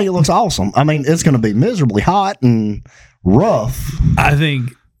 I think it looks awesome. I mean, it's going to be miserably hot and rough. I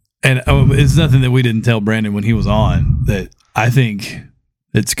think, and it's nothing that we didn't tell Brandon when he was on, that I think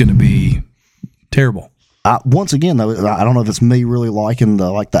it's going to be terrible. Once again, though, I don't know if it's me really liking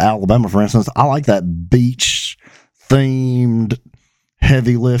the Alabama, for instance. I like that beach themed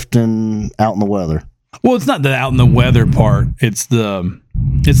heavy lifting out in the weather. Well, it's not the out in the weather part. It's the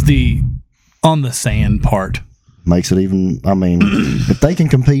on the sand part. Makes it even. I mean, if they can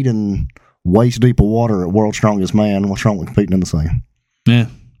compete in waist deep of water at World's Strongest Man, what's wrong with competing in the sand? Yeah.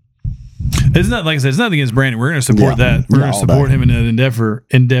 It's not, like I said, it's nothing against Brandon. We're going to support that. We're going to support him in that endeavor.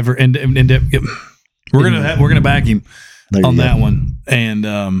 We're going to back him on that one. And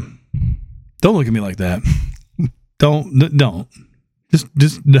don't look at me like that. Don't.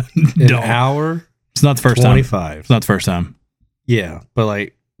 Just don't. An hour. It's not the first 25. time. It's not the first time. Yeah, but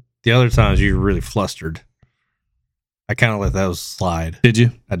like the other times you were really flustered. I kind of let those slide. Did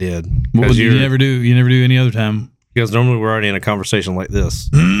you? I did. Well, you never do. You never do any other time. Because normally we're already in a conversation like this.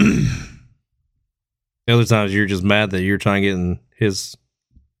 The other times you're just mad that you're trying to get in his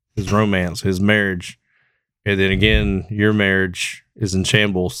romance, his marriage, and then again your marriage is in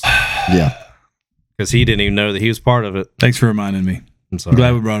shambles. Yeah, because he didn't even know that he was part of it. Thanks for reminding me. I'm sorry. I'm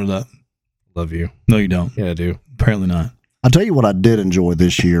glad we brought it up. Love you. No, you don't. Yeah, I do. Apparently not. I'll tell you what I did enjoy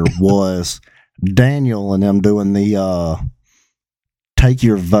this year was Daniel and them doing the take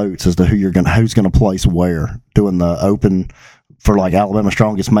your votes as to who's gonna place where, doing the open for like Alabama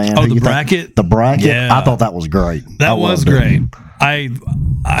Strongest Man. Oh, the bracket. The bracket. Yeah. I thought that was great. That was great. I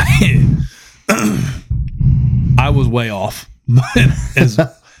was way off, as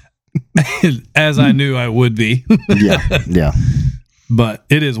I knew I would be. Yeah. But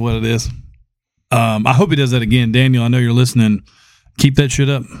it is what it is. I hope he does that again, Daniel. I know you're listening. Keep that shit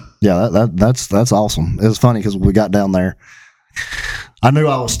up. Yeah, that's awesome. It was funny because we got down there. I knew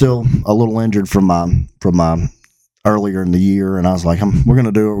I was still a little injured from my earlier in the year, and I was like, we're going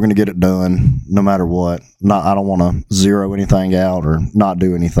to do it. We're going to get it done no matter what. I don't want to zero anything out or not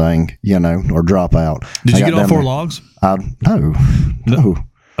do anything, or drop out. Did you get all 4 logs? No.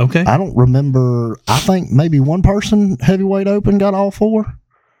 Okay. I don't remember. I think maybe one person heavyweight open got all 4.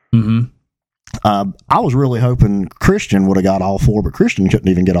 Mm-hmm. I was really hoping Christian would have got all 4, but Christian couldn't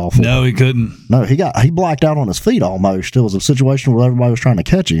even get all 4. No, he couldn't. No, he blacked out on his feet almost. It was a situation where everybody was trying to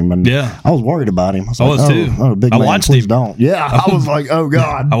catch him, and I was worried about him. I was too. Oh, big man, please don't. Yeah, I was like, oh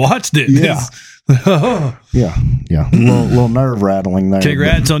God. I watched it. Yeah. Yeah. A little nerve rattling there.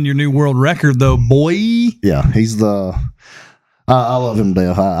 Congrats on your new world record, though, boy. Yeah, he's the. I love him to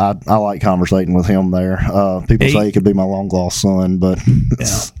death. I like conversating with him there. People say he could be my long lost son, but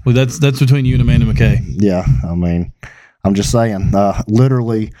well, that's between you and Amanda McKay. Yeah, I mean, I'm just saying.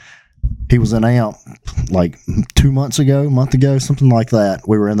 Literally, he was in AMP like 2 months ago, month ago, something like that.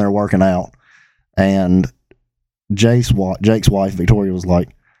 We were in there working out, and Jake's wife Victoria was like,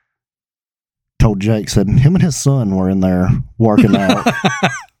 told Jake, said him and his son were in there working out.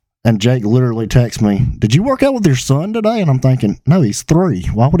 And Jake literally texts me, "Did you work out with your son today?" And I'm thinking, no, he's 3.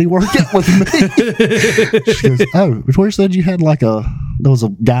 Why would he work out with me? She goes, "Oh, Victoria said you had there was a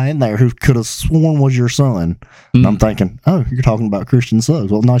guy in there who could have sworn was your son." And I'm thinking, oh, you're talking about Christian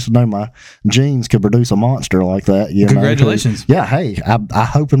Suggs. Well, nice to know my genes could produce a monster like that. Congratulations. Yeah, hey, I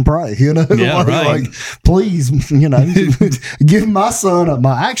hope and pray, Yeah, right. Like, please, give my son,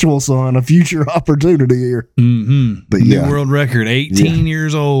 my actual son, a future opportunity here. Mm-hmm. But new world record, 18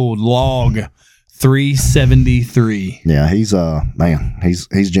 years old, log 373. Yeah, he's man, he's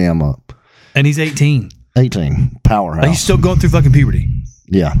jam up. And he's 18. 18, powerhouse. He's still going through fucking puberty.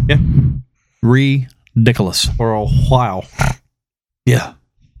 Yeah. Ridiculous. For a while. Yeah.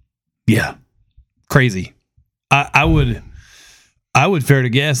 Crazy. I would fair to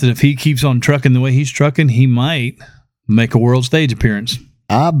guess that if he keeps on trucking the way he's trucking, he might make a world stage appearance.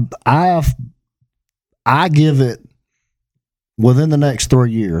 I give it within the next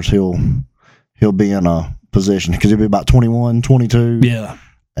 3 years he'll be in a position because he'll be about 21, 22. Yeah.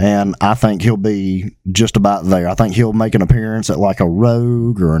 And I think he'll be just about there. I think he'll make an appearance at like a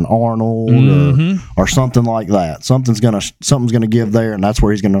Rogue or an Arnold or something like that. Something's gonna give there, and that's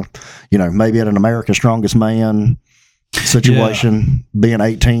where he's gonna, maybe at an America's Strongest Man situation. Yeah. Being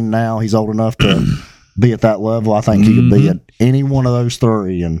 18 now, he's old enough to be at that level. I think he could be at any one of those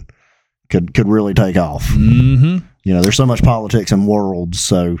 3 and could really take off. there's so much politics in Worlds,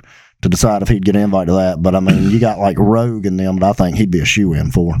 so to decide if he'd get an invite to that. But I mean, you got like Rogue and them that I think he'd be a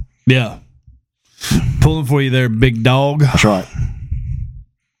shoe-in for. Yeah. Pulling for you there, big dog. That's right.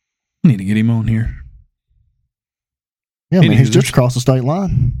 I need to get him on here. Yeah, I mean, he's just across the state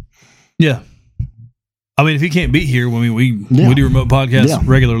line. Yeah. I mean, if he can't be here, we do remote podcasts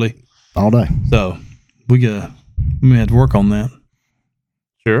regularly. All day. So we have to work on that.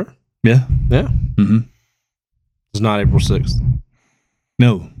 Sure. Yeah. Yeah. Mm-hmm. It's not April 6th.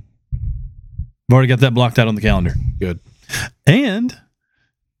 No. I've already got that blocked out on the calendar. Good. And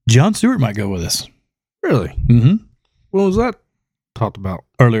Jon Stewart might go with us. Really? Mm-hmm. What was that talked about?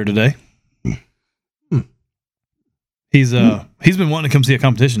 Earlier today. He's been wanting to come see a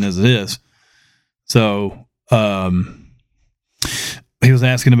competition as it is. So he was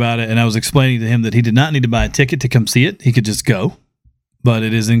asking about it, and I was explaining to him that he did not need to buy a ticket to come see it. He could just go. But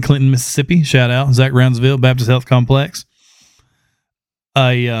it is in Clinton, Mississippi. Shout out, Zach Brownsville Baptist Health Complex.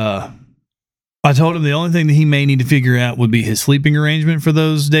 I told him the only thing that he may need to figure out would be his sleeping arrangement for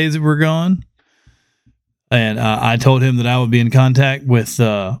those days that we're gone. And I told him that I would be in contact with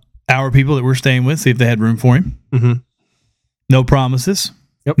our people that we're staying with, see if they had room for him. Mm-hmm. No promises.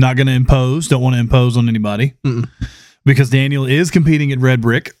 Yep. Not going to impose. Don't want to impose on anybody. Mm-mm. Because Daniel is competing at Red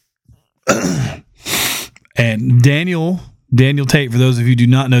Brick. And Daniel Tate, for those of you who do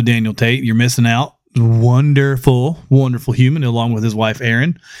not know Daniel Tate, you're missing out. Wonderful, wonderful human, along with his wife,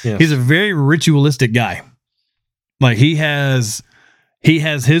 Erin. Yes. He's a very ritualistic guy. Like he has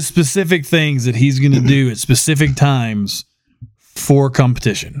his specific things that he's going to do at specific times for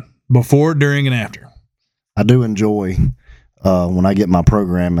competition, before, during, and after. I do enjoy when I get my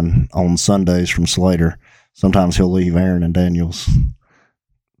programming on Sundays from Slater. Sometimes he'll leave Erin and Daniel's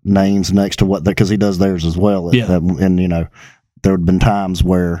names next to what, because he does theirs as well. Yeah. And there have been times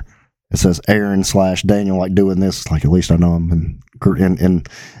where it says Aaron/Daniel, like doing this. Like, at least I know I'm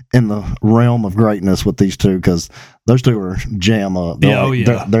in the realm of greatness with these two, because those two are jam up.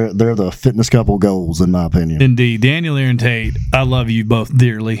 They're the fitness couple goals, in my opinion. Indeed. Daniel, Aaron Tate, I love you both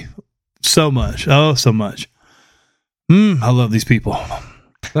dearly. So much. Oh, so much. I love these people. I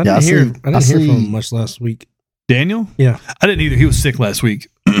didn't hear from him much last week. Daniel? Yeah. I didn't either. He was sick last week.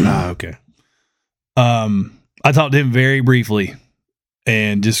 Okay. I talked to him very briefly.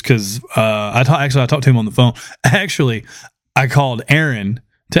 And just because I talked to him on the phone. Actually, I called Aaron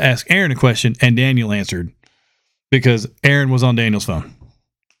to ask Aaron a question, and Daniel answered because Aaron was on Daniel's phone.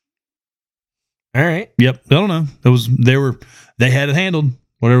 All right. Yep. I don't know. They had it handled,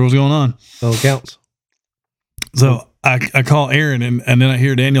 whatever was going on. So it counts. So I call Aaron, and then I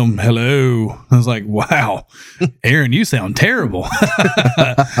hear Daniel, hello. I was like, wow, Aaron, you sound terrible.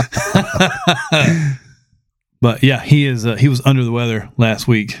 But yeah, he was under the weather last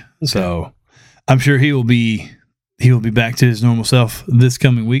week. Okay. So I'm sure he will be back to his normal self this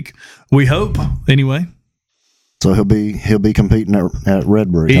coming week. We hope, anyway. So he'll be competing at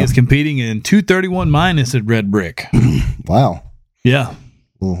Red Brick. He is competing in 231 minus at Red Brick. Wow. Yeah.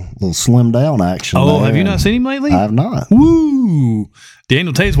 Little slim down action. Oh, have you not seen him lately? I have not. Woo!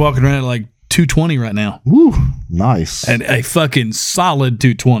 Daniel Tate's walking around at like 220 right now. Woo! Nice. And a fucking solid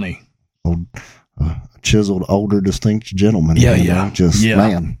 220. Chiseled, older, distinct gentleman. Yeah.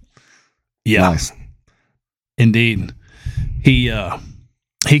 Man. Yeah. Nice. Indeed. He has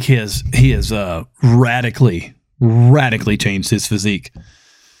radically changed his physique.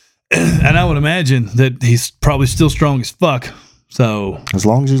 And I would imagine that he's probably still strong as fuck. So as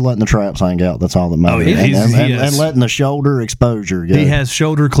long as he's letting the traps hang out, that's all that matters. And letting the shoulder exposure go. He has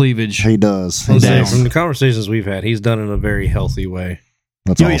shoulder cleavage. He does. From the conversations we've had, he's done it in a very healthy way.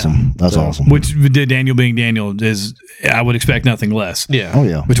 That's awesome. Yeah. That's awesome. Which Daniel being Daniel is, I would expect nothing less. Yeah. Oh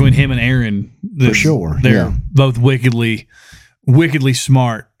yeah. Between him and Aaron, for sure, they're both wickedly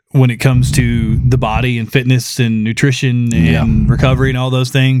smart when it comes to the body and fitness and nutrition and recovery and all those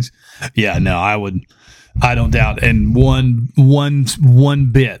things. Yeah, no, I don't doubt. And one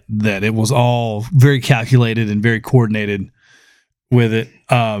bit that it was all very calculated and very coordinated with it.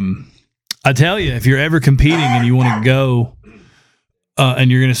 I tell you, if you're ever competing and you want to go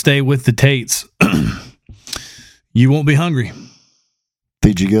and you're going to stay with the Tates, you won't be hungry.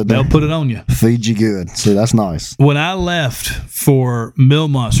 Feed you good there. They'll put it on you. Feed you good. See, that's nice. When I left for Mill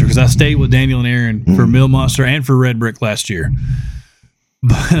Monster, because I stayed with Daniel and Aaron for Mill Monster and for Red Brick last year,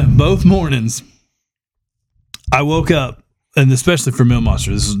 both mornings, I woke up, and especially for Mill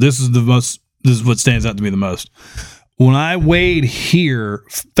Monster, this is what stands out to me the most. When I weighed here,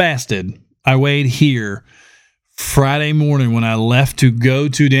 fasted, I weighed here Friday morning when I left to go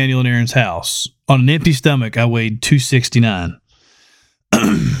to Daniel and Aaron's house. On an empty stomach, I weighed 269.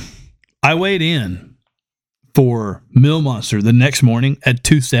 I weighed in for Mill Monster the next morning at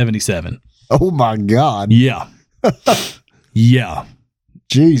 277. Oh my God. Yeah. Yeah.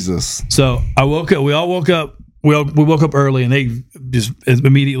 Jesus. So I woke up. We all woke up. We woke up early, and they just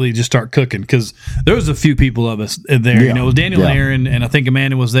immediately just start cooking because there was a few people of us there. Yeah. You know, it was Daniel and Aaron, and I think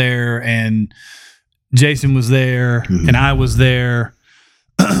Amanda was there, and Jason was there, and I was there.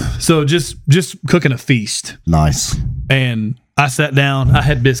 So just cooking a feast. Nice. And I sat down. I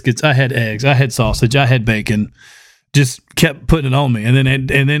had biscuits. I had eggs. I had sausage. I had bacon. Just kept putting it on me, and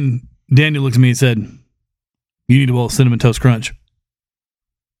then Daniel looked at me and said, "You need a bowl of Cinnamon Toast Crunch."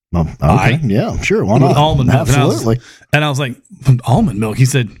 Okay. Yeah, sure. Why not? With almond milk. Absolutely. And I was like, almond milk? He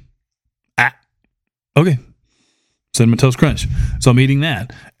said, okay. Cinnamon Toast Crunch. So I'm eating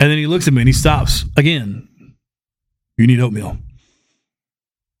that. And then he looks at me and he stops again. You need oatmeal.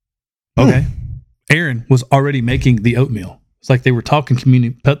 Okay. Aaron was already making the oatmeal. It's like they were talking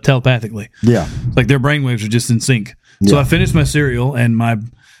telepathically. Yeah. It's like their brainwaves were just in sync. So I finished my cereal and my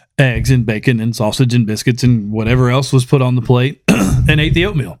eggs and bacon and sausage and biscuits and whatever else was put on the plate and ate the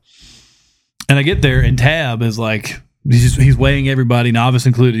oatmeal. And I get there and Tab is like, he's weighing everybody, novice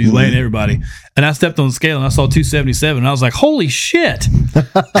included. He's weighing everybody. And I stepped on the scale and I saw 277 and I was like, holy shit.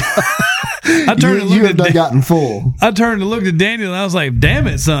 I turned you have gotten full. I turned to look at Daniel and I was like, damn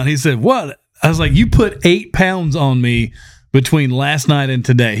it, son. He said, what? I was like, you put 8 pounds on me between last night and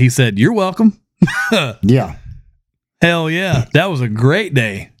today. He said, you're welcome. Yeah. Hell yeah. That was a great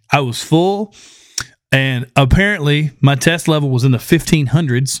day. I was full, and apparently my test level was in the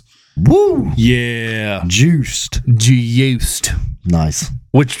 1500s. Woo! Yeah. Juiced. Nice.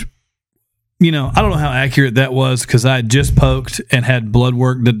 Which, you know, I don't know how accurate that was because I had just poked and had blood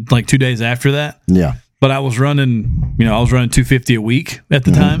work like 2 days after that. Yeah. But I was running 250 a week at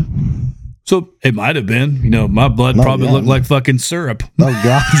the time. So it might have been, my blood probably looked like fucking syrup. Oh,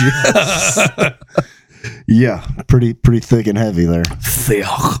 God, yes. Yeah, pretty thick and heavy there. Thick.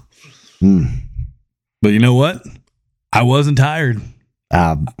 But you know what? I wasn't tired.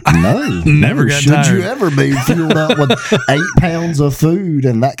 No. Never got tired. Should you ever be fueled up with 8 pounds of food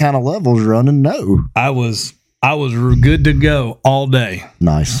and that kind of levels running? No. I was good to go all day.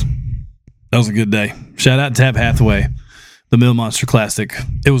 Nice. That was a good day. Shout out to Tab Hathaway, the Mill Monster Classic.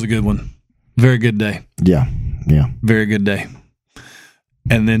 It was a good one. Very good day. Yeah. Very good day.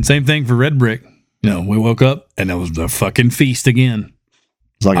 And then same thing for Red Brick. We woke up and it was the fucking feast again.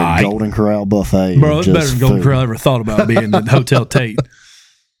 It's like a Golden Corral buffet. Bro, it's better than Golden Corral I ever thought about being at Hotel Tate.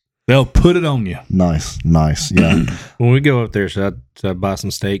 They'll put it on you. Nice. Yeah. When we go up there, should I buy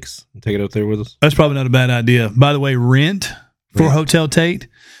some steaks and take it up there with us? That's probably not a bad idea. By the way, rent for Hotel Tate,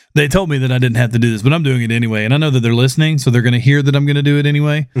 they told me that I didn't have to do this, but I'm doing it anyway. And I know that they're listening, so they're going to hear that I'm going to do it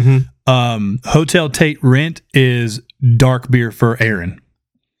anyway. Hotel Tate rent is dark beer for Aaron.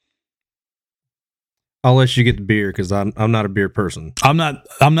 I'll let you get the beer because I'm not a beer person. I'm not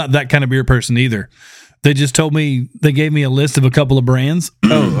that kind of beer person either. They just told me, they gave me a list of a couple of brands.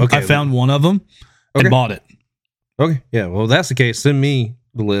 Oh, okay. I found one of them and bought it. Okay. Yeah. Well, if that's the case, send me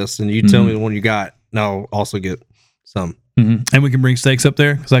the list and you tell me the one you got. And I'll also get some. And we can bring steaks up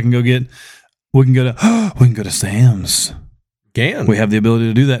there because we can go to Sam's. Can. We have the ability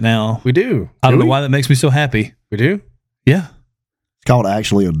to do that now. We do. I don't know why that makes me so happy. We do? Yeah. It's called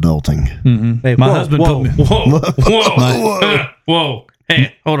actually adulting. Hey, my husband told me. Whoa.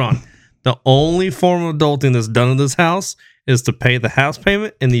 Hey, hold on. The only form of adulting that's done in this house is to pay the house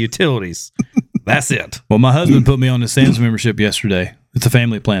payment and the utilities. That's it. Well, my husband put me on the Sam's membership yesterday. It's a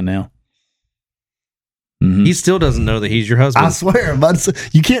family plan now. He still doesn't know that he's your husband. I swear, but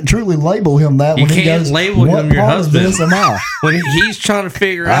you can't truly label him that. You when he can't goes, label him your husband. This am I? When he's trying to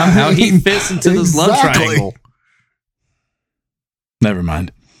figure out how he fits into this love triangle. Never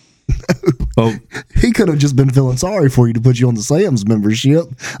mind. Oh, he could have just been feeling sorry for you to put you on the Sam's membership.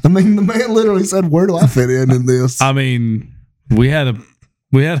 I mean, the man literally said, "Where do I fit in this?" I mean, we had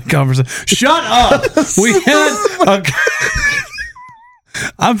a conversation. Shut up. We had a.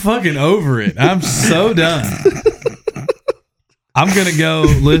 I'm fucking over it. I'm so done. I'm gonna go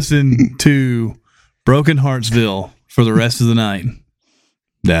listen to Broken Heartsville for the rest of the night.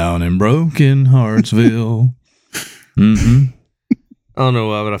 Down in Broken Heartsville. I don't know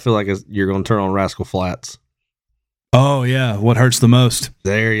why, but I feel like you're going to turn on Rascal Flatts. Oh, yeah. What hurts the most?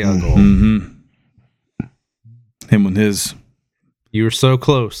 There you go. Him and his. You were so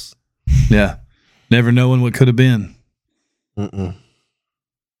close. Yeah. Never knowing what could have been. There's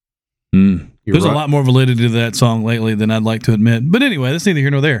a lot more validity to that song lately than I'd like to admit. But anyway, that's neither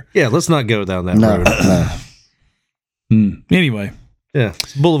here nor there. Yeah, let's not go down that road. Anyway. Yeah,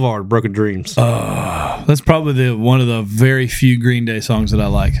 it's Boulevard, Broken Dreams. That's probably one of the very few Green Day songs that I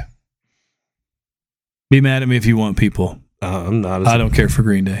like. Be mad at me if you want, people. I'm not. I don't care for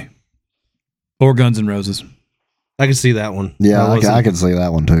Green Day or Guns N' Roses. I can see that one. Yeah, I can see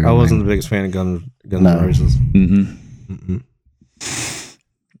that one too. I wasn't the biggest fan of Guns N' Roses. Mm-hmm.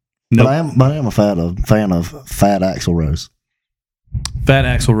 Nope. But I am a fan of Fat Axl Rose. Fat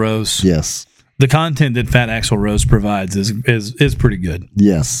Axl Rose. Yes. The content that Fat Axl Rose provides is pretty good.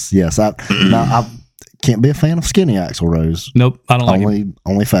 Yes. I can't be a fan of Skinny Axl Rose. Nope, I don't like it.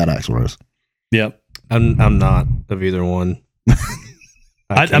 Only Fat Axl Rose. Yep. I'm not of either one.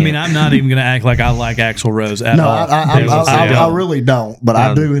 I mean, I'm not even going to act like I like Axl Rose at all. I really don't. But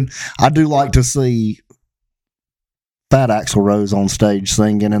I do like to see Fat Axl Rose on stage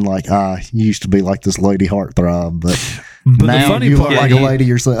singing and like, you used to be like this lady heartthrob, but now the funny you look like a lady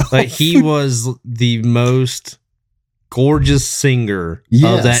yourself. Like he was the most gorgeous singer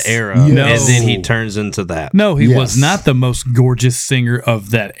of that era, and then he turns into that. No, he was not the most gorgeous singer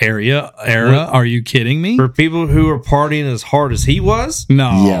of that era. Are you kidding me? For people who are partying as hard as he was?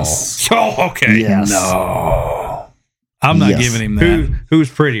 No. Yes. Oh, okay. Yes. No. I'm not giving him that. Who's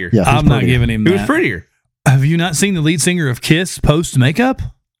prettier? Yeah, I'm not giving him that. Who's prettier? Have you not seen the lead singer of Kiss post makeup?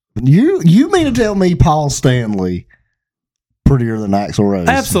 You mean to tell me Paul Stanley prettier than Axl Rose?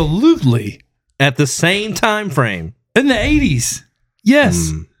 Absolutely. At the same time frame. In the 80s.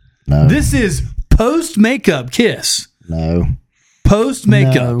 Yes. No. This is post makeup Kiss. No. Post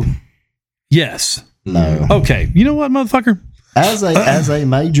makeup. No. Yes. No. Okay. You know what, motherfucker? As a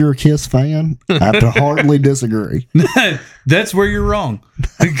major Kiss fan, I have to hardly disagree. That's where you're wrong.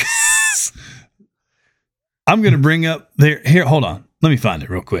 I'm going to bring up there. Here, hold on. Let me find it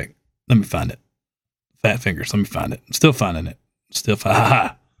real quick. Let me find it. Fat fingers. Let me find it. I'm still finding it.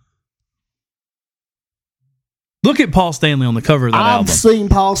 Look at Paul Stanley on the cover of that album. I've seen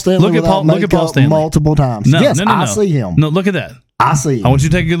Paul Stanley look at Paul Stanley multiple times. No, yes, no. I see him. No, look at that. I see him. I want you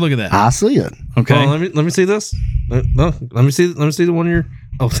to take a good look at that. I see it. Okay. Oh, let me see this. No, let me see the one you're.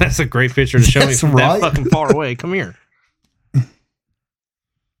 Oh, that's a great picture to show me from that fucking far away. Come here.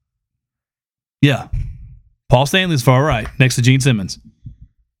 Yeah. Paul Stanley's far right, next to Gene Simmons.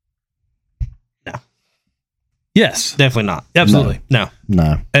 No. Yes. Definitely not. Absolutely. No.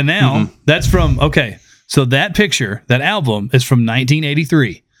 And now, that's from, okay, so that picture, that album is from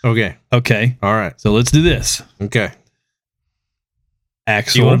 1983. Okay. All right. So let's do this. Okay.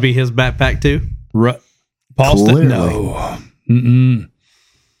 Axl. You want to be his backpack too? Paul Stanley? No. Mm-mm.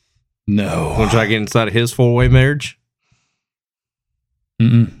 No. Want to try to get inside of his four-way marriage?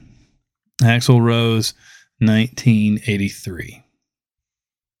 Mm-mm. Axl Rose, 1983.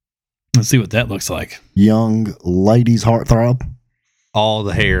 Let's see what that looks like. Young ladies heartthrob. All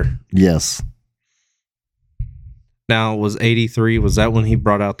the hair. Yes. Now, was 83, was that when he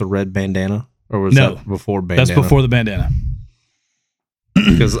brought out the red bandana? Or was that before bandana? That's before the bandana.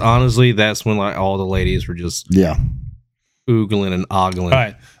 Because honestly, that's when like all the ladies were just oogling and ogling. All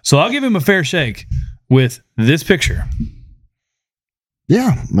right. So I'll give him a fair shake with this picture.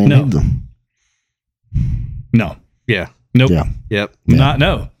 Yeah. I mean, no. Yeah. Nope. Yeah. Yep. Not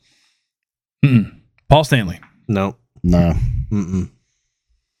no. Mm-mm. Paul Stanley. Nope. No. Mm-mm.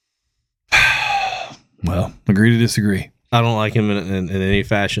 Well, agree to disagree. I don't like him in any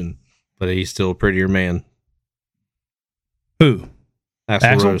fashion, but he's still a prettier man. Who?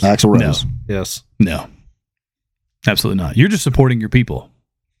 Axl Rose. Axl Rose. No. Yes. No. Absolutely not. You're just supporting your people.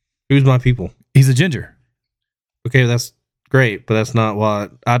 Who's my people? He's a ginger. Okay, that's great, but that's not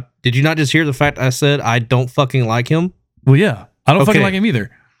what I did. You not just hear the fact I said I don't fucking like him? Well, yeah. I don't fucking like him either.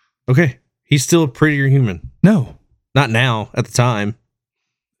 Okay. He's still a prettier human. No. Not now, at the time.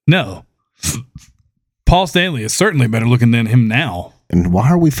 No. Paul Stanley is certainly better looking than him now. And why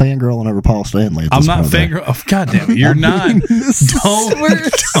are we fangirling over Paul Stanley? I'm not fangirling. Oh, God damn it. You're not. Don't. This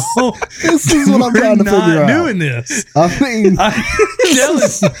is what I'm trying to figure out. Doing this. I mean,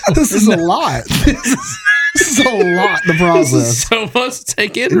 this is a lot. This is a lot to process. This is so much to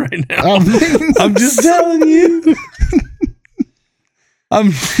take in right now. I'm just telling you.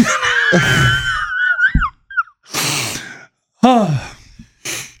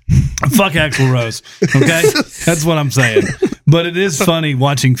 Fuck Axl Rose. Okay? That's what I'm saying. But it is funny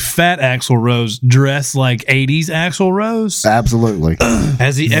watching fat Axl Rose dress like 80s Axl Rose. Absolutely.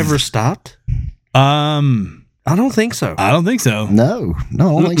 Has he ever stopped? I don't think so. I don't think so. No, I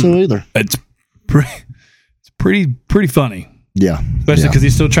don't think so either. It's pretty funny. Yeah. Especially because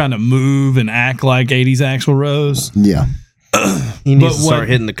he's still trying to move and act like 80s Axl Rose. Yeah. He needs to start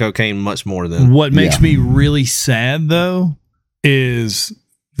hitting the cocaine much more than. What makes me really sad, though, is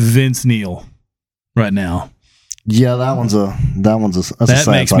Vince Neil right now. Yeah, that one's a that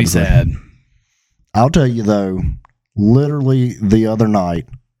makes me sad. I'll tell you though, literally the other night,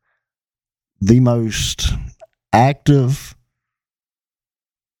 the most active,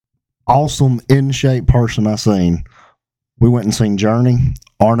 awesome, in shape person I seen. We went and seen Journey,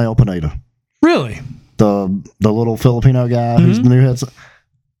 Arnel Pineda. Really? The little Filipino guy who's the new head.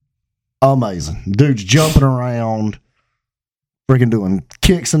 Amazing. Dude's jumping around, freaking doing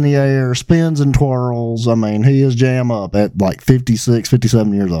kicks in the air, spins and twirls. I mean, he is jam up at like 56,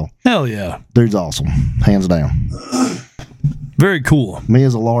 57 years old. Hell yeah. Dude's awesome. Hands down. Very cool. Me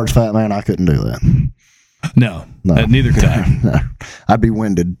as a large fat man, I couldn't do that. No. Neither could I. No. I'd be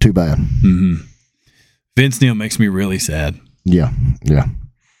winded too bad. Mm-hmm. Vince Neil makes me really sad. Yeah.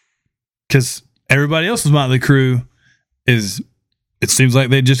 Because everybody else's Motley Crue is, it seems like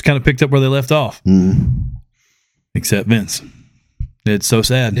they just kind of picked up where they left off. Except Vince. It's so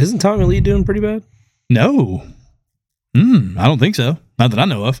sad. Isn't Tommy Lee doing pretty bad? No. I don't think so. Not that I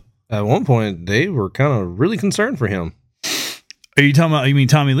know of. At one point, they were kind of really concerned for him. Are you talking about, you mean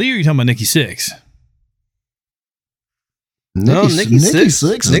Tommy Lee, or are you talking about Nikki Sixx? Nikki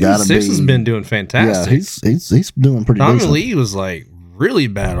Sixx has been doing fantastic. Yeah, he's doing pretty Tommy decent. Lee was like really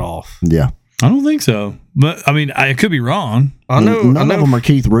bad off. Yeah. I don't think so. But, I mean, I could be wrong. None of them are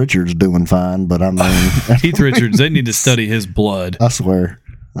Keith Richards doing fine, but I mean... Keith Richards, they need to study his blood. I swear.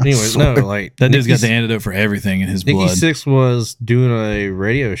 Anyways, no, like... That dude's got the antidote for everything in his blood. Nikki Sixx was doing a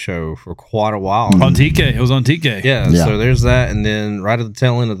radio show for quite a while. On TK. It was on TK. Yeah, so there's that. And then right at the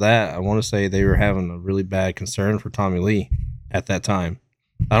tail end of that, I want to say they were having a really bad concern for Tommy Lee at that time.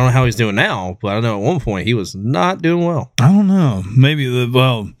 I don't know how he's doing now, but I know at one point he was not doing well. I don't know. Maybe,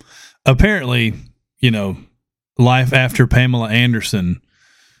 apparently... life after Pamela Anderson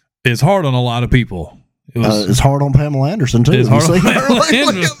is hard on a lot of people. It's hard on Pamela Anderson, too. It's hard on Pamela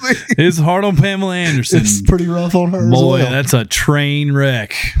Anderson. It's hard on Pamela Anderson. It's pretty rough on her. Boy, as well. That's a train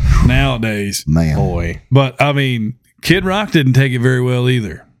wreck nowadays. Man. Boy. But, I mean, Kid Rock didn't take it very well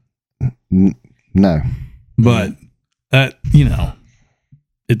either. No. But,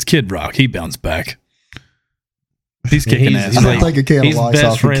 it's Kid Rock. He bounced back. He's kicking ass. He's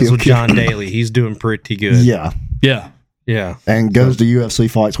best friends with John Daly. He's doing pretty good. Yeah. And goes to UFC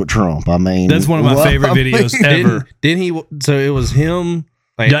fights with Trump. I mean, that's one of my favorite videos ever. Didn't he? So it was him.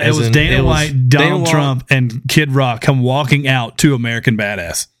 Like, it was Dana White, Donald Trump, and Kid Rock come walking out to American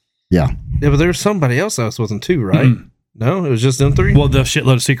Badass. Yeah, but there was somebody else wasn't too, right? Mm-hmm. No, it was just them three. Well, the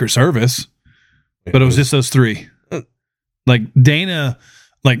shitload of Secret Service, but it was just those three. Dana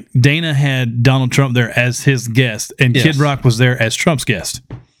had Donald Trump there as his guest, and Kid Rock was there as Trump's guest.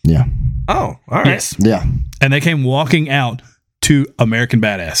 Yeah. Oh, all right. Yes. Yeah. And they came walking out to American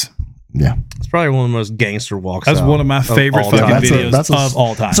Badass. Yeah. It's probably one of the most gangster walks. That's one of my favorite fucking videos of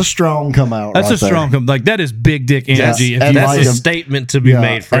all time. That's a strong come out. That's a strong come. Like, that is big dick energy. That's a statement to be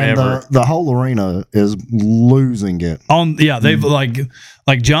made forever. And the whole arena is losing it. They've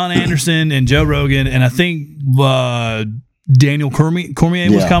like John Anderson and Joe Rogan, and I think Daniel Cormier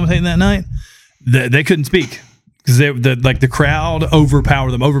was commentating that night. They couldn't speak because the crowd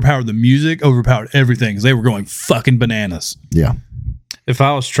overpowered the music, overpowered everything because they were going fucking bananas. Yeah. If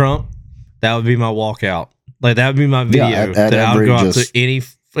I was Trump, that would be my walkout. Like, that would be my video that I would go out to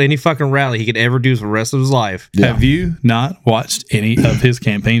any fucking rally he could ever do for the rest of his life. Yeah. Have you not watched any of his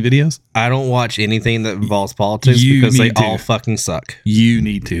campaign videos? I don't watch anything that involves politics because they all fucking suck. You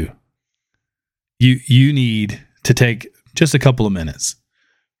need to. You need to take just a couple of minutes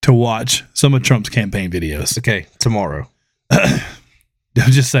to watch some of Trump's campaign videos. Okay, tomorrow. I'm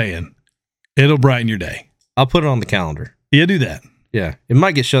just saying, it'll brighten your day. I'll put it on the calendar. Yeah, do that. Yeah, it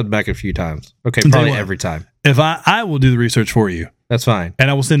might get shoved back a few times. Okay, probably every time. If I will do the research for you. That's fine.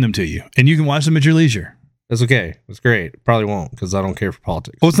 And I will send them to you, and you can watch them at your leisure. That's okay. That's great. Probably won't because I don't care for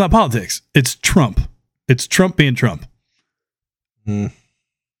politics. Well, it's not politics. It's Trump. It's Trump being Trump. Yeah,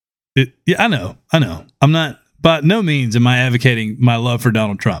 I know. I'm not. By no means am I advocating my love for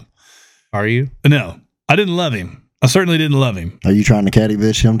Donald Trump. Are you? No, I didn't love him. I certainly didn't love him. Are you trying to caddy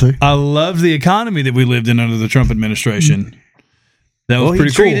fish him too? I loved the economy that we lived in under the Trump administration. That was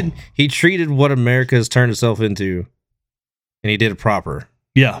pretty cool. He treated what America has turned itself into, and he did it proper.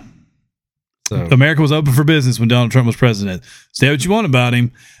 Yeah. So America was open for business when Donald Trump was president. Say what you want about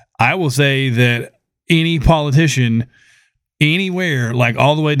him. I will say that any politician anywhere, like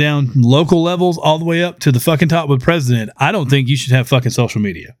all the way down local levels, all the way up to the fucking top with president, I don't think you should have fucking social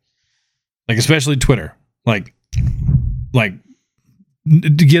media. Like, especially Twitter. Like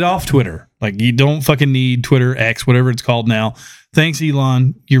to get off Twitter. Like, you don't fucking need Twitter, X, whatever it's called now. Thanks,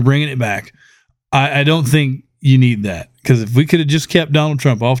 Elon. You're bringing it back. I don't think you need that. Because if we could have just kept Donald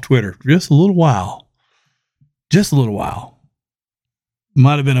Trump off Twitter just a little while,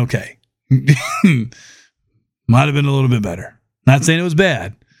 might have been okay. Might have been a little bit better. Not saying it was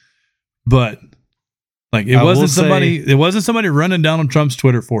bad, but like it wasn't somebody running Donald Trump's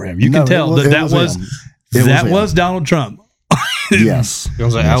Twitter for him. You can tell that was Donald Trump. Yes.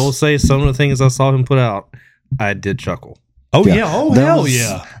 I will say some of the things I saw him put out, I did chuckle. Oh yeah. Oh hell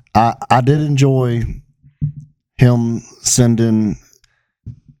yeah. I did enjoy him sending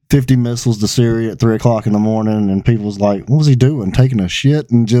 50 missiles to Syria at 3:00 in the morning, and people's like, what was he doing? Taking a shit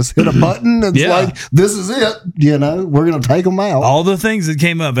and just hit a button? It's like, this is it. We're going to take them out. All the things that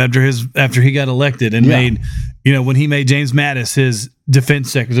came up after he got elected and made, when he made James Mattis his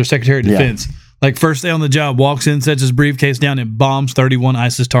Secretary of Defense. Yeah. Like first day on the job, walks in, sets his briefcase down, and bombs 31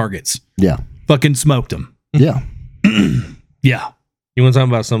 ISIS targets. Yeah. Fucking smoked them. Yeah. Yeah. You want to talk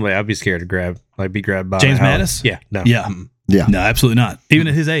about somebody I'd be scared to be grabbed by? James Mattis? Yeah. No. Yeah. Yeah. No, absolutely not. Even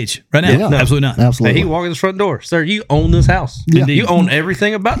at his age. Right now. Yeah. No, absolutely not. Absolutely. Hey, he walked in the front door. Sir, you own this house. Yeah. You own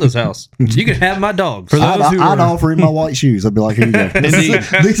everything about this house. You can have my dogs. I'd offer him my white shoes. I'd be like, here you go.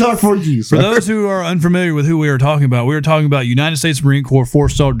 These are for you, sir. For those who are unfamiliar with who we were talking about United States Marine Corps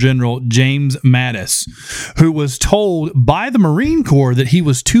 4-star General James Mattis, who was told by the Marine Corps that he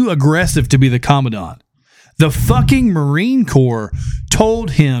was too aggressive to be the commandant. The fucking Marine Corps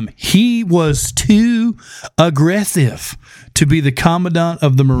told him he was too aggressive to be the commandant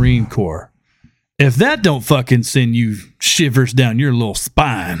of the Marine Corps. If that don't fucking send you shivers down your little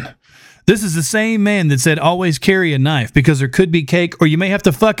spine. This is the same man that said always carry a knife because there could be cake or you may have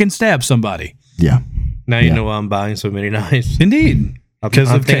to fucking stab somebody. Yeah. Now you know why I'm buying so many knives. Indeed.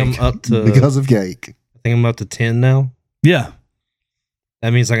 Because of cake. Because of cake. I think I'm up to 10 now. Yeah.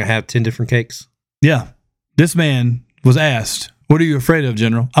 That means I can have 10 different cakes. Yeah. This man was asked, what are you afraid of,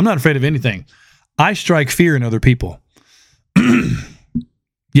 General? I'm not afraid of anything. I strike fear in other people.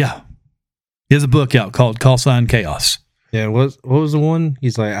 Yeah. He has a book out called Call Sign Chaos. Yeah. What was the one?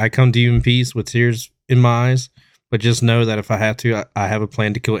 He's like, I come to you in peace with tears in my eyes, but just know that if I have to, I have a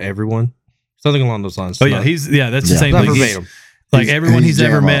plan to kill everyone. Something along those lines. Oh, yeah. That's the same thing. Like everyone he's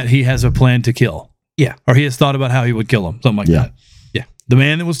ever met, he has a plan to kill. Yeah. Or he has thought about how he would kill them. Something like that. Yeah. The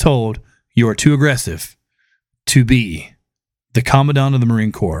man that was told, you are too aggressive to be the commandant of the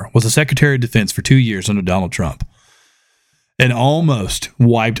Marine Corps was the Secretary of Defense for 2 years under Donald Trump and almost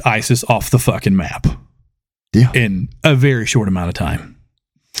wiped ISIS off the fucking map in a very short amount of time.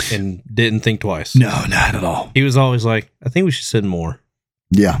 And didn't think twice. No, not at all. He was always like, I think we should send more.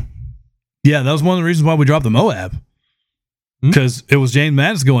 Yeah. Yeah, that was one of the reasons why we dropped the Moab. Because it was James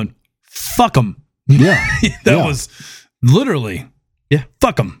Mattis going, fuck them. Yeah. That was literally,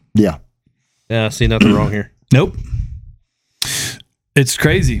 fuck them. Yeah. Yeah, I see nothing wrong here. Nope. It's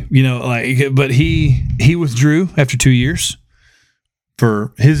crazy, but he withdrew after 2 years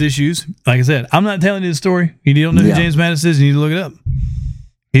for his issues. Like I said, I'm not telling you the story. You don't know who James Mattis is, you need to look it up.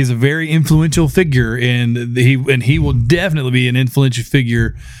 He's a very influential figure, and he will definitely be an influential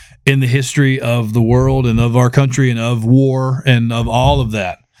figure in the history of the world and of our country and of war and of all of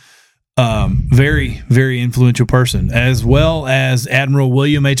that. Very, very influential person, as well as Admiral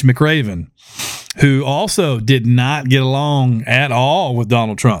William H. McRaven, who also did not get along at all with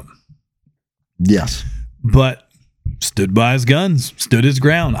Donald Trump. Yes. But stood by his guns, stood his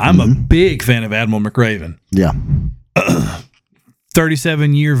ground. I'm a big fan of Admiral McRaven. Yeah.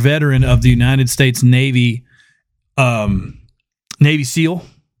 37-year veteran of the United States Navy, Navy SEAL,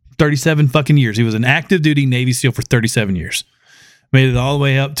 37 fucking years. He was an active duty Navy SEAL for 37 years. Made it all the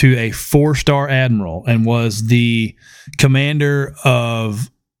way up to a 4-star admiral and was the commander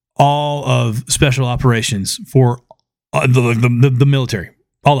of all of special operations for the military.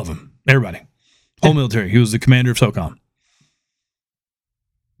 All of them. Everybody. Whole military. He was the commander of SOCOM.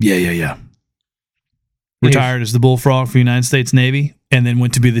 Yeah. Retired as the bullfrog for the United States Navy and then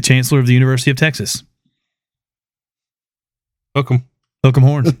went to be the chancellor of the University of Texas. Hook 'em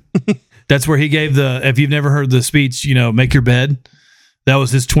horns. That's where he gave if you've never heard the speech, make your bed. That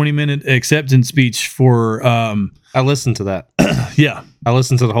was his 20-minute acceptance speech for... I listened to that. Yeah. I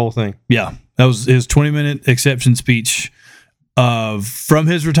listened to the whole thing. Yeah. That was his 20-minute acceptance speech from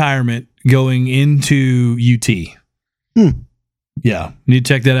his retirement going into UT. Yeah. You need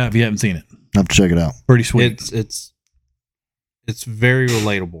to check that out if you haven't seen it. I have to check it out. Pretty sweet. It's very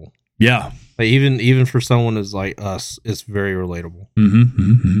relatable. Yeah. Like even for someone that's like us, it's very relatable.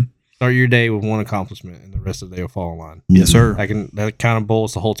 Mm-hmm. Start your day with one accomplishment, and the rest of the day will fall in line. Yes, sir. That kind of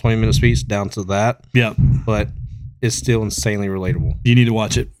boils the whole 20-minute speech down to that. Yeah, but it's still insanely relatable. You need to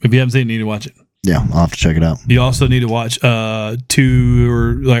watch it. If you haven't seen it, you need to watch it. Yeah, I'll have to check it out. You also need to watch 2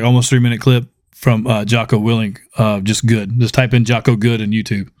 or like almost 3-minute clip from Jocko Willink. Just good. Just type in Jocko Good on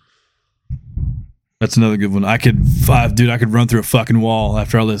YouTube. That's another good one. I could run through a fucking wall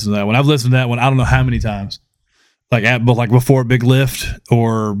after I listen to that one. I've listened to that one I don't know how many times. like before a big lift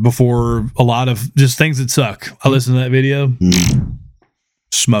or before a lot of just things that suck. I listen to that video,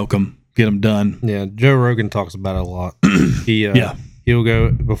 smoke them, get them done. Yeah, Joe Rogan talks about it a lot. He'll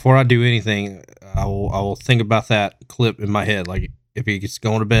go, before I do anything, I will think about that clip in my head. Like if he's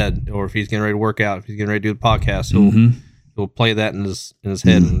going to bed or if he's getting ready to work out, if he's getting ready to do the podcast, he'll play that in his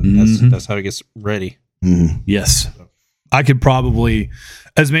head, and that's how he gets ready. Yes. I could probably,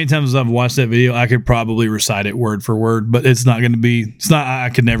 as many times as I've watched that video, I could probably recite it word for word, but it's not going to be, I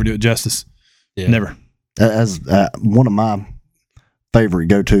could never do it justice. Yeah. Never. As one of my favorite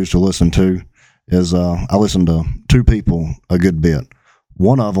go-tos to listen to is I listen to two people a good bit.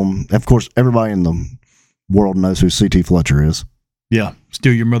 One of them, of course, everybody in the world knows who C.T. Fletcher is. Yeah.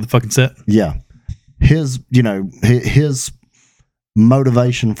 Steal your motherfucking set. Yeah. His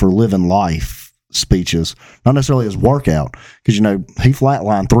motivation for living life speeches, not necessarily his workout, because he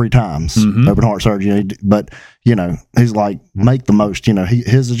flatlined 3 times, open heart surgery, but he's like, make the most.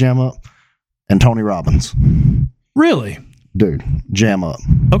 His is Jam Up and Tony Robbins. Really, dude, Jam Up.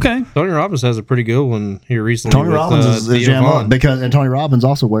 Okay, Tony Robbins has a pretty good one here recently. Tony Robbins is Jam Up and Tony Robbins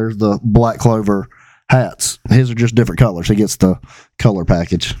also wears the Black Clover hats. His are just different colors. He gets the color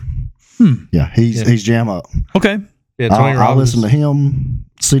package. Yeah, he's Jam Up. Okay. Yeah, Tony Robbins. I listen to him,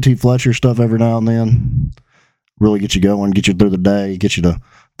 C.T. Fletcher stuff every now and then. Really get you going, get you through the day, get you to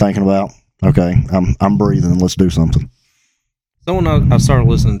thinking about, okay, I'm breathing, let's do something. Someone I started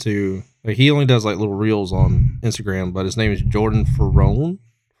listening to, he only does like little reels on Instagram, but his name is Jordan Ferrone.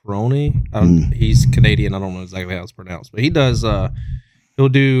 He's Canadian. I don't know exactly how it's pronounced, but he does. He'll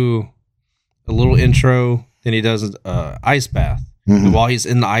do a little intro, then he does an ice bath. And while he's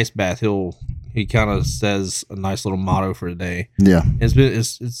in the ice bath, he kind of says a nice little motto for the day. Yeah,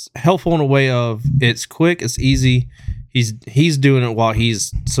 it's helpful in a way of it's quick, it's easy. He's doing it while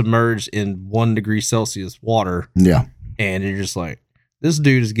he's submerged in 1 degree Celsius water. Yeah, and you're just like, this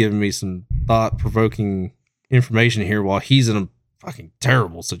dude is giving me some thought-provoking information here while he's in a fucking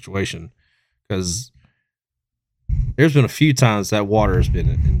terrible situation. Because there's been a few times that water has been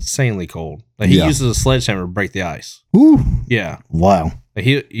insanely cold. Like he uses a sledgehammer to break the ice. Ooh, yeah, wow. Like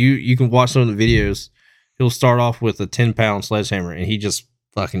you can watch some of the videos. He'll start off with a 10-pound sledgehammer and he just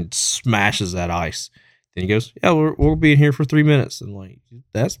fucking smashes that ice. Then he goes, "Yeah, we'll be in here for 3 minutes." And like,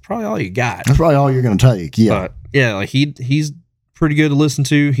 that's probably all you got. That's probably all you're gonna take. Yeah, but yeah, like he's pretty good to listen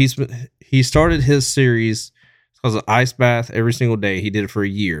to. He started his series. It's called an ice bath every single day. He did it for a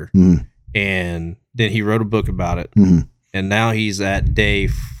year, and then he wrote a book about it. And now he's at day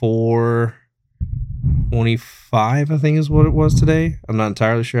 425, I think is what it was today. I'm not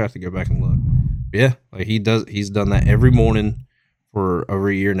entirely sure. I have to go back and look. But yeah, like he's done that every morning for over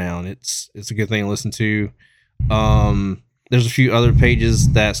a year now, and it's a good thing to listen to. There's a few other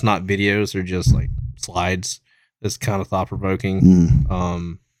pages that's not videos, they're just like slides. That's kind of thought provoking.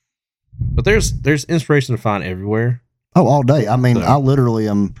 But there's inspiration to find everywhere. Oh, all day. I mean, I literally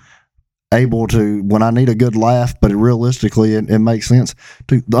am able to, when I need a good laugh, but realistically it makes sense,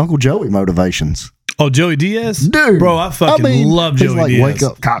 to the Uncle Joey motivations. Oh, Joey Diaz? Dude. Bro, I fucking love Joey Diaz. Diaz. Wake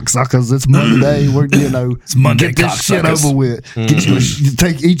up, cocksuckers. It's Monday. We're, it's Monday, get this shit over with.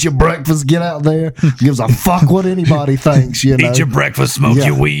 Eat your breakfast, get out there. Gives a fuck what anybody thinks, Eat your breakfast, smoke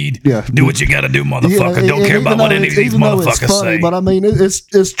your weed. Yeah. Do what you got to do, motherfucker. Don't care about what any of these motherfuckers say. But I mean,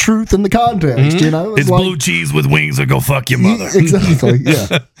 it's truth in the context, It's like, blue cheese with wings or go fuck your mother. Exactly,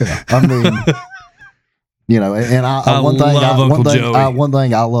 yeah. I mean... and one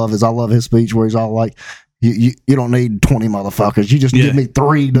thing I love is I love his speech where he's all like, you don't need 20 motherfuckers. You just give me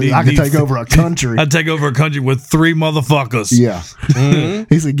 3. I can take over a country. I'd take over a country with 3 motherfuckers. Yeah.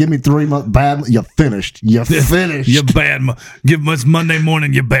 He said, give me 3 bad. You're finished. You're finished. You're bad. Give us Monday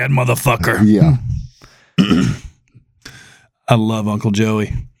morning, you bad motherfucker. Yeah. I love Uncle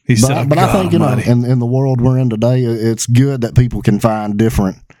Joey. But I think, in the world we're in today, it's good that people can find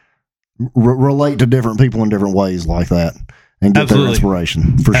different, relate to different people in different ways like that and get their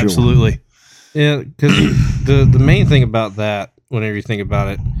inspiration for sure. Absolutely. Yeah, because the main thing about that, whenever you think about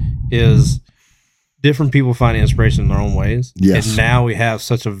it, is different people find inspiration in their own ways. Yes. And now we have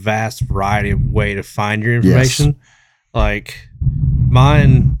such a vast variety of way to find your information. Yes. Like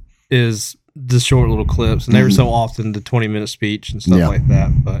mine is the short little clips, and every so often the 20-minute speech and stuff like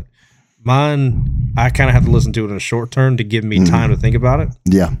that. But mine, I kind of have to listen to it in a short term to give me time to think about it.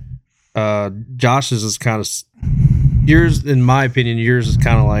 Yeah. Josh's is kind of yours, in my opinion. Yours is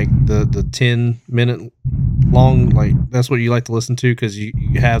kind of like the 10-minute long. Like that's what you like to listen to because you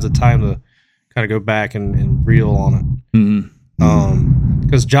have the time to kind of go back and reel on it.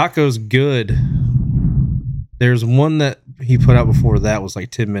 Because Jocko's good. There's one that he put out before that was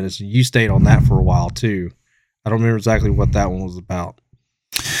like 10 minutes, and you stayed on that for a while too. I don't remember exactly what that one was about.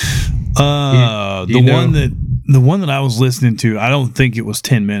 The one that I was listening to, I don't think it was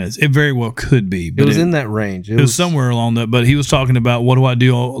 10 minutes. It very well could be. But it was in that range. It was somewhere along that. But he was talking about what do I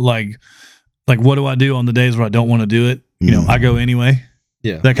do, like what do I do on the days where I don't want to do it? You know, I go anyway.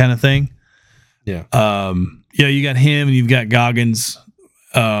 Yeah, that kind of thing. Yeah. Yeah, you got him and you've got Goggins.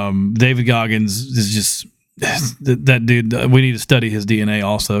 David Goggins is just that dude. We need to study his DNA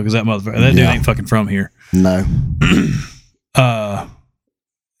also because that dude ain't fucking from here. No.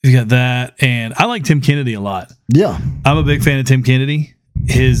 You got that, and I like Tim Kennedy a lot. Yeah, I'm a big fan of Tim Kennedy.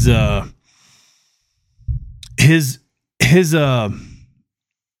 His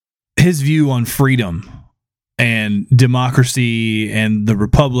view on freedom and democracy and the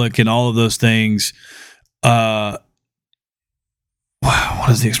republic and all of those things. Wow, what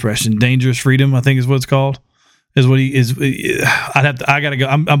is the expression? Dangerous freedom, I think is what it's called. Is what he is. I gotta go.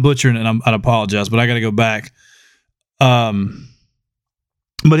 I'm butchering it. And I apologize, but I gotta go back.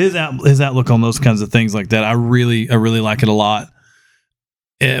 But his outlook on those kinds of things like that, I really like it a lot.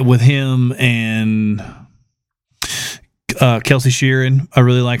 With him and Kelsey Sheeran, I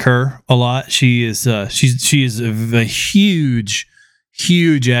really like her a lot. She is a huge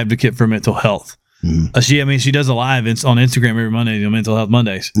advocate for mental health. She does a live on Instagram every Monday, Mental Health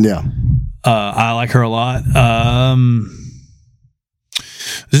Mondays. Yeah, I like her a lot.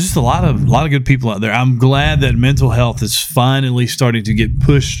 There's just a lot of good people out there. I'm glad that mental health is finally starting to get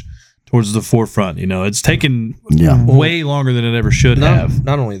pushed towards the forefront. You know, it's taken way longer than it ever should have.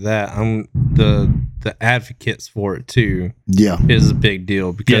 Not only that, the advocates for it too. Yeah, is a big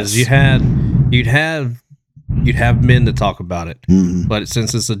deal because you'd have men to talk about it, but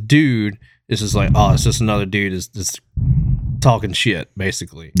since it's a dude, it's just like, oh, it's just another dude is talking shit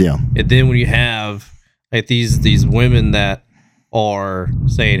basically. Yeah, and then when you have like these women that are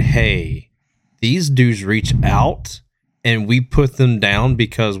saying, hey, these dudes reach out and we put them down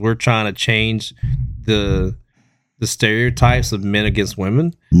because we're trying to change the stereotypes of men against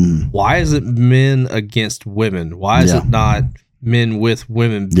women. Why is it men against women? Why is it not men with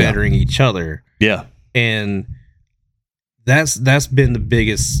women bettering each other? Yeah. And that's been the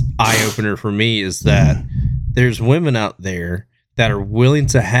biggest eye-opener for me, is that there's women out there that are willing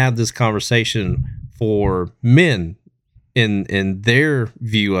to have this conversation for men in their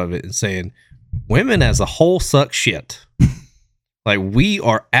view of it, and saying women as a whole suck shit. Like, we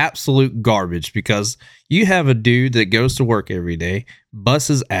are absolute garbage because you have a dude that goes to work every day, busts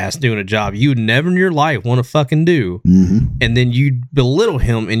his ass doing a job you would never in your life want to fucking do. And then you belittle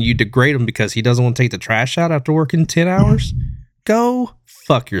him and you degrade him because he doesn't want to take the trash out after working 10 hours. Go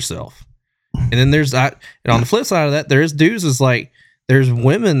fuck yourself. And then there's that. And on the flip side of that, there's dudes is like, there's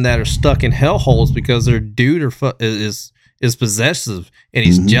women that are stuck in hellholes because their dude is possessive and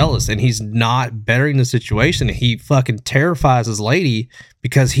he's jealous and he's not bettering the situation. And he fucking terrifies his lady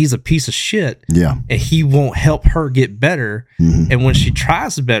because he's a piece of shit. Yeah. And he won't help her get better. And when she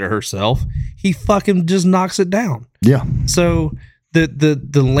tries to better herself, he fucking just knocks it down. Yeah. So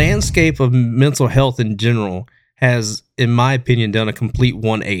the landscape of mental health in general has, in my opinion, done a complete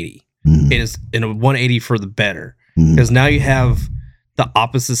 180. It is in a 180 for the better. Because now you have the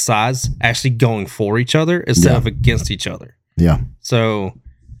opposite sides actually going for each other instead of against each other. Yeah. So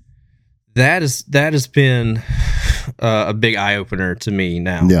that has been a big eye opener to me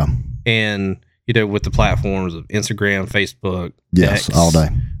now. Yeah. And with the platforms of Instagram, Facebook, yes, X, all day,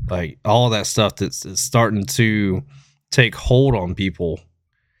 like all of that stuff that's starting to take hold on people.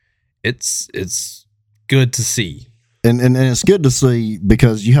 It's good to see. And it's good to see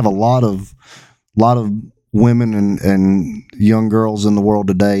because you have a lot of women and young girls in the world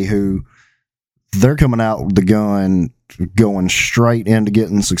today who they're coming out with the gun, going straight into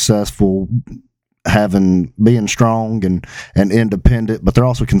getting successful, being strong and independent, but they're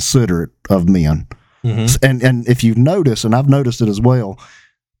also considerate of men. And if you've noticed, and I've noticed it as well,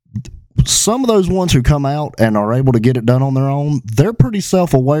 some of those ones who come out and are able to get it done on their own, they're pretty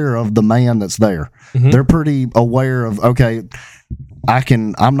self-aware of the man that's there. They're pretty aware of, okay, they've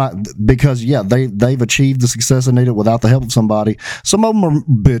achieved the success they needed without the help of somebody. Some of them are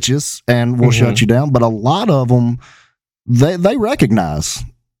bitches and will shut you down, but a lot of them, they recognize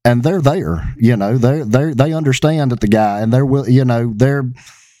and they're there. They understand that the guy, and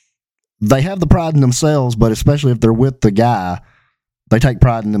they have the pride in themselves, but especially if they're with the guy, they take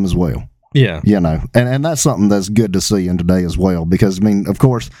pride in them as well. Yeah. And that's something that's good to see in today as well, because I mean, of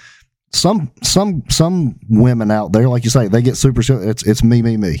course, some women out there, like you say, they get super, it's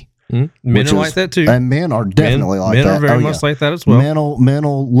me. Men are like that too, and men are definitely like that. Men are very much like that as well. Men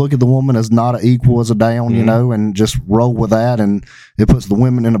will look at the woman as not an equal, as a down, you know, and just roll with that, and it puts the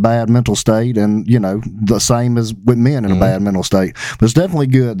women in a bad mental state, and you know, the same as with men in a bad mental state. But it's definitely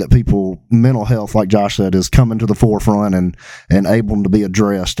good that mental health, like Josh said, is coming to the forefront and able to be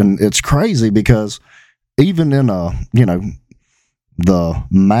addressed. And it's crazy because even in the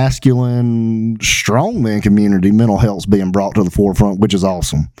masculine strongman community, mental health's being brought to the forefront, which is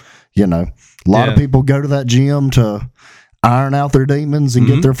awesome. You know, a lot of people go to that gym to iron out their demons and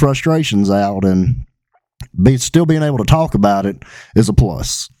get their frustrations out, and still being able to talk about it is a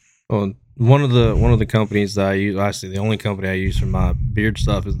plus. Well, one of the companies that I use, actually the only company I use for my beard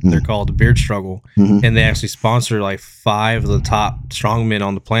stuff, is they're called the Beard Struggle, and they actually sponsor like 5 of the top strongmen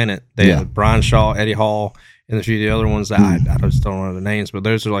on the planet. They have Brian Shaw, Eddie Hall, and a few of the other ones that I just don't know the names, but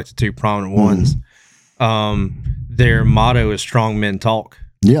those are like the 2 prominent ones. Their motto is "Strong Men Talk."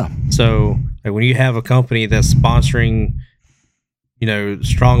 Yeah. So like, when you have a company that's sponsoring, you know,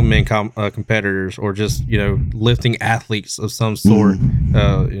 strong men competitors, or just, you know, lifting athletes of some sort,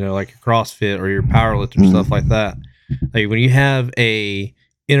 you know, like CrossFit or your powerlifter, stuff like that. Like, when you have a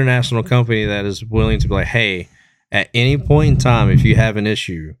international company that is willing to be like, hey, at any point in time, if you have an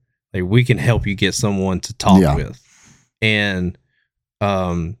issue, like, we can help you get someone to talk with. And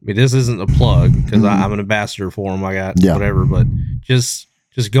this isn't a plug, because I'm an ambassador for them. I got whatever, but just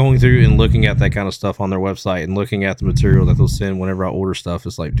going through and looking at that kind of stuff on their website and looking at the material that they'll send whenever I order stuff,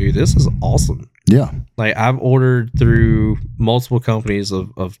 it's like, dude, this is awesome. Yeah. Like, I've ordered through multiple companies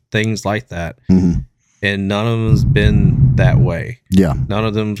of things like that, and none of them's been that way. Yeah. None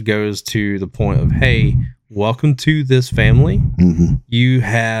of them goes to the point of, hey, welcome to this family. You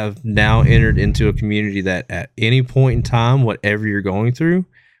have now entered into a community that at any point in time, whatever you're going through,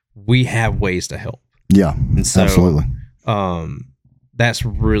 we have ways to help. Yeah, and so, absolutely. That's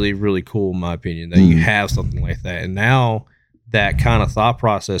really, really cool, in my opinion, that you have something like that. And now that kind of thought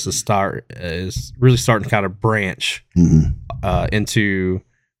process is really starting to kind of branch into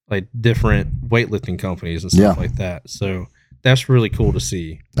like different weightlifting companies and stuff like that. So that's really cool to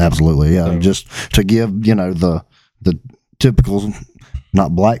see. Absolutely. Yeah. So, just to give, you know, the typical,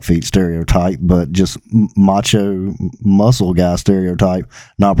 not Blackfeet stereotype, but just macho muscle guy stereotype,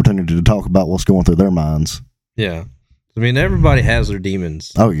 an opportunity to talk about what's going through their minds. Yeah. I mean, everybody has their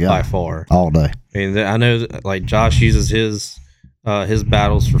demons. Oh yeah, by far, all day. I mean, I know that, like, Josh uses his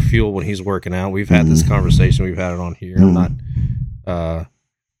battles for fuel when he's working out. We've had this conversation. We've had it on here.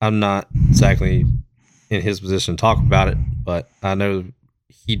 I'm not exactly in his position to talk about it, but I know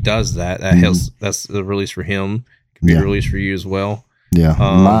he does that. That's the release for him. It can be a release for you as well. Yeah,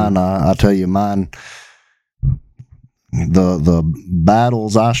 mine. I tell you, mine. The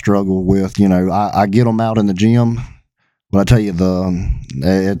battles I struggle with, you know, I get them out in the gym. But I tell you,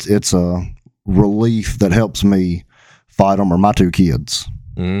 it's a relief that helps me fight them are my 2 kids.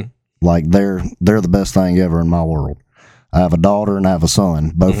 Like, they're the best thing ever in my world. I have a daughter and I have a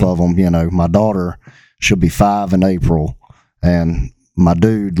son. Both of them, you know, my daughter should be 5 in April, and my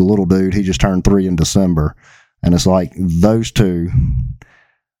dude, the little dude, he just turned 3 in December. And it's like those 2,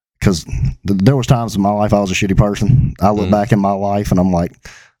 because there was times in my life I was a shitty person. I look back in my life and I'm like,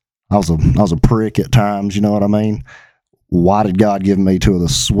 I was a prick at times. You know what I mean? Why did God give me 2 of the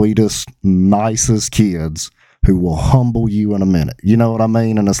sweetest, nicest kids who will humble you in a minute? You know what I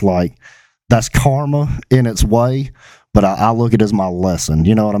mean? And it's like, that's karma in its way, but I look at it as my lesson.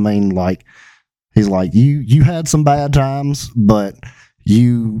 You know what I mean? Like, he's like, you had some bad times, but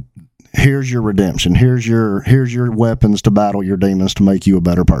here's your redemption. Here's your weapons to battle your demons to make you a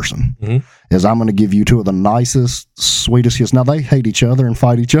better person. Is I'm going to give you 2 of the nicest, sweetest kids. Now, they hate each other and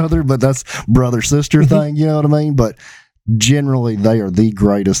fight each other, but that's brother-sister thing. You know what I mean? But generally, they are the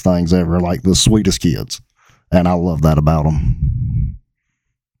greatest things ever, like the sweetest kids. And I love that about them.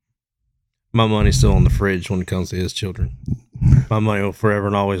 My money's still on the fridge when it comes to his children. My money will forever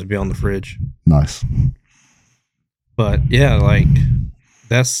and always be on the fridge. Nice. But yeah, like,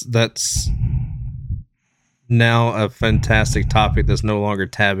 that's now a fantastic topic that's no longer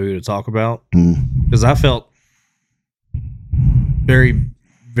taboo to talk about. Because I felt very,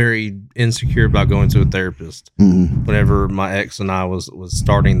 very insecure about going to a therapist whenever my ex and I was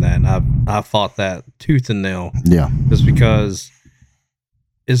starting that, and I fought that tooth and nail. Yeah, just because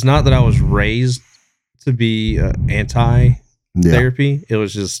it's not that I was raised to be anti-therapy. It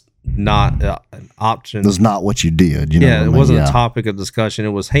was just not an option. It was not what you did. You know what I mean? It wasn't a topic of discussion. It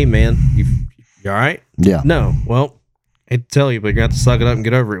was, hey man, you all right? Yeah. No. Well, I hate to tell you, but you're going to have to suck it up and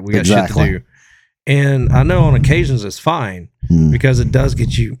get over it. We got shit to do. And I know on occasions it's fine because it does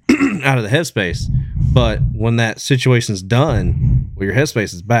get you out of the headspace. But when that situation's done, well, your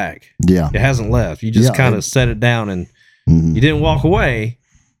headspace is back. Yeah. It hasn't left. You just kind of set it down and you didn't walk away.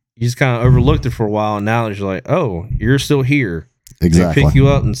 You just kind of overlooked it for a while. And now you're like, oh, you're still here. Exactly. They pick you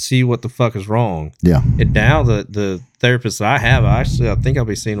up and see what the fuck is wrong. Yeah. And now the therapist that I have, I think I'll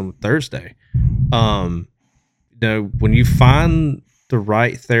be seeing them Thursday. When you find the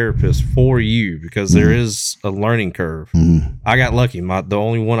right therapist for you, because there is a learning curve. I got lucky. The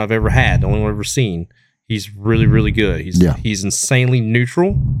only one I've ever had, the only one I've ever seen, he's really, really good. He's insanely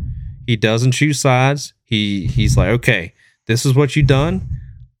neutral. He doesn't choose sides. He's like, okay, this is what you done.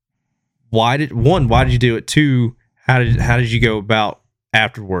 Why did you do it? Two, how did you go about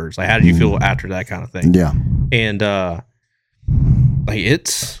afterwards? Like, how did you feel after that kind of thing? Yeah. And I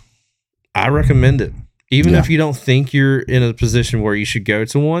recommend it. Even if you don't think you're in a position where you should go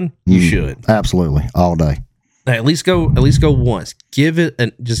to one, you should. Absolutely. All day. At least go once. Give it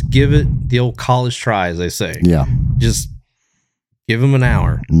the old college try, as they say. Yeah. Just give them an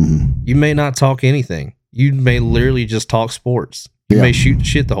hour. You may not talk anything. You may literally just talk sports. You may shoot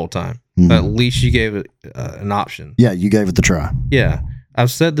shit the whole time. But at least you gave it an option. Yeah, you gave it the try. Yeah.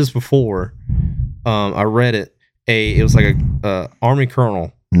 I've said this before. I read it. It was like a Army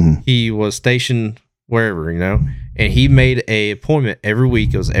colonel. He was stationed wherever, and he made a appointment every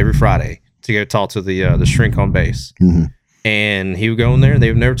week. It was every Friday to go talk to the shrink on base. And he would go in there and they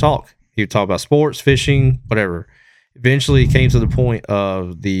would never talk. He would talk about sports, fishing, whatever. Eventually it came to the point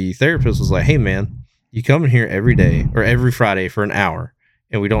of the therapist was like, hey man, you come in here every day or every Friday for an hour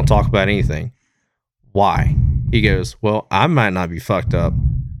and we don't talk about anything. Why? He goes, well, I might not be fucked up,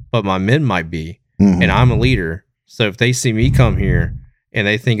 but my men might be. And I'm a leader. So if they see me come here and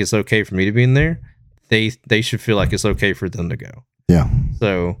they think it's okay for me to be in there, they should feel like it's okay for them to go. Yeah.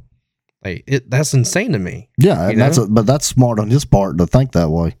 So, that's insane to me. Yeah, and that's smart on his part to think that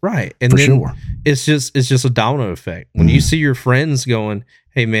way. Right. And for sure. It's just a domino effect. When you see your friends going,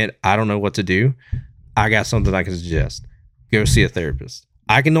 hey man, I don't know what to do, I got something I can suggest. Go see a therapist.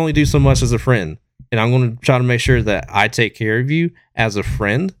 I can only do so much as a friend, and I'm going to try to make sure that I take care of you as a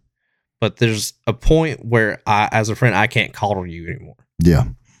friend. But there's a point where as a friend, I can't coddle you anymore. Yeah.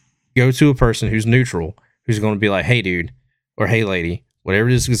 Go to a person who's neutral, who's going to be like, hey, dude, or hey, lady, whatever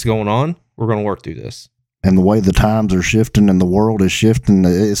this is going on, we're going to work through this. And the way the times are shifting and the world is shifting,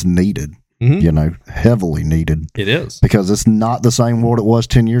 it's needed, heavily needed. It is. Because it's not the same world it was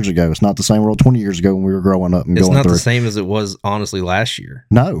 10 years ago. It's not the same world 20 years ago when we were growing up and it's going through. It's not the same as it was, honestly, last year.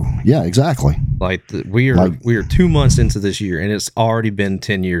 No. Yeah, exactly. Like, we are 2 months into this year, and it's already been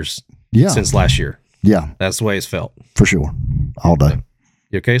 10 years since last year. Yeah. That's the way it's felt. For sure. All day.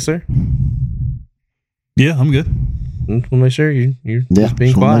 You okay, sir? Yeah, I'm good. We'll make sure you're just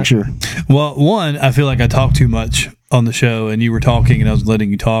being quiet. Make sure. Well, one, I feel like I talk too much on the show, and you were talking, and I was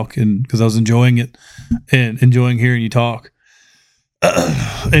letting you talk, and because I was enjoying it and enjoying hearing you talk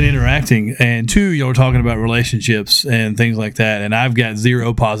and interacting. And two, y'all were talking about relationships and things like that, and I've got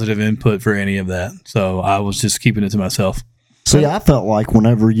zero positive input for any of that, so I was just keeping it to myself. See, I felt like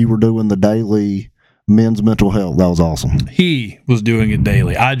whenever you were doing the daily men's mental health, that was awesome. He was doing it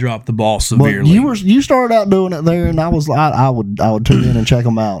daily. I dropped the ball severely. But you started out doing it there, and I would tune in and check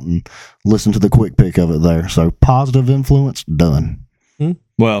them out and listen to the quick pick of it there. So positive influence done.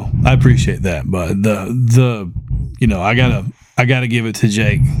 Well, I appreciate that, but I gotta give it to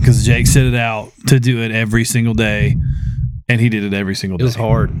Jake, because Jake set it out to do it every single day, and he did it every single day. It was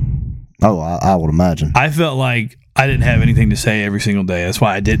hard. Oh, I would imagine. I felt like I didn't have anything to say every single day. That's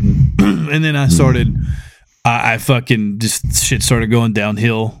why I didn't. And then I started, I fucking just shit started going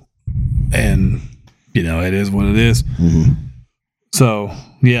downhill, and it is what it is. So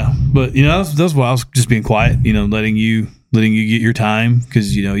yeah, but that's why I was just being quiet, letting you get your time,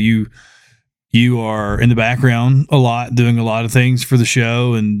 because you are in the background a lot, doing a lot of things for the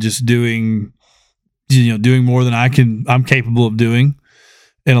show, and just doing more than I'm capable of doing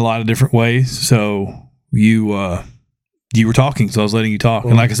in a lot of different ways. So you were talking, so I was letting you talk.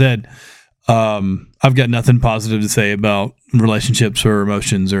 And like I said, I've got nothing positive to say about relationships or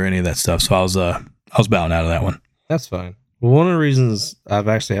emotions or any of that stuff. So I was bowing out of that one. That's fine. Well, one of the reasons I've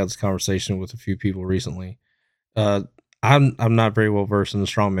actually had this conversation with a few people recently, I'm not very well versed in the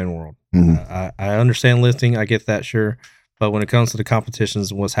strongman world. I understand lifting, I get that, sure, but when it comes to the competitions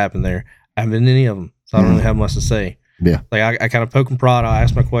and what's happened there, I haven't been in any of them, so I don't really have much to say. Yeah, like I kind of poke and prod. I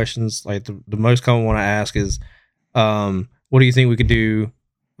ask my questions. Like the most common one I ask is, what do you think we could do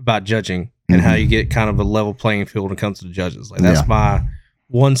about judging and how you get kind of a level playing field when it comes to the judges? Like that's my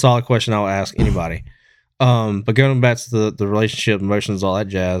one solid question I will ask anybody. But going back to the relationship, emotions, all that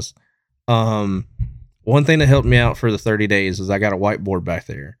jazz. one thing that helped me out for the 30 days is I got a whiteboard back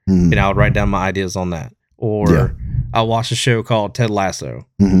there, and I would write down my ideas on that. Or I watched a show called Ted Lasso.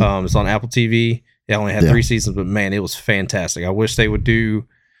 It's on Apple TV. It only had 3 seasons, but man, it was fantastic. I wish they would do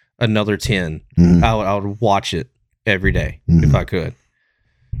another 10. I would watch it every day if I could.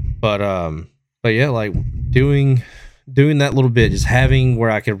 But yeah, like doing that little bit, just having where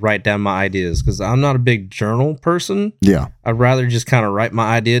I could write down my ideas, because I'm not a big journal person. Yeah. I'd rather just kind of write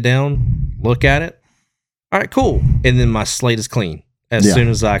my idea down, look at it. All right, cool. And then my slate is clean as soon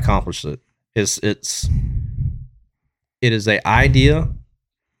as I accomplish it. It is a idea.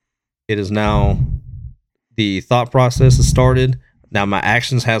 It is now the thought process is started. Now my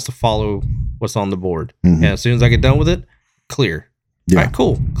actions has to follow what's on the board. And as soon as I get done with it, clear. All right,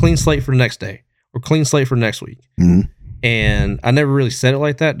 cool. Clean slate for the next day, or clean slate for next week. And I never really said it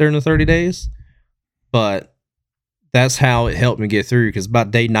like that during the 30 days, but that's how it helped me get through. Because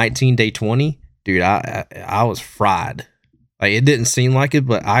about day 19, day 20, dude, I was fried. Like, it didn't seem like it,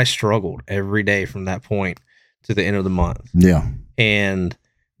 but I struggled every day from that point to the end of the month. Yeah. And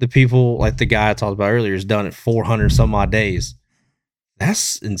the people, like the guy I talked about earlier, has done it 400 some odd days.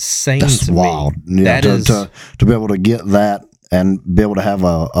 That's insane. That's to wild. me. Yeah, That is to be able to get that and be able to have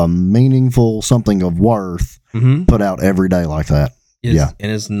a meaningful something of worth put out every day like that. And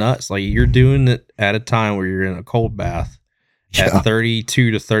it's nuts. Like, you're doing it at a time where you're in a cold bath at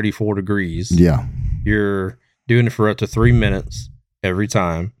 32 to 34 degrees. Yeah. You're doing it for up to 3 minutes every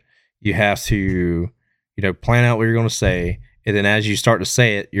time. You have to, plan out what you're going to say. And then as you start to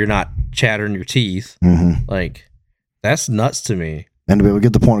say it, you're not chattering your teeth. Like, that's nuts to me. And to be able to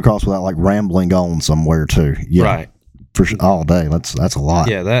get the point across without like rambling on somewhere too. Yeah. Right. For all day. That's a lot.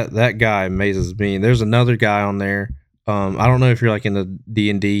 Yeah, that guy amazes me. There's another guy on there. I don't know if you're like in the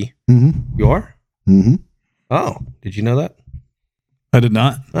D&D. You are? Oh, did you know that? I did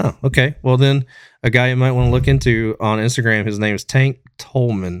not. Oh, okay. Well, then a guy you might want to look into on Instagram, his name is Tank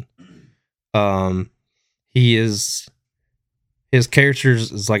Tolman. His character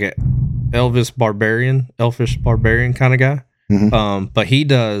is like a elfish barbarian kind of guy. But he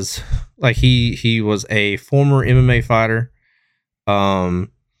does, like, he was a former MMA fighter.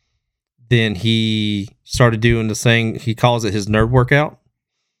 Then he started doing this thing, he calls it his nerd workout.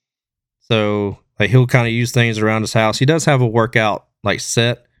 So like, he'll kind of use things around his house. He does have a workout like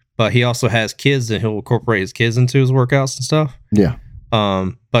set, but he also has kids, and he'll incorporate his kids into his workouts and stuff. Yeah.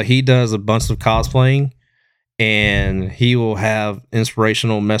 But he does a bunch of cosplaying, and he will have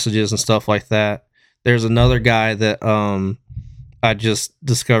inspirational messages and stuff like that. There's another guy that I just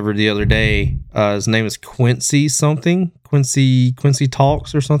discovered the other day. His name is Quincy something. Quincy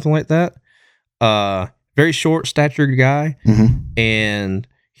Talks or something like that. Very short statured guy. And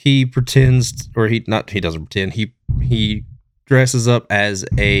he pretends, or he doesn't pretend. He dresses up as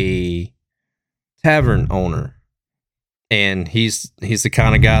a tavern owner. And he's the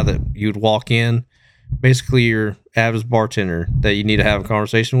kind of guy that you'd walk in, basically your average bartender that you need to have a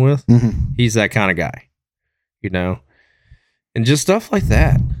conversation with. He's that kind of guy, and just stuff like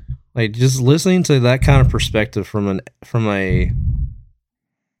that. Like, just listening to that kind of perspective from a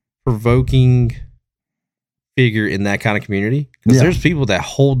provoking figure in that kind of community. Because there's people that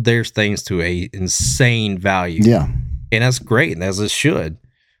hold their things to a insane value. Yeah. And that's great, and as it should.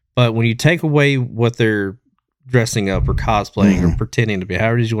 But when you take away what they're dressing up or cosplaying or pretending to be,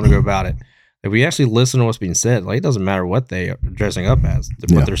 however it is you want to go about it, if we actually listen to what's being said, like, it doesn't matter what they are dressing up as.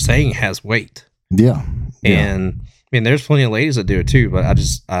 What they're saying has weight. Yeah. And I mean, there's plenty of ladies that do it too, but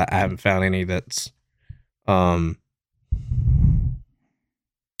I haven't found any that's I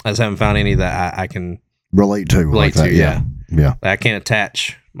just haven't found any that I can relate to. Yeah. Yeah. I can't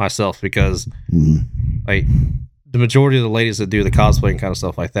attach myself, because like, the majority of the ladies that do the cosplaying kind of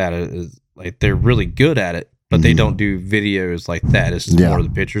stuff like that is like, they're really good at it, but they don't do videos like that. It's just more of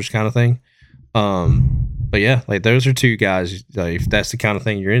the pictures kind of thing. But yeah, like, those are two guys. Like, if that's the kind of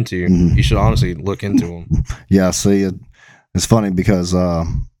thing you're into, you should honestly look into them. Yeah, see, it's funny because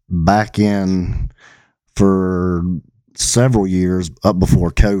back for several years up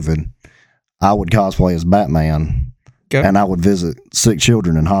before COVID, I would cosplay as Batman, and I would visit sick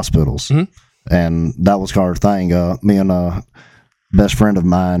children in hospitals, and that was our thing. Me and a best friend of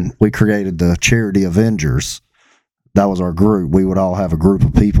mine, we created the Charity Avengers. That was our group. We would all have a group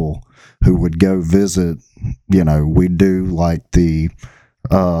of people who would go visit. We'd do like the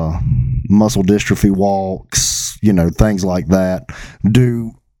muscle dystrophy walks, things like that.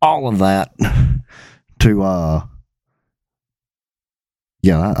 Do all of that to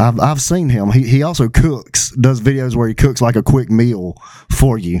I've seen him. He also cooks, does videos where he cooks like a quick meal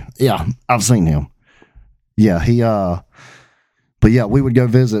for you. Yeah, I've seen him. Yeah, But yeah, we would go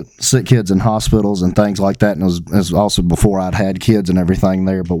visit sick kids in hospitals and things like that. And it was also before I'd had kids and everything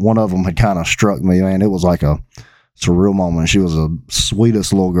there. But one of them had kind of struck me, man. It was like a surreal moment. She was the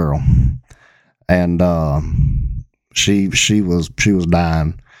sweetest little girl, and she was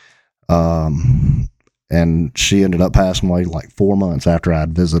dying, and she ended up passing away like 4 months after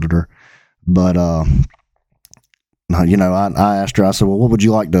I'd visited her. But you know, I asked her. I said, "Well, what would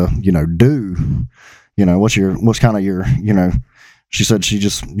you like to, you know, do? You know, what's kind of your, you know?" She said she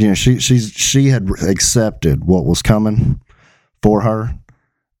just, you know, she had accepted what was coming for her,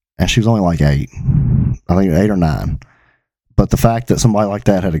 and she was only like 8, I think 8 or 9. But the fact that somebody like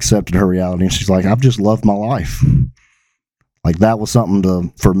that had accepted her reality, and she's like, I've just loved my life. Like that was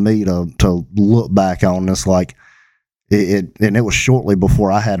something for me to look back on this, like and it was shortly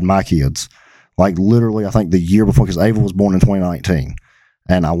before I had my kids. Like literally, I think the year before, because Ava was born in 2019.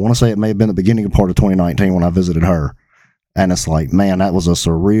 And I want to say it may have been the beginning of part of 2019 when I visited her. And it's like, man, that was a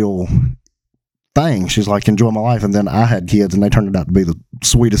surreal thing. She's like, enjoy my life. And then I had kids and they turned out to be the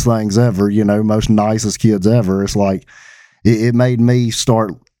sweetest things ever, you know, most nicest kids ever. It's like, it made me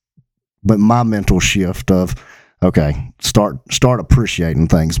start with my mental shift of, okay, start appreciating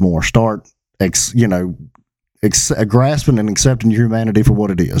things more, start, grasping and accepting your humanity for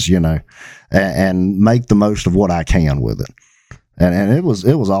what it is, you know, and make the most of what I can with it. And it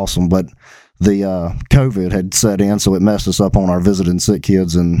was awesome. But the COVID had set in, so it messed us up on our visiting sick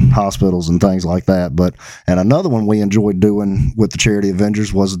kids in hospitals and things like that. And another one we enjoyed doing with the Charity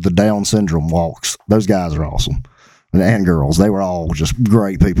Avengers was the Down syndrome walks. Those guys are awesome. And girls. They were all just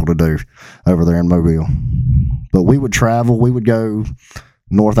great people to do over there in Mobile. But we would travel. We would go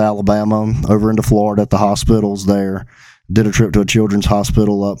North Alabama, over into Florida at the hospitals there. Did a trip to a children's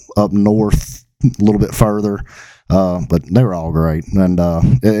hospital up north a little bit further. But they were all great, and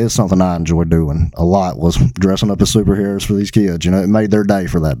it's something I enjoyed doing a lot, was dressing up as superheroes for these kids. You know, it made their day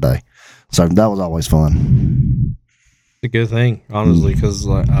for that day, so that was always fun. It's a good thing, honestly, because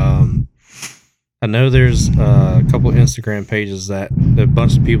like I know there's a couple of Instagram pages that a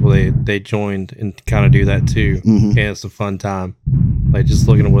bunch of people they joined and kind of do that too, and it's a fun time, like just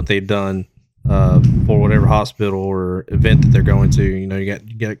looking at what they've done for whatever hospital or event that they're going to. You know, you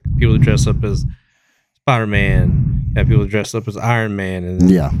got people that dress up as Spider-Man, have people dressed up as Iron Man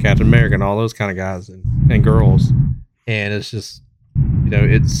and Captain America and all those kind of guys and girls. And it's just, you know,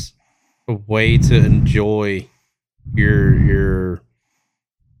 it's a way to enjoy your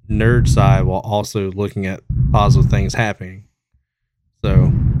nerd side while also looking at positive things happening.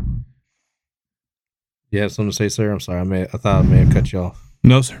 So, you have something to say, sir? I'm sorry. I thought I may have cut you off.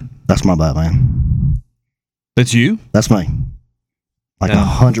 No, sir. That's my bad, man. That's you? That's me. Like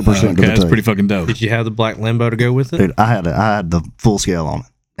 100%. Okay, that's pretty fucking dope. Did you have the black Lambo to go with it? Dude, I had the full scale on it.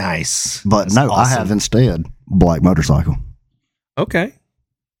 Nice. But that's awesome. I have instead black motorcycle. Okay.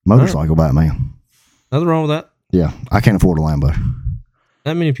 Motorcycle Batman. Nothing wrong with that. Yeah, I can't afford a Lambo.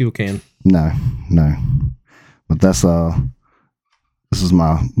 Not many people can. No. But that's this is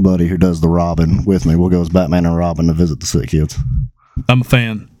my buddy who does the Robin with me. We'll go as Batman and Robin to visit the sick kids. I'm a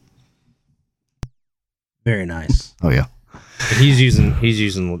fan. Very nice. Oh yeah. He's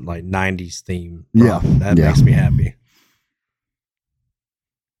using like 90s theme. Yeah. That makes me happy.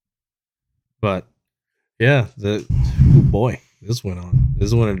 But yeah, this went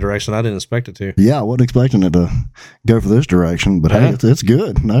in a direction I didn't expect it to. Yeah, I wasn't expecting it to go for this direction, but hey, it's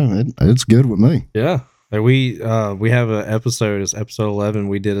good. No, it's good with me. Yeah. Like we have an episode, it's episode 11.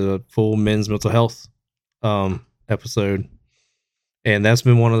 We did a full men's mental health episode. And that's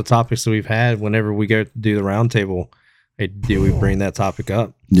been one of the topics that we've had whenever we go to do the roundtable. Do we bring that topic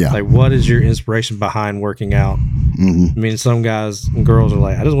up? Yeah. Like, what is your inspiration behind working out? I mean, some guys and girls are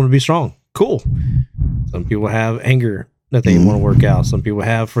like, I just want to be strong. Cool. Some people have anger that they want to work out. Some people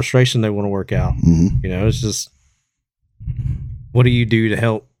have frustration they want to work out. You know, it's just, what do you do to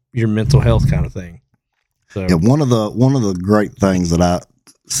help your mental health kind of thing? So yeah, one of the great things that I,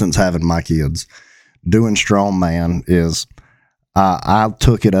 since having my kids, doing strongman is I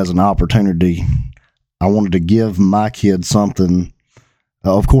took it as an opportunity. I wanted to give my kids something,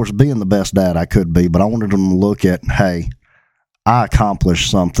 of course, being the best dad I could be, but I wanted them to look at, hey, I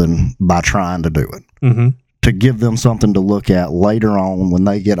accomplished something by trying to do it. To give them something to look at later on when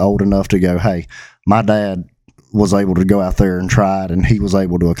they get old enough to go, hey, my dad was able to go out there and try it, and he was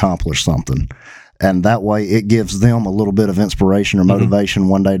able to accomplish something. And that way it gives them a little bit of inspiration or motivation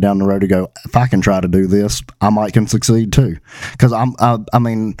one day down the road to go, if I can try to do this, I might can succeed too. Because I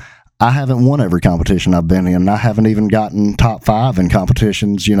mean, I haven't won every competition I've been in. I haven't even gotten top 5 in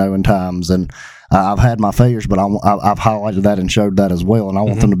competitions, you know, in times. And I've had my failures, but I've highlighted that and showed that as well. And I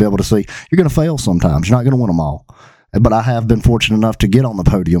want them to be able to see, you're going to fail sometimes. You're not going to win them all. but I have been fortunate enough to get on the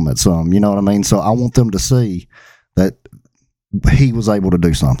podium at some, you know what I mean? So I want them to see that he was able to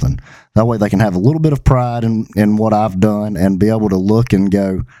do something. That way they can have a little bit of pride in what I've done and be able to look and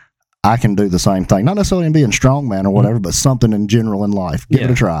go, I can do the same thing. Not necessarily in being strongman or whatever, but something in general in life. Give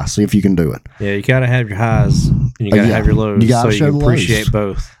it a try. See if you can do it. Yeah, you got to have your highs and you got to have your lows, so you can appreciate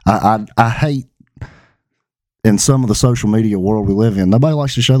both. I hate in some of the social media world we live in, nobody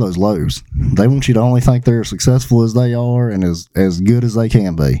likes to show those lows. They want you to only think they're as successful as they are and as good as they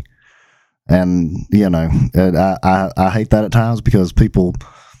can be. And, you know, I hate that at times because people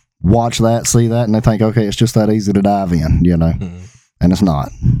watch that, see that, and they think, okay, it's just that easy to dive in, you know, and it's not.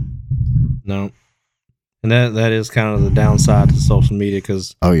 No. And that is kind of the downside to social media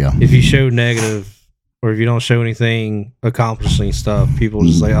because if you show negative or if you don't show anything accomplishing stuff, people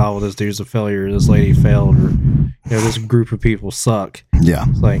just like, oh, well, this dude's a failure, this lady failed, or this group of people suck. Yeah.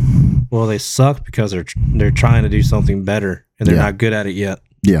 It's like, well, they suck because they're trying to do something better and they're not good at it yet.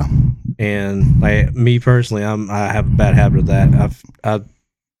 Yeah. And like me personally, I have a bad habit of that. I've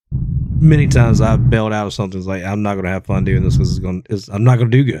many times I've bailed out of something. It's like, I'm not going to have fun doing this because I'm not going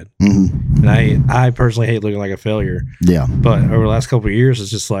to do good. Mm-hmm. And I personally hate looking like a failure. Yeah. But over the last couple of years,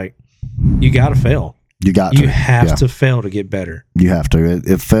 it's just like, you got to fail. You have to fail to get better. You have to.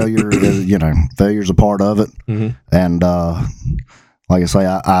 If failure is, failure's a part of it. Mm-hmm. And like I say,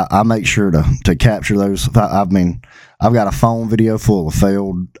 I make sure to capture those. I mean, I've got a phone video full of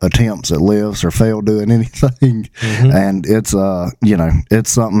failed attempts at lifts or failed doing anything. Mm-hmm. And it's,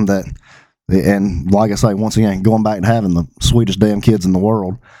 it's something that, and like I say, once again, going back to having the sweetest damn kids in the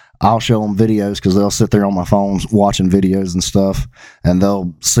world, I'll show them videos because they'll sit there on my phones watching videos and stuff, and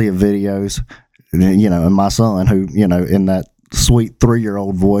they'll see videos, and my son who, in that sweet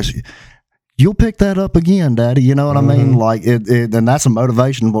 3-year-old voice, you'll pick that up again, Daddy. You know what I mean? Like it, and that's a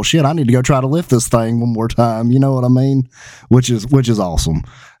motivation. Well, shit, I need to go try to lift this thing one more time. You know what I mean? Which is awesome.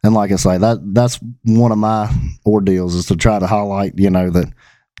 And like I say, that's one of my ordeals is to try to highlight, that,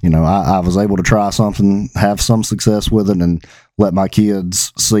 I was able to try something, have some success with it, and let my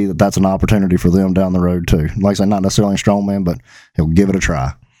kids see that that's an opportunity for them down the road too. Like I say, not necessarily a strongman, but he'll give it a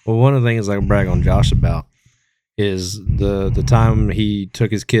try. Well, one of the things I can brag on Josh about is the time he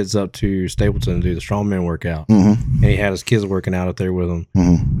took his kids up to Stapleton to do the strongman workout, and he had his kids working out up there with him.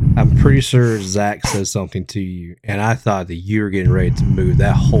 Mm-hmm. I'm pretty sure Zach said something to you, and I thought that you were getting ready to move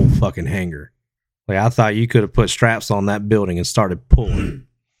that whole fucking hangar. Like, I thought you could have put straps on that building and started pulling.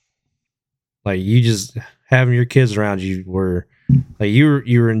 Like, you just having your kids around you were like you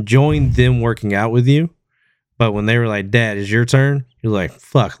were enjoying them working out with you, but when they were like, "Dad, it's your turn," you're like,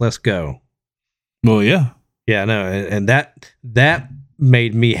 "Fuck, let's go." Well, yeah. Yeah, no, and that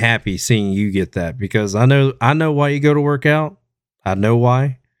made me happy seeing you get that because I know why you go to work out. I know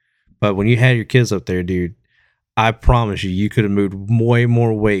why. But when you had your kids up there, dude, I promise you could have moved way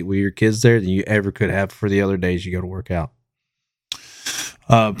more weight with your kids there than you ever could have for the other days you go to work out.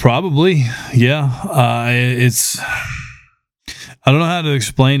 Probably, yeah. It's I don't know how to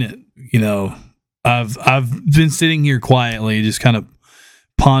explain it. I've been sitting here quietly, just kind of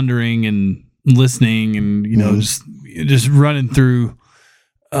pondering and listening and just running through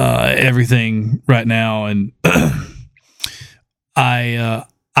everything right now, and I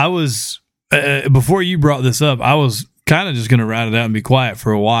was before you brought this up, I was kind of just gonna write it out and be quiet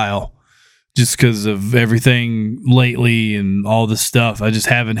for a while just because of everything lately and all this stuff. I just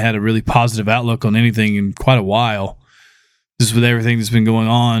haven't had a really positive outlook on anything in quite a while, just with everything that's been going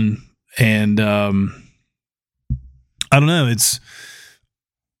on. And I don't know,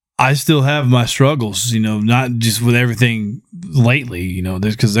 I still have my struggles, not just with everything lately,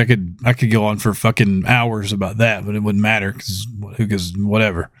 because I could go on for fucking hours about that, but it wouldn't matter because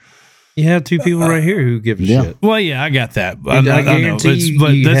whatever. You have two people right here who give a shit. Well, yeah, I got that. I know,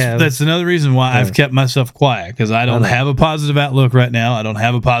 but that's another reason why I've kept myself quiet, because I don't have a positive outlook right now. I don't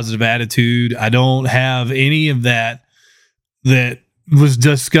have a positive attitude. I don't have any of that was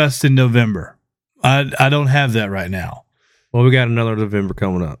discussed in November. I don't have that right now. Well, we got another November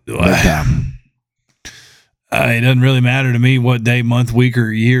coming up. It doesn't really matter to me what day, month, week,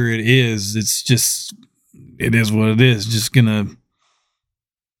 or year it is. It's just, it is what it is. Just gonna,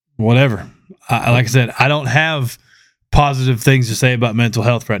 whatever. Like I said, I don't have positive things to say about mental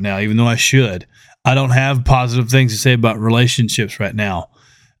health right now, even though I should. I don't have positive things to say about relationships right now.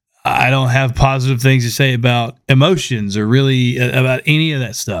 I don't have positive things to say about emotions or really about any of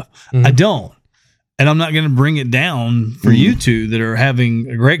that stuff. Mm-hmm. I don't. And I'm not going to bring it down for you two that are having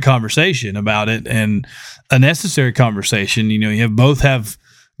a great conversation about it and a necessary conversation. You both have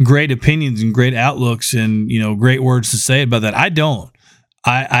great opinions and great outlooks and, great words to say about that. I don't.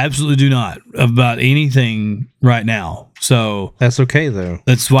 I absolutely do not about anything right now. So that's okay though.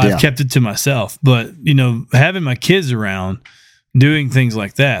 That's why I've kept it to myself. But having my kids around doing things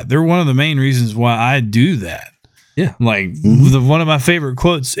like that, they're one of the main reasons why I do that. Yeah. Like one of my favorite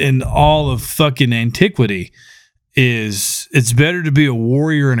quotes in all of fucking antiquity is, it's better to be a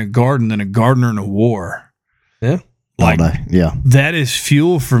warrior in a garden than a gardener in a war. Yeah. Like, that is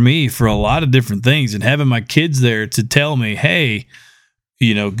fuel for me for a lot of different things. And having my kids there to tell me, hey,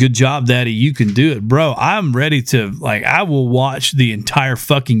 good job, Daddy, you can do it. Bro, I'm ready to, I will watch the entire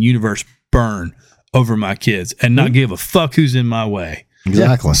fucking universe burn over my kids and not give a fuck who's in my way.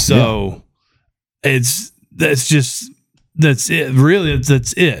 Exactly. So that's it. Really,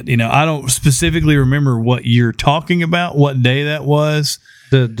 that's it. I don't specifically remember what you're talking about, what day that was.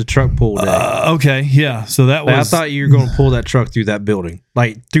 The truck pull day. Okay, yeah. So that was. I thought you were going to pull that truck through that building,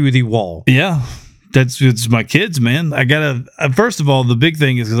 through the wall. Yeah. It's my kids, man. I gotta. First of all, the big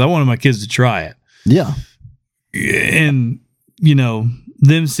thing is because I wanted my kids to try it. Yeah, and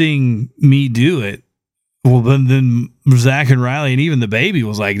them seeing me do it. Well, then Zach and Riley and even the baby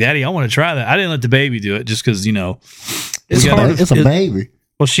was like, "Daddy, I want to try that." I didn't let the baby do it just because it's a baby.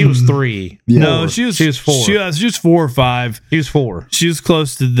 Well, she was 3. Yeah. No, she was 4. She was 4 or 5. She was 4. She was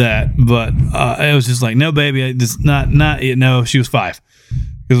close to that, but it was just like, no, baby, it's not yet. No, she was 5.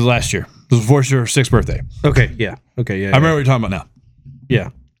 It was last year. It was before her 6th birthday. Okay, yeah. I remember what you're talking about now. Yeah.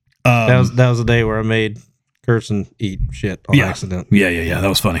 That was the day where I made Kirsten eat shit on accident. Yeah. That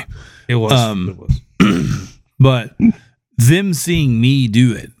was funny. It was. But them seeing me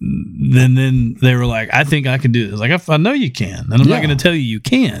do it, then they were like, I think I can do this. Like, I know you can. And I'm not going to tell you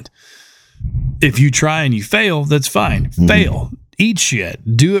can't. If you try and you fail, that's fine. Mm-hmm. Fail. Eat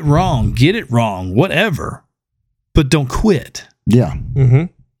shit. Do it wrong. Get it wrong. Whatever. But don't quit. Yeah. Mm-hmm.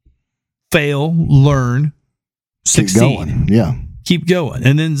 Fail, learn, succeed. Keep going. Yeah. Keep going.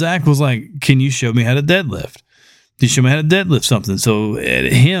 And then Zach was like, can you show me how to deadlift? He showed me how to deadlift something. So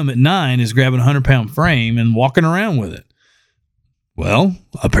him at 9 is grabbing a 100-pound frame and walking around with it. Well,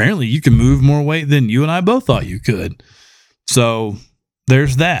 apparently you can move more weight than you and I both thought you could. So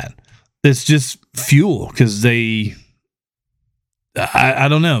there's that. It's just fuel because I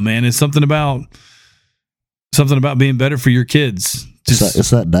don't know, man. It's something about being better for your kids. It's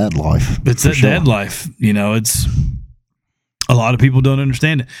that dad life. It's that dad life. It's a lot of people don't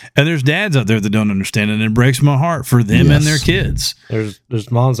understand it. And there's dads out there that don't understand it. And it breaks my heart for them and their kids.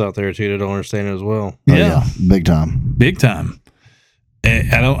 There's moms out there too that don't understand it as well. Yeah. Big time. Big time.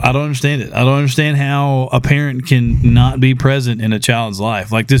 I don't understand it. I don't understand how a parent can not be present in a child's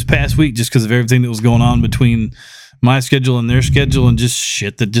life. Like this past week, just because of everything that was going on between my schedule and their schedule and just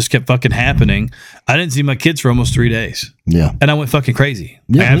shit that just kept fucking happening. I didn't see my kids for almost 3 days. Yeah. And I went fucking crazy.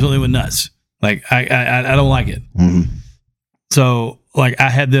 Yeah. I absolutely went nuts. Like I don't like it. Mm-hmm. So I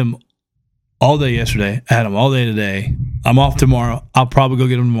had them all day yesterday. I had them all day today. I'm off tomorrow. I'll probably go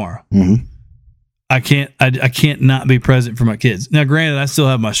get them tomorrow. Mm-hmm. I can't not be present for my kids. Now, granted, I still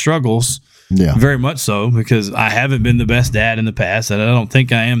have my struggles. Yeah. Very much so, because I haven't been the best dad in the past, and I don't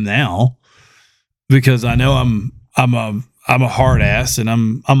think I am now, because I know I'm a hard ass and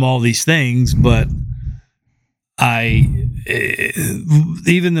I'm all these things, but even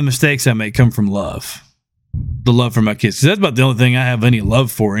the mistakes I make come from love. The love for my kids. 'Cause that's about the only thing I have any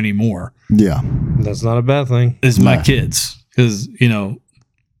love for anymore. Yeah. That's not a bad thing. Is my kids. Because,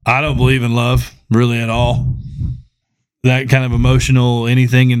 I don't believe in love really at all. That kind of emotional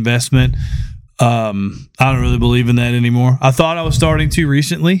anything investment. I don't really believe in that anymore. I thought I was starting to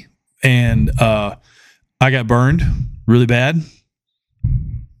recently, and I got burned really bad.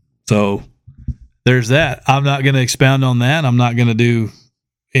 So there's that. I'm not going to expound on that. I'm not going to do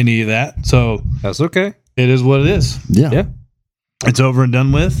any of that. So that's okay. It is what it is. Yeah. It's over and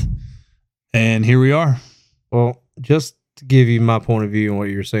done with. And here we are. Well, just to give you my point of view on what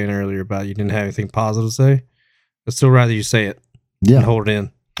you were saying earlier about you didn't have anything positive to say, I'd still rather you say it. Yeah. And hold it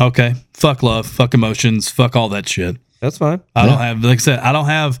in. Okay. Fuck love. Fuck emotions. Fuck all that shit. That's fine. I don't have, like I said, I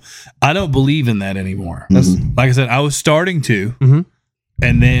don't believe in that anymore. Mm-hmm. Like I said, I was starting to, mm-hmm.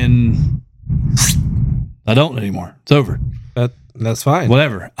 and then I don't anymore. It's over. That's fine.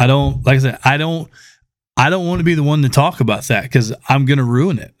 Whatever. I don't, like I said, I don't want to be the one to talk about that because I'm going to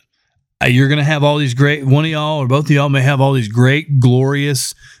ruin it. You're going to have all these great, one of y'all or both of y'all may have all these great,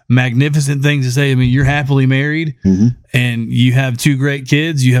 glorious, magnificent things to say. I mean, you're happily married mm-hmm. and you have 2 great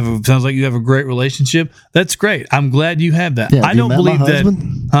kids. Sounds like you have a great relationship. That's great. I'm glad you have that. Yeah, I don't believe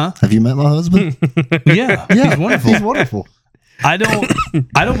that. Huh? Have you met my husband? Yeah. He's wonderful. He's wonderful. I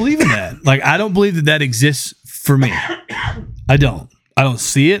don't believe in that. Like, I don't believe that exists for me. I don't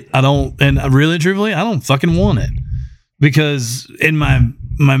see it. And really, truthfully, I don't fucking want it. because in my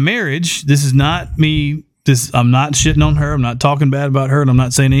marriage, this is not me. I'm not shitting on her. I'm not talking bad about her, and I'm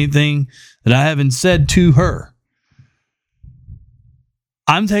not saying anything that I haven't said to her.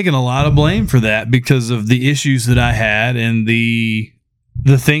 I'm taking a lot of blame for that because of the issues that I had and the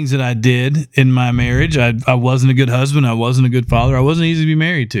things that I did in my marriage. I wasn't a good husband. I wasn't a good father. I wasn't easy to be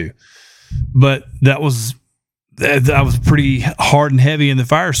married to. But I was pretty hard and heavy in the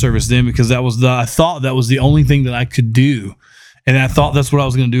fire service then, because I thought that was the only thing that I could do. And I thought that's what I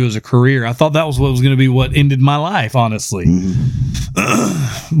was going to do as a career. I thought that was what was going to be what ended my life, honestly,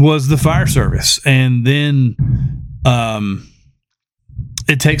 was the fire service. And then,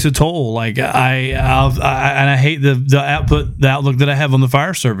 it takes a toll. Like I hate the outlook that I have on the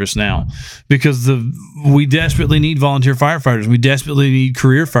fire service now, because we desperately need volunteer firefighters. We desperately need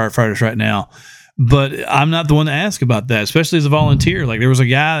career firefighters right now. But I'm not the one to ask about that, especially as a volunteer. Like, there was a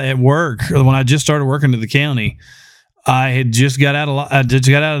guy at work when I just started working at the county. I had just got out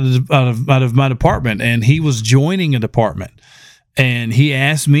of my department, and he was joining a department, and he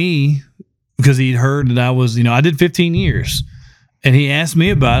asked me, because he'd heard that I was, I did 15 years. And he asked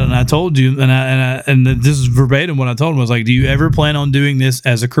me about it, and I told you, and this is verbatim what I told him. I was like, do you ever plan on doing this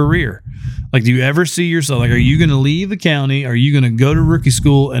as a career? Like, do you ever see yourself, like, are you going to leave the county? Are you going to go to rookie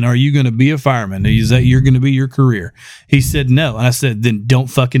school? And are you going to be a fireman? Is that you're going to be your career? He said no. And I said, then don't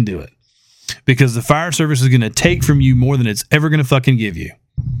fucking do it. Because the fire service is going to take from you more than it's ever going to fucking give you.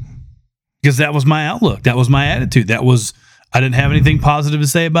 Because that was my outlook. That was my attitude. I didn't have anything positive to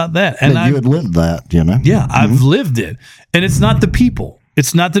say about that. And you had lived that, Yeah, I've lived it. And it's not the people.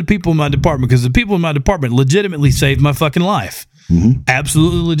 It's not the people in my department, because the people in my department legitimately saved my fucking life.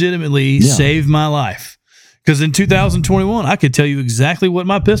 Absolutely legitimately saved my life. Because in 2021, I could tell you exactly what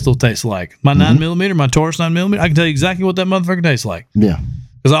my pistol tastes like. My 9mm, my Taurus 9mm, I can tell you exactly what that motherfucker tastes like. Yeah.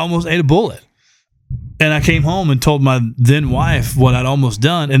 Because I almost ate a bullet. And I came home and told my then wife what I'd almost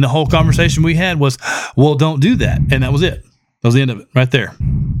done. And the whole conversation we had was, well, don't do that. And that was it. That was the end of it right there.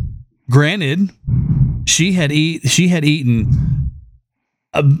 Granted, she had eaten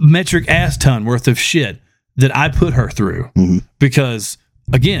a metric ass ton worth of shit that I put her through because,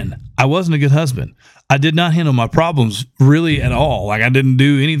 again, I wasn't a good husband. I did not handle my problems really at all. Like, I didn't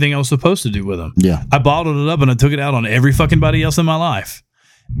do anything I was supposed to do with them. Yeah. I bottled it up and I took it out on every fucking body else in my life.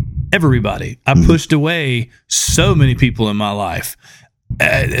 Everybody. I pushed away so many people in my life,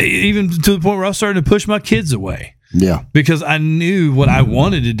 even to the point where I was starting to push my kids away. Yeah. Because I knew what I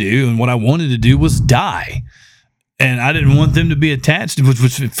wanted to do, and what I wanted to do was die. And I didn't want them to be attached, which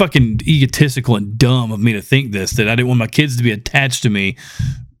was fucking egotistical and dumb of me to think this, that I didn't want my kids to be attached to me.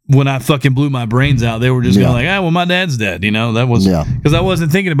 When I fucking blew my brains out, they were just going like, well, my dad's dead. That was because I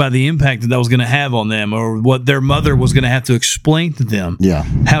wasn't thinking about the impact that was going to have on them, or what their mother was going to have to explain to them. Yeah.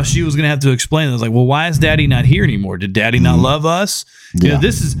 How she was going to have to explain. I was like, well, why is daddy not here anymore? Did daddy not love us? Yeah.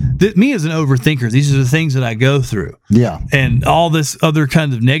 This is me as an overthinker. These are the things that I go through. Yeah. And all this other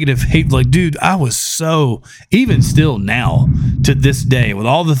kind of negative hate. Like, dude, I was so, even still now to this day, with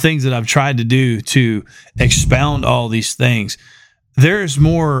all the things that I've tried to do to expound all these things, there's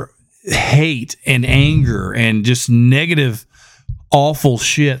more hate and anger and just negative, awful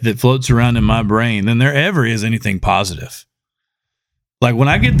shit that floats around in my brain than there ever is anything positive. Like, when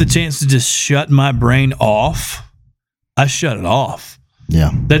I get the chance to just shut my brain off, I shut it off.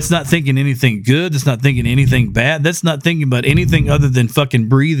 Yeah. That's not thinking anything good. That's not thinking anything bad. That's not thinking about anything other than fucking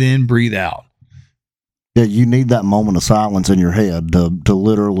breathe in, breathe out. Yeah, you need that moment of silence in your head to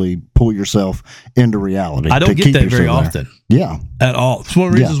literally pull yourself into reality. I don't get that very often. Yeah, at all. It's one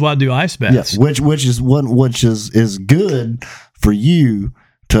of the reasons why I do ice baths. Yeah, which is good for you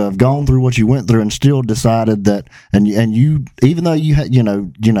to have gone through what you went through and still decided that, and you even though you had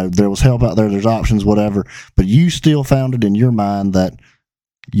there was help out there, there's options, whatever, but you still found it in your mind that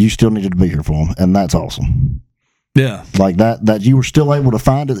you still needed to be here for them, and that's awesome. Yeah. Like that you were still able to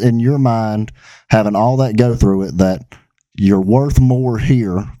find it in your mind, having all that go through it, that you're worth more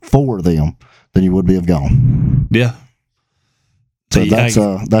here for them than you would be have gone. Yeah. So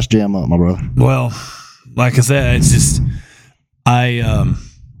that's jam up, my brother. Well, like I said, it's just I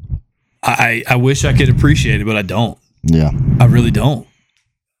wish I could appreciate it, but I don't. Yeah. I really don't.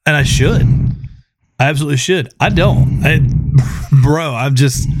 And I should. I absolutely should. I don't. Bro,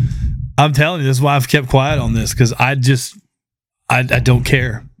 I'm telling you, that's why I've kept quiet on this, because I don't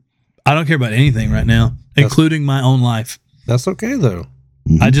care. I don't care about anything right now, including my own life. That's okay, though.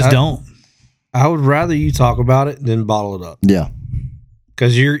 I just don't. I would rather you talk about it than bottle it up. Yeah.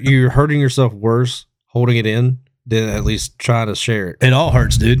 Because you're hurting yourself worse holding it in than at least try to share it. It all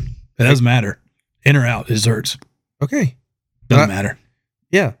hurts, dude. It doesn't matter. In or out, it hurts. Okay. Doesn't matter.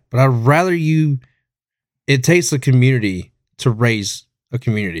 Yeah, but I'd rather you it takes a community to raise a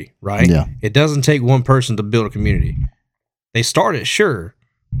community, right? Yeah. It doesn't take one person to build a community. They start it, sure,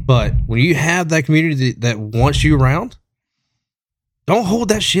 but when you have that community that wants you around, don't hold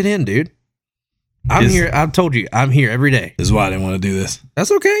that shit in, dude. I'm here. I've told you, I'm here every day. This is why I didn't want to do this.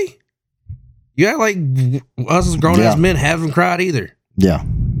 That's okay. You act like us as grown-ass men haven't cried either. Yeah.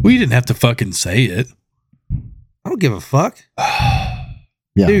 We didn't have to fucking say it. I don't give a fuck.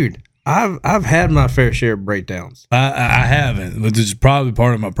 Yeah. Dude, I've had my fair share of breakdowns. I haven't, which is probably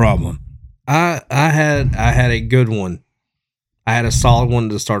part of my problem. I had a good one. I had a solid one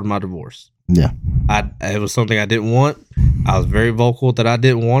at the start of my divorce. Yeah. It was something I didn't want. I was very vocal that I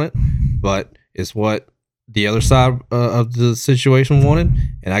didn't want it, but it's what the other side of the situation wanted,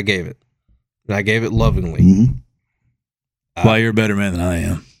 and I gave it. And I gave it lovingly. Mm-hmm. Well, you're a better man than I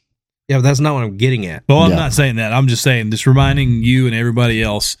am. Yeah, but that's not what I'm getting at. Well, I'm not saying that. I'm just saying, just reminding you and everybody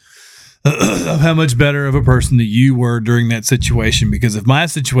else of how much better of a person that you were during that situation. Because if my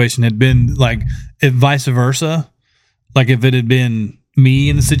situation had been like, if vice versa, like if it had been me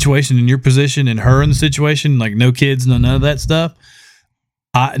in the situation in your position and her in the situation, like no kids, none of that stuff,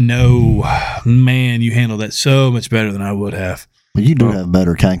 I know, man, you handled that so much better than I would have. Well, you do have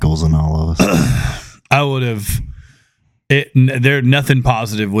better cankles than all of us. I would have. Nothing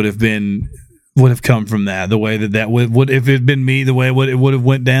positive would have come from that. The way that would if it had been me, the way it would have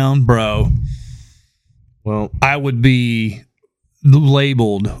went down, bro. Well, I would be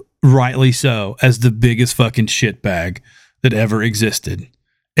labeled, rightly so, as the biggest fucking shitbag that ever existed,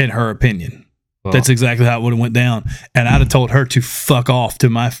 in her opinion. Well, that's exactly how it would have went down, and I'd have told her to fuck off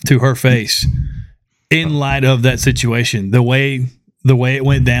to her face. In light of that situation, the way it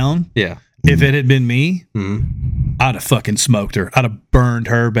went down, yeah. If it had been me, I'd have fucking smoked her. I'd have burned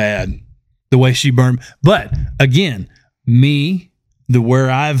her bad. The way she burned. But again, me,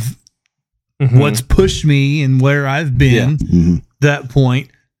 what's pushed me and where I've been, that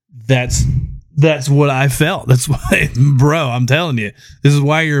point, that's what I felt. That's why, bro, I'm telling you, this is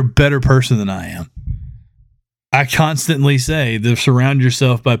why you're a better person than I am. I constantly say to surround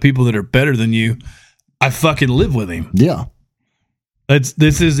yourself by people that are better than you. I fucking live with him. Yeah.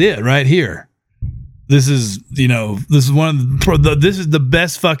 This is it right here. This is one of this is the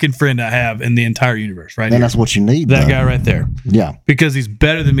best fucking friend I have in the entire universe, right? And that's what you need. That guy right there. Yeah. Because he's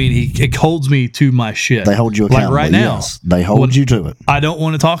better than me and he holds me to my shit. They hold you accountable. Like right now. Yes, they hold you to it. I don't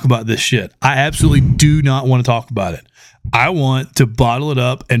want to talk about this shit. I absolutely do not want to talk about it. I want to bottle it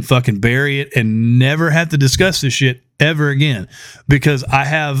up and fucking bury it and never have to discuss this shit ever again. Because I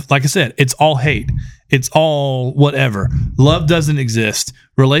have, like I said, it's all hate. It's all whatever. Love doesn't exist.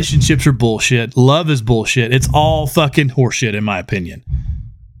 Relationships are bullshit. Love is bullshit. It's all fucking horseshit, in my opinion.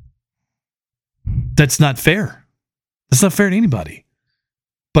 That's not fair. That's not fair to anybody.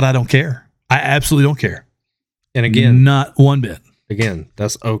 But I don't care. I absolutely don't care. And again, not one bit. Again,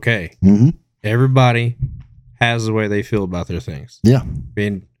 that's okay. Mm-hmm. Everybody has the way they feel about their things. Yeah.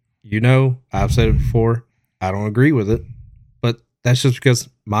 And I've said it before. I don't agree with it, but that's just because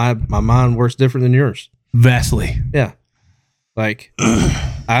my mind works different than yours. Vastly. Yeah. Like,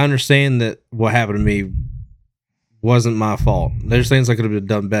 I understand that what happened to me wasn't my fault. There's things I could have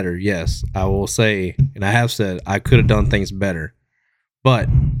done better. Yes, I will say, and I have said, I could have done things better. But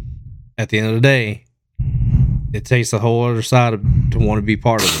at the end of the day, it takes the whole other side to want to be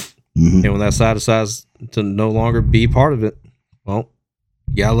part of it. Mm-hmm. And when that side decides to no longer be part of it, well,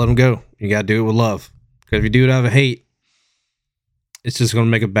 you gotta let them go. You gotta do it with love. Because if you do it out of hate, it's just going to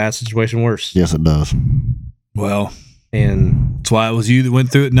make a bad situation worse. Yes, it does. Well, and that's why it was you that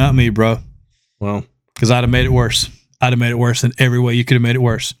went through it, not me, bro. Well, because I'd have made it worse. I'd have made it worse in every way you could have made it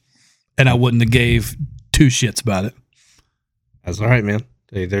worse. And I wouldn't have gave two shits about it. That's all right, man.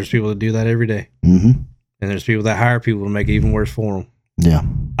 There's people that do that every day. Mm-hmm. And there's people that hire people to make it even worse for them. Yeah.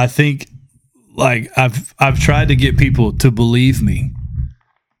 I think, like, I've tried to get people to believe me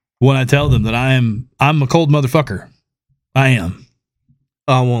when I tell them that I'm a cold motherfucker. I am.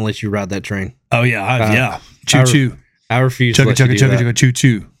 I won't let you ride that train. Oh yeah, yeah. Choo choo. I refuse. Chugga chugga chugga chugga choo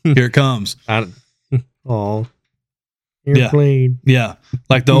choo. Here it comes. Oh, airplane. Yeah,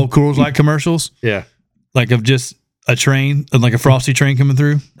 like the old Coors Light commercials. Yeah, like of just a train, like a frosty train coming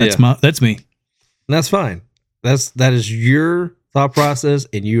through. That's that's me. And that's fine. That is your thought process,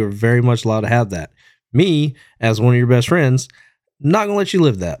 and you are very much allowed to have that. Me, as one of your best friends, not gonna let you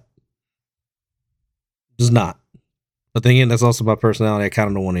live that. Just not. But then again, that's also my personality. I kind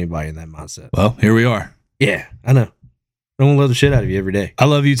of don't want anybody in that mindset. Well, here we are. Yeah, I know. I want to love the shit out of you every day. I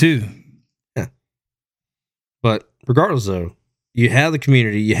love you too. Yeah. But regardless, though, you have the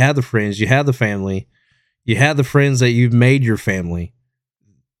community, you have the friends, you have the family, you have the friends that you've made your family.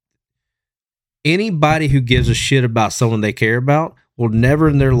 anybody who gives a shit about someone they care about will never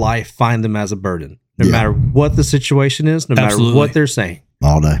in their life find them as a burden, no matter what the situation is, no matter what they're saying.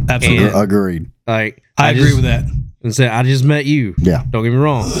 All day. Absolutely. Agreed. Like I agree with that. And say, I just met you. Yeah. Don't get me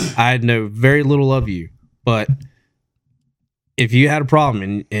wrong. I know very little of you, but if you had a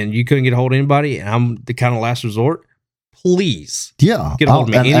problem and you couldn't get a hold of anybody, and I'm the kind of last resort, please, get a hold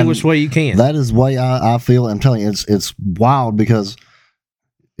of me any which way you can. That is the way I feel. I'm telling you, it's wild because,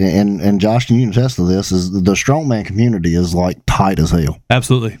 and Josh, you can attest to this, is the strongman community is like tight as hell.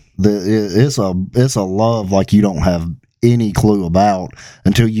 Absolutely. It's a love like you don't have any clue about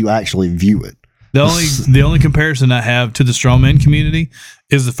until you actually view it. The only comparison I have to the strongman community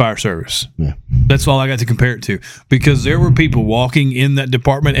is the fire service. Yeah. That's all I got to compare it to, because there were people walking in that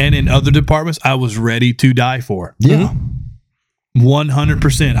department and in other departments I was ready to die for. Yeah.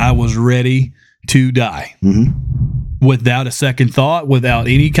 100%. I was ready to die without a second thought, without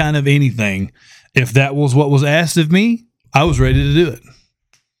any kind of anything. If that was what was asked of me, I was ready to do it.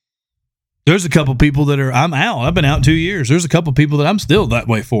 There's a couple people that I'm out. I've been out 2 years. There's a couple people that I'm still that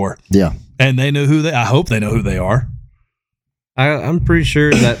way for. Yeah. And they know I hope they know who they are. I'm pretty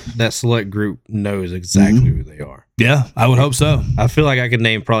sure that select group knows exactly who they are. Yeah, I would hope so. I feel like I could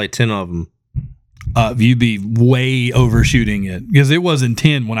name probably 10 of them. You'd be way overshooting it, because it wasn't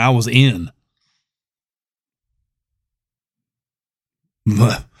 10 when I was in.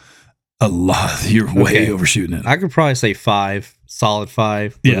 But a lot. You're way overshooting it. I could probably say 5, solid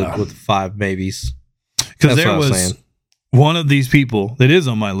 5. With 5 maybes. Because there was one of these people that is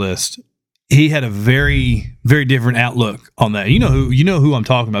on my list. He had a very, very different outlook on that. You know who I'm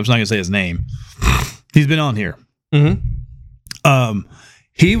talking about. I'm just not gonna say his name. He's been on here.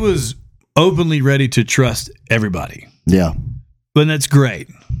 He was openly ready to trust everybody. Yeah. But that's great.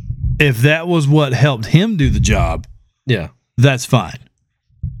 If that was what helped him do the job, that's fine.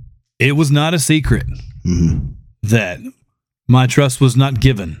 It was not a secret that my trust was not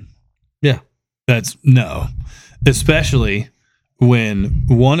given. Yeah. That's no. Especially when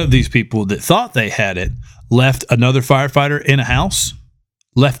one of these people that thought they had it left another firefighter in a house,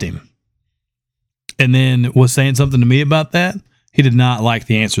 left him, and then was saying something to me about that. He did not like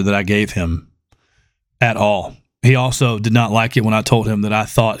the answer that I gave him at all. He also did not like it when I told him that I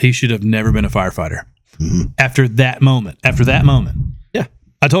thought he should have never been a firefighter. After that moment, yeah,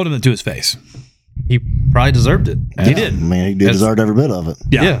 I told him that to his face. He probably deserved it. Yeah. He did. I mean, he deserved every bit of it.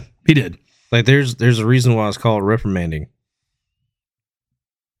 Yeah, he did. Like there's a reason why it's called reprimanding.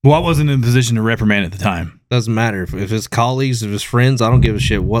 Well, I wasn't in a position to reprimand at the time. Doesn't matter if it's colleagues, if it's friends. I don't give a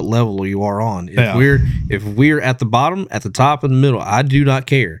shit what level you are on. If we're at the bottom, at the top, in the middle, I do not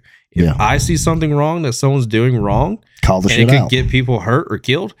care. If I see something wrong that someone's doing wrong, call the shit out, and it could out. get people hurt or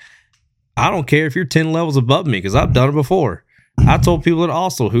killed, I don't care if you're 10 levels above me, because I've done it before. I told people that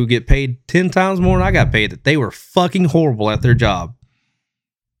also who get paid 10 times more than I got paid that they were fucking horrible at their job.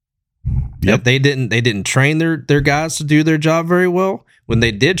 That they didn't train their guys to do their job very well. When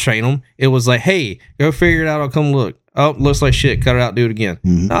they did train them, it was like, hey, go figure it out. I'll come look. Oh, looks like shit. Cut it out. Do it again.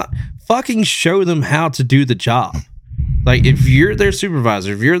 Not fucking show them how to do the job. Like, if you're their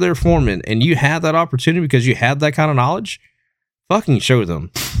supervisor, if you're their foreman, and you have that opportunity because you have that kind of knowledge, fucking show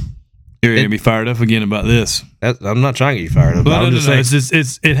them. You're going to be fired up again about this. I'm not trying to get you fired up. No.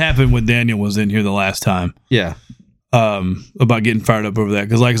 It happened when Daniel was in here the last time. Yeah. About getting fired up over that.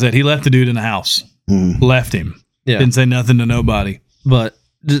 Because like I said, he left the dude in the house. Left him. Yeah. Didn't say nothing to nobody. But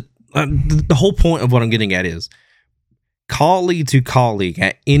the whole point of what I'm getting at is colleague to colleague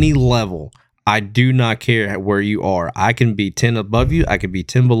at any level. I do not care where you are. I can be 10 above you. I can be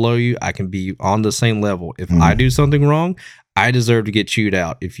 10 below you. I can be on the same level. If I do something wrong, I deserve to get chewed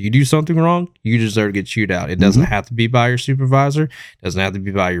out. If you do something wrong, you deserve to get chewed out. It doesn't have to be by your supervisor. It doesn't have to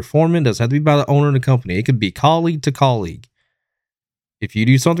be by your foreman. It doesn't have to be by the owner of the company. It could be colleague to colleague. If you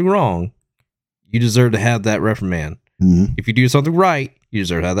do something wrong, you deserve to have that reprimand. If you do something right, you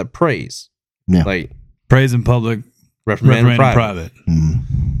deserve to have that praise. Yeah. Like praise in public, reprimand in private.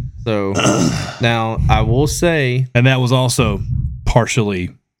 So now I will say, and that was also partially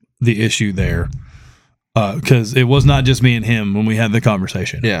the issue there, because it was not just me and him when we had the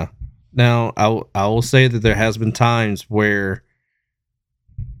conversation. Yeah. Now I will say that there has been times where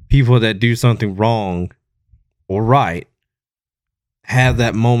people that do something wrong or right have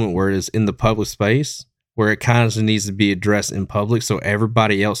that moment where it's in the public space, where it kind of needs to be addressed in public so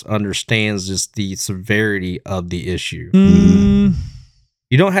everybody else understands just the severity of the issue.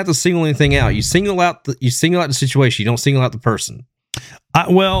 You don't have to single anything out. You single out the situation. You don't single out the person. I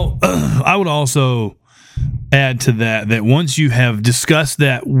would also add to that once you have discussed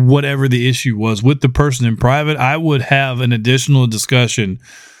that, whatever the issue was with the person in private, I would have an additional discussion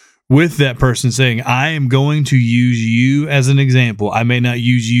with that person saying, I am going to use you as an example. I may not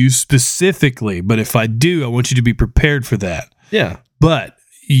use you specifically, but if I do, I want you to be prepared for that. Yeah. But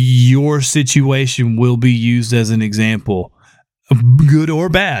your situation will be used as an example, good or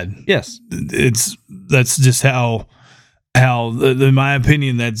bad. Yes. That's just how in my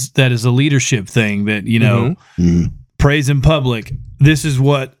opinion, that is a leadership thing that, you know, praise in public. This is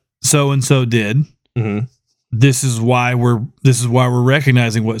what so-and-so did. Mm-hmm. This is why we're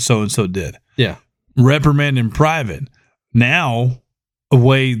recognizing what so-and-so did. Yeah. Reprimand in private. Now, a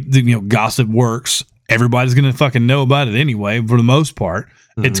way that, gossip works, everybody's going to fucking know about it anyway, for the most part.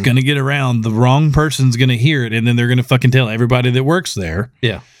 Mm-hmm. It's going to get around. The wrong person's going to hear it, and then they're going to fucking tell everybody that works there.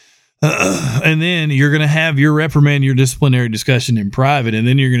 Yeah. And then you're going to have your reprimand, your disciplinary discussion in private, and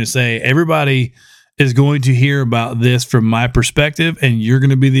then you're going to say, everybody is going to hear about this from my perspective, and you're going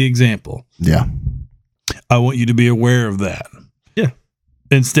to be the example. Yeah. I want you to be aware of that. Yeah.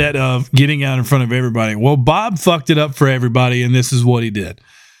 Instead of getting out in front of everybody, well, Bob fucked it up for everybody, and this is what he did.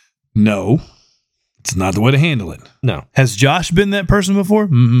 No, it's not the way to handle it. No. Has Josh been that person before?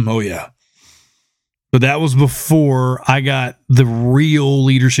 Mm-hmm. Oh, yeah. But that was before I got the real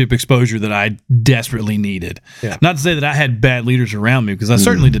leadership exposure that I desperately needed. Yeah. Not to say that I had bad leaders around me, because I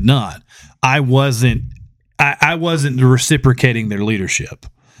certainly did not. I wasn't reciprocating their leadership.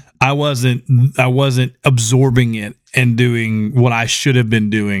 I wasn't absorbing it and doing what I should have been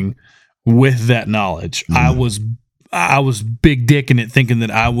doing with that knowledge. I was big dicking it, thinking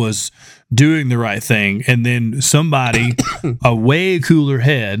that I was doing the right thing, and then somebody, a way cooler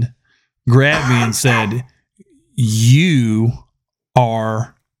head, grabbed me and said, "You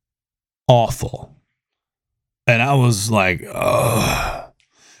are awful." And I was like, "Ugh."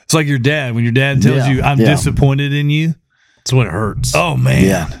 It's like your dad. When your dad tells you, "I'm disappointed in you," it's when it hurts. Oh man.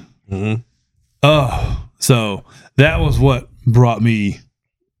 Yeah. Mm-hmm. Oh, so that was what brought me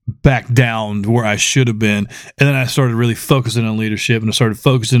back down to where I should have been. And then I started really focusing on leadership, and I started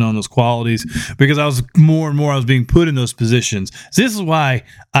focusing on those qualities, because I was more and more, I was being put in those positions. So this is why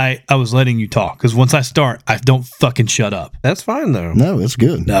I was letting you talk. Because once I start, I don't fucking shut up. That's fine though. No, it's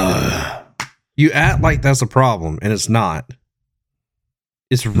good. You act like that's a problem, and it's not.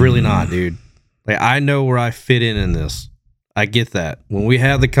 It's really not, dude. Like, I know where I fit in this. I get that. When we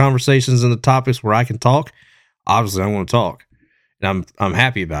have the conversations and the topics where I can talk, obviously I want to talk. And I'm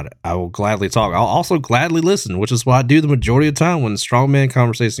happy about it. I will gladly talk. I'll also gladly listen, which is what I do the majority of the time when the strongman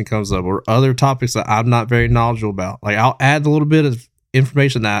conversation comes up, or other topics that I'm not very knowledgeable about. Like, I'll add a little bit of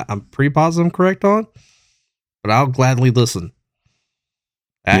information that I'm pretty positive I'm correct on, but I'll gladly listen.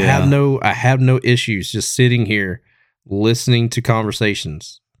 I have no issues just sitting here listening to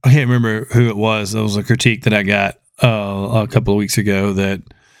conversations. I can't remember who it was. It was a critique that I got a couple of weeks ago that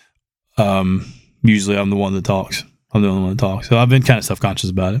usually I'm the one that talks. I'm the only one that talks. So I've been kind of self-conscious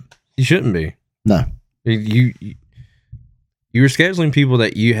about it. You shouldn't be. No. You're scheduling people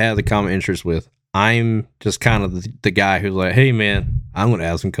that you have the common interest with. I'm just kind of the guy who's like, hey, man, I'm going to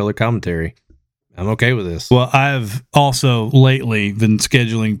add some color commentary. I'm okay with this. Well, I've also lately been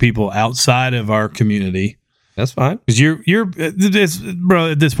scheduling people outside of our community. That's fine. Because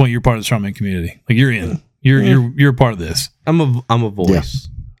bro, at this point, you're part of the strongman community. Like, you're in. You're part of this. I'm a voice.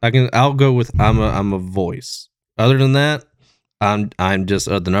 Yeah. I'll go with I'm a voice. Other than that, I'm just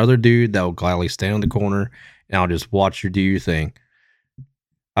another dude that will gladly stand on the corner and I'll just watch you do your thing.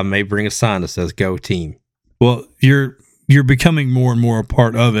 I may bring a sign that says "Go Team." Well, you're becoming more and more a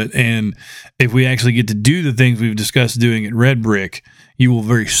part of it, and if we actually get to do the things we've discussed doing at Red Brick, you will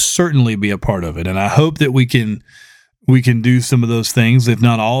very certainly be a part of it. And I hope that we can do some of those things, if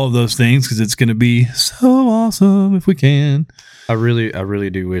not all of those things, because it's going to be so awesome if we can. I really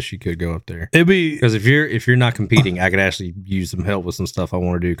do wish you could go up there. It'd be, because if you're not competing, I could actually use some help with some stuff I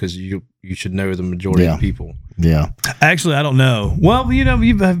want to do, because you should know the majority of the people. Yeah. Actually, I don't know. Well,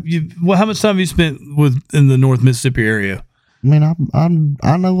 how much time have you spent in the North Mississippi area? I mean,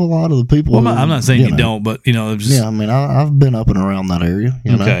 I know a lot of the people. Well, I'm not saying you don't, but just, I mean, I've been up and around that area.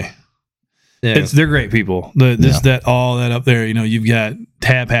 Okay. Yeah. They're great people. All that up there, you've got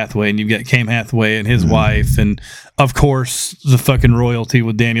Tab Hathaway and you've got Cam Hathaway and his wife, and of course the fucking royalty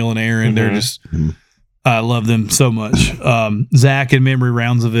with Daniel and Aaron. They're just, I love them so much. Zach and Memory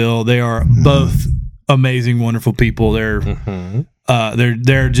Roundsville, they are both amazing, wonderful people. They're both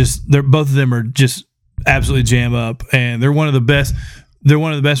of them are just absolutely jam up, and they're one of the best. They're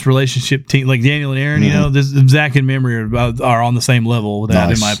one of the best relationship team, like Daniel and Aaron. Zach and Memory are on the same level with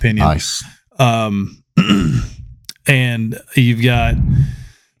that, in my opinion. Nice. And you've got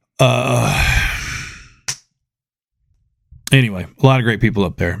Anyway, a lot of great people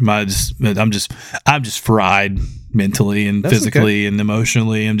up there. I'm just fried mentally and physically and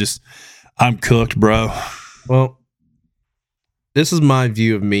emotionally. I'm cooked, bro. Well, this is my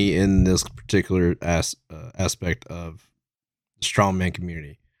view of me in this particular aspect of the strongman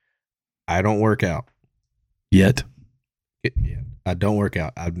community. I don't work out yet. I don't work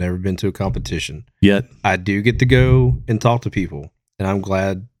out. I've never been to a competition yet. I do get to go and talk to people, and I'm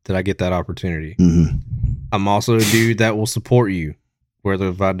glad that I get that opportunity. Mm-hmm. I'm also a dude that will support you, whether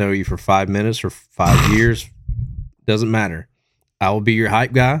if I know you for 5 minutes or 5 years, doesn't matter. I will be your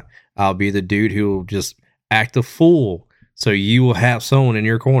hype guy. I'll be the dude who will just act a fool so you will have someone in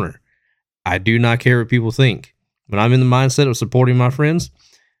your corner. I do not care what people think. When I'm in the mindset of supporting my friends,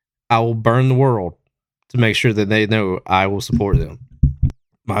 I will burn the world to make sure that they know I will support them.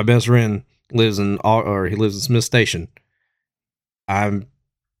 My best friend lives in Smith Station. I'm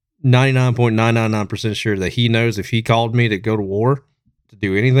 99.999% sure that he knows if he called me to go to war, to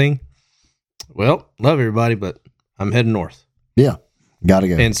do anything, well, love everybody, but I'm heading north. Yeah, gotta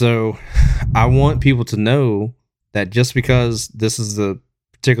go. And so I want people to know that just because this is the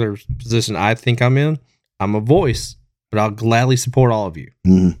particular position I think I'm in, I'm a voice, but I'll gladly support all of you.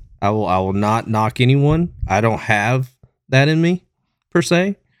 Mm-hmm. I will not knock anyone. I don't have that in me per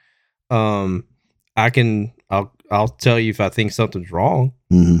se. I'll tell you if I think something's wrong.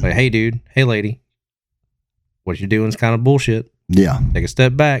 Mm-hmm. Like, hey dude, hey lady, what you're doing is kind of bullshit. Yeah. Take a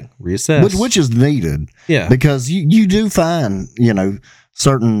step back, reassess. Which is needed. Yeah. Because you do find,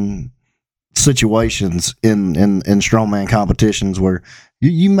 certain situations in strongman competitions where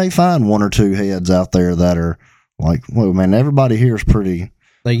you may find one or two heads out there that are like, well, man, everybody here is pretty.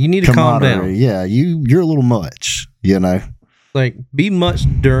 Like, you need to calm down. Yeah, you're a little much, Like, be much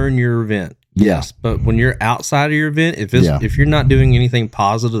during your event. Yeah. Yes, but when you're outside of your event, if you're not doing anything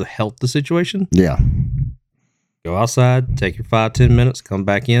positive to help the situation, yeah, go outside, take your 5-10 minutes, come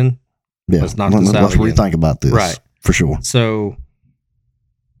back in. Yeah, let's rethink about this, right? For sure. So,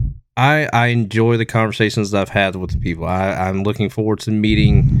 I enjoy the conversations that I've had with the people. I'm looking forward to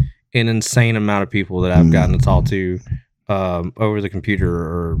meeting an insane amount of people that I've gotten to talk to over the computer,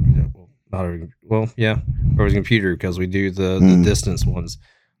 or not over, over the computer, because we do the distance ones.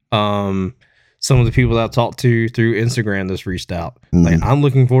 Some of the people that I've talked to through Instagram that's reached out. Like, I'm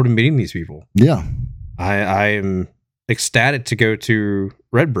looking forward to meeting these people. Yeah. I am ecstatic to go to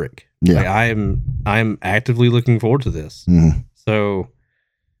Red Brick. Yeah. Like, I am actively looking forward to this. So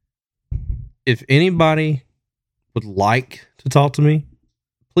if anybody would like to talk to me,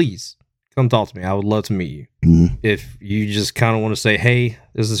 please come talk to me. I would love to meet you. If you just kind of want to say, hey,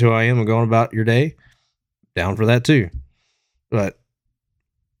 this is who I am and going about your day, down for that too. But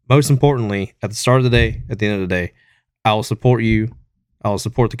most importantly, at the start of the day, at the end of the day, I will support you. I will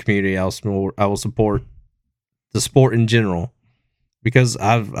support the community. I will support the sport in general, because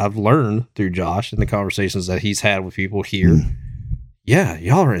I've learned through Josh and the conversations that he's had with people here. Yeah,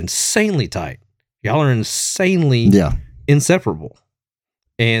 y'all are insanely tight. Y'all are insanely inseparable.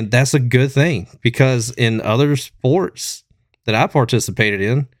 And that's a good thing, because in other sports that I participated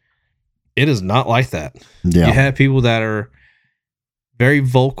in, it is not like that. Yeah. You have people that are very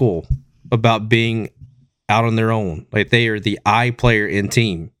vocal about being out on their own. Like, they are the I player in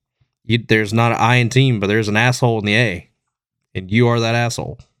team. There's not an I in team, but there's an asshole in the A. And you are that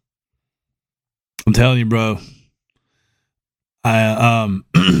asshole. I'm telling you, bro.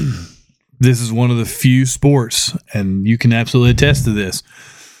 This is one of the few sports, and you can absolutely attest to this,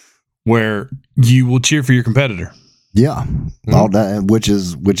 where you will cheer for your competitor. Yeah, all that, which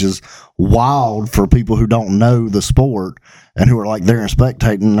is wild for people who don't know the sport and who are like there and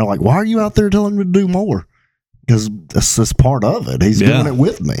spectating. And they're like, "Why are you out there telling me to do more?" Because it's part of it. He's doing it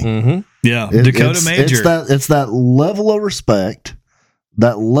with me. Yeah, Dakota Major. It's that level of respect,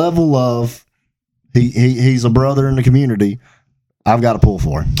 that level of he's a brother in the community. I've got to pull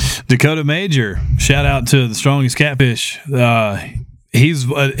for him. Dakota Major, shout out to the Strongest Catfish. He's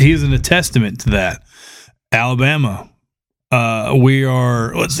a testament to that. Alabama, we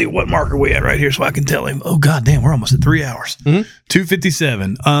are. Let's see, what mark are we at right here, so I can tell him. Oh, god damn, we're almost at 3 hours.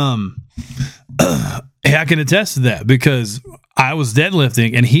 2:57. I can attest to that, because I was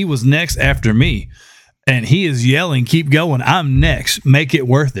deadlifting and he was next after me, and he is yelling, "Keep going! I'm next. Make it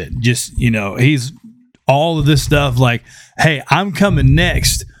worth it." Just, he's all of this stuff like, "Hey, I'm coming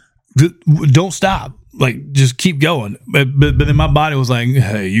next. Don't stop. Like, just keep going." But then my body was like,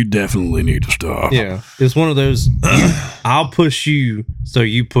 "Hey, you definitely need to stop." Yeah, it's one of those I'll push you so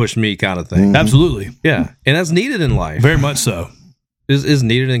you push me kind of thing. Absolutely. Yeah, and that's needed in life. Very much so. Is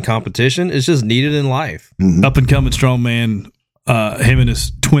needed in competition. It's just needed in life. Up and coming strongman, him and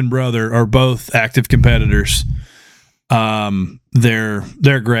his twin brother are both active competitors.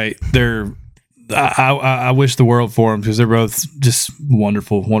 They're great. I wish the world for them because they're both just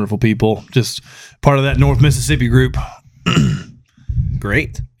wonderful, wonderful people. Just part of that North Mississippi group.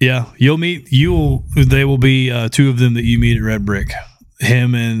 Great. Yeah, they will be two of them that you meet at Red Brick.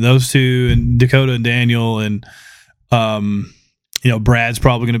 Him and those two, and Dakota and Daniel, and Brad's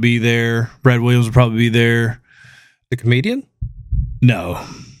probably going to be there. Brad Williams will probably be there. The comedian? No.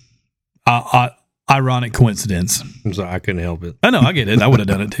 Ironic coincidence. I'm sorry, I couldn't help it. I know, I get it. I would have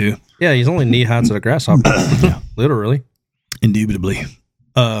done it too. Yeah, he's only knee high to the grasshopper. Yeah, literally. Indubitably.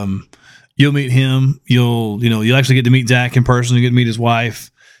 You'll meet him. You'll actually get to meet Zach in person. You get to meet his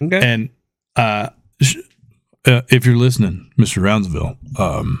wife. Okay. And if you're listening, Mr. Roundsville,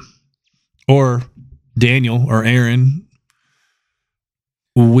 or Daniel or Aaron,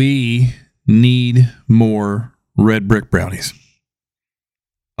 we need more Red Brick brownies.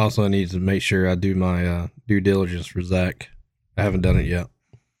 Also, I need to make sure I do my due diligence for Zach. I haven't done it yet.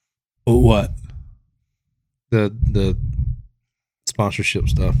 What? The sponsorship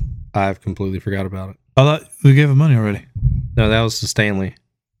stuff. I've completely forgot about it. I thought we gave him money already. No, that was to Stanley.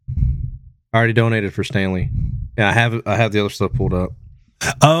 I already donated for Stanley. Yeah, I have the other stuff pulled up.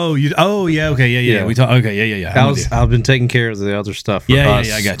 Oh, yeah, okay, yeah. We talked. Okay, yeah. I've been taking care of the other stuff. For us.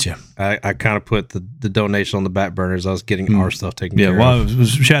 Yeah, I got you. I kind of put the donation on the back burners. I was getting our stuff taken care of. Yeah, well, it was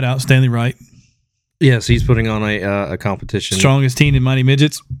shout out Stanley Wright. Yes, he's putting on a competition. Strongest Teen and Mighty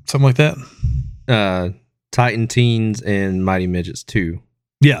Midgets, something like that. Titan Teens and Mighty Midgets 2.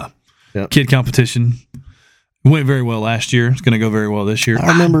 Yeah. Yep. Kid competition. Went very well last year. It's going to go very well this year. I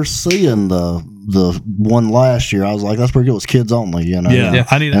remember seeing the one last year. I was like, that's pretty good. It was kids only, Yeah.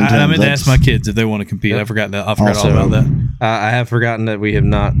 I meant to ask my kids if they want to compete. Yep. I forgot all about that. I have forgotten that we have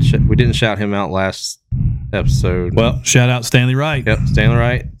not. We didn't shout him out last episode. Well, shout out Stanley Wright. Yep, Stanley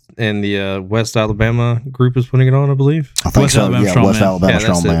Wright. And the West Alabama group is putting it on, I believe. I think West so. Alabama Yeah, West Alabama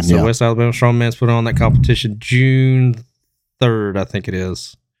Strongman. So West Alabama Strongman's putting on that competition June 3rd, I think it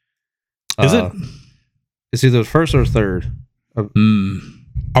is. Is it? It's either the first or third. Are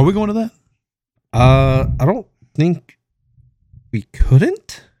we going to that? I don't think we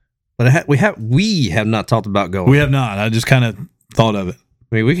couldn't, but we have not talked about going. We have not. I just kind of thought of it.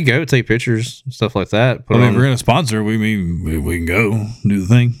 I mean, we could go take pictures, stuff like that. If we're going to sponsor, we can go do the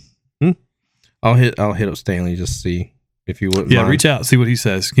thing. I'll hit up Stanley just to see if you wouldn't. Yeah, mind. reach out, see what he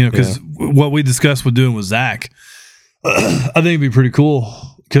says. Because what we discussed with doing with Zach, I think it'd be pretty cool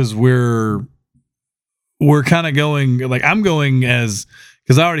because we're kind of going like I'm going as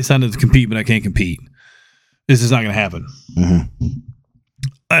because I already signed up to compete, but I can't compete. This is not going to happen. Mm-hmm.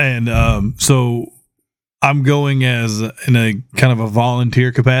 And so I'm going as in a kind of a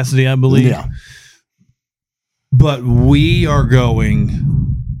volunteer capacity, I believe. Yeah. But we are going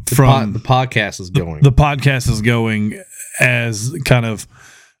the podcast is going. The podcast is going as kind of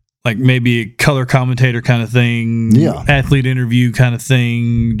like maybe a color commentator kind of thing, athlete interview kind of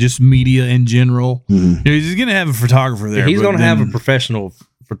thing, just media in general. Mm-hmm. He's going to have a photographer there. He's going to have a professional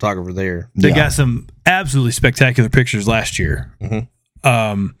photographer there. They got some absolutely spectacular pictures last year.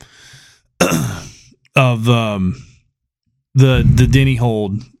 Mm-hmm. Of the Denny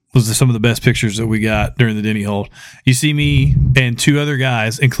hold was some of the best pictures that we got during the Denny hold. You see me and two other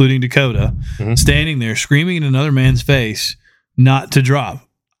guys, including Dakota, standing there screaming in another man's face not to drop.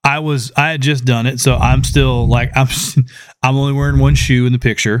 I had just done it, so I'm still like I'm only wearing one shoe in the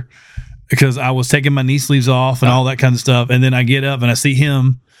picture because I was taking my knee sleeves off and all that kind of stuff. And then I get up and I see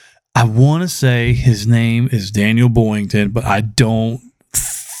him. I want to say his name is Daniel Boyington, but I don't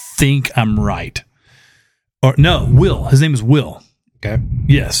think I'm right. Or no, Will. His name is Will. Okay.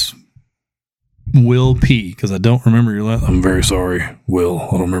 Yes. Will P. Because I don't remember your last. I'm very sorry, Will.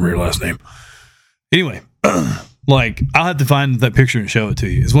 I don't remember your last name. Anyway, like I'll have to find that picture and show it to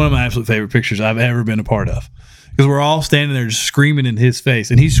you. It's one of my absolute favorite pictures I've ever been a part of. Because we're all standing there just screaming in his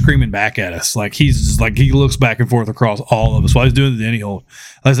face, and he's screaming back at us. Like he's just like he looks back and forth across all of us while he's doing the Denny hold.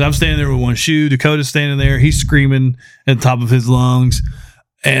 Like I said, I'm standing there with one shoe. Dakota's standing there. He's screaming at the top of his lungs.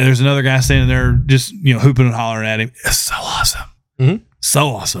 And there's another guy standing there just, hooping and hollering at him. It's so awesome. Mm-hmm. So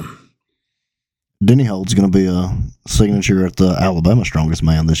awesome. Denny Hold's going to be a signature at the Alabama Strongest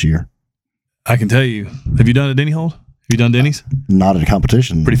Man this year. I can tell you. Have you done a Denny hold? Have you done Denny's? Not at a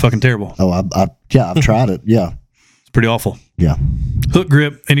competition. Pretty fucking terrible. Oh, I've tried it. Yeah. It's pretty awful. Yeah. Hook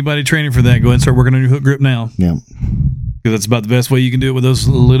grip. Anybody training for that, go ahead and start working on your hook grip now. Yeah. Because that's about the best way you can do it with those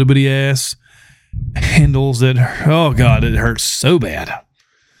little bitty ass handles that, oh God, it hurts so bad.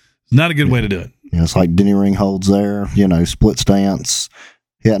 Not a good way to do it. Yeah, it's like Denny ring holds there, split stance.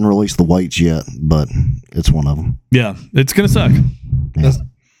 He hadn't released the weights yet, but it's one of them. Yeah, it's going to suck. Yeah.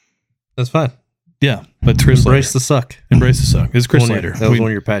 That's fine. Yeah, but it's Chris Embrace Slater. the suck. Embrace the suck. It's Chris Slater. That was one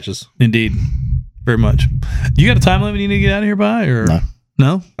of your patches. Indeed. Very much. You got a time limit you need to get out of here by? Or No.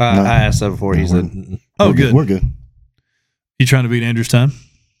 No? I asked that before. He said, Oh, good. We're good. You trying to beat Andrew's time?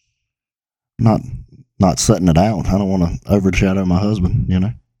 Not setting it out. I don't want to overshadow my husband, you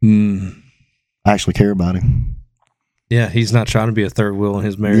know? I actually care about him. yeah, he's not trying to be a third wheel in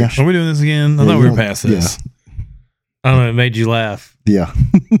his marriage. Are we doing this again? I thought we were past this. I don't know. It made you laugh. Yeah.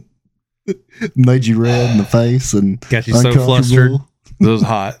 Made you red in the face and Got you so flustered. It was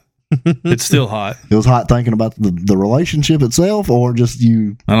hot. It's still hot. It was hot thinking about the relationship itself, or just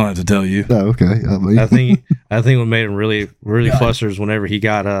you. I don't have to tell you. Oh, okay. I think what made him really flustered is whenever he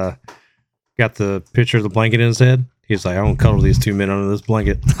got the picture of the blanket in his head. He's like, I don't cuddle these two men under this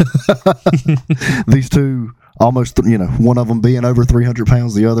blanket. These two almost, one of them being over 300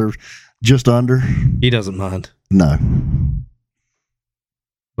 pounds, the other just under. He doesn't mind. No.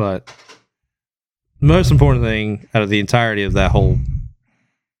 But the most important thing out of the entirety of that whole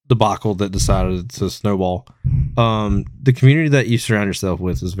debacle that decided to snowball, the community that you surround yourself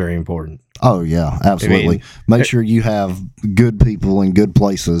with is very important. Oh yeah, absolutely. Make sure you have good people in good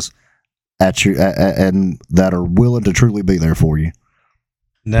places at you and that are willing to truly be there for you.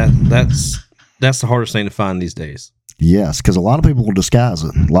 That's the hardest thing to find these days. Yes, because a lot of people will disguise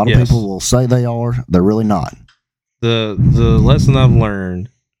it. A lot of people will say they are. They're really not. The lesson I've learned,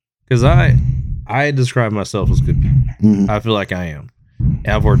 because I describe myself as good people. Mm-hmm. I feel like I am.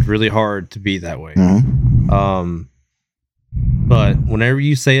 I've worked really hard to be that way. Mm-hmm. But whenever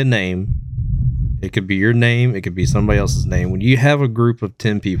you say a name, it could be your name, it could be somebody else's name. When you have a group of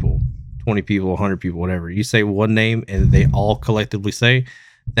 10 people, 20 people, 100 people, whatever, you say one name and they all collectively say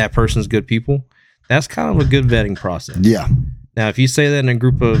that person's good people, that's kind of a good vetting process. Yeah. Now, if you say that in a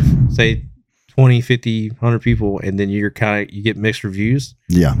group of, say, 20, 50, 100 people, and then you get mixed reviews.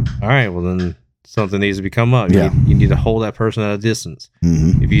 Yeah. All right, well, then something needs to become up. Yeah. You need to hold that person at a distance.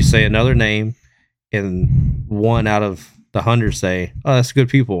 Mm-hmm. If you say another name and one out of the 100 say, oh, that's good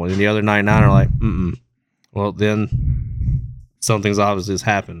people, and the other 99 are like, well, then something's obviously has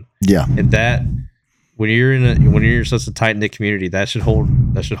happened. Yeah. And that, when you're in such a tight knit community, that should hold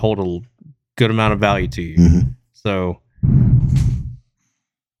a good amount of value to you. Mm-hmm. So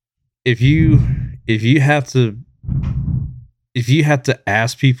if you have to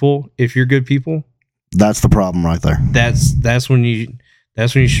ask people if you're good people, that's the problem right there. That's when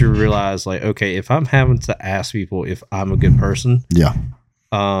you should realize, like, okay, if I'm having to ask people if I'm a good person, yeah,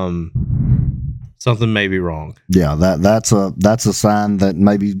 something may be wrong. Yeah, that's a sign that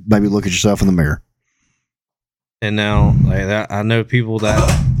maybe look at yourself in the mirror. And now, like that, I know people that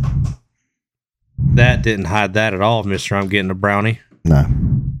didn't hide that at all, Mister. I'm getting a brownie. No.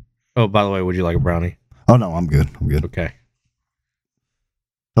 Oh, by the way, would you like a brownie? Oh no, I'm good. Okay.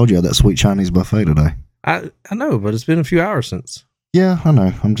 Told you I had that sweet Chinese buffet today. I know, but it's been a few hours since. Yeah, I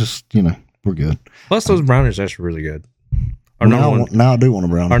know. I'm just, we're good. Plus, those brownies are actually really good. Now I do want a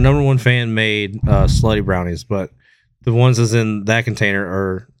brownie. Our number one fan made slutty brownies, but the ones that's in that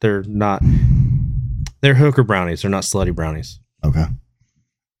container they're hooker brownies. They're not slutty brownies. Okay.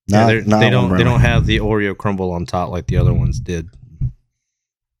 They don't have the Oreo crumble on top like the other ones did.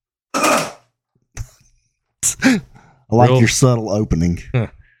 I like your subtle opening.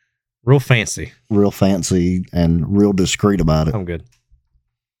 Real fancy. Real fancy and real discreet about it. I'm good.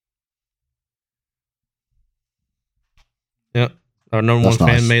 Yep. Our number one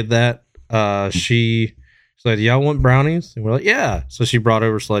fan made that. She said, y'all want brownies? And we're like, yeah. So she brought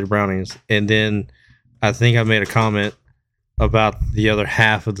over slutty brownies. And then I think I made a comment about the other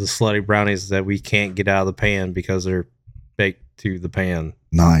half of the slutty brownies that we can't get out of the pan because they're baked to the pan.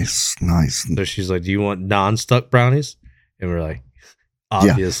 Nice. So she's like, do you want non-stuck brownies? And we're like,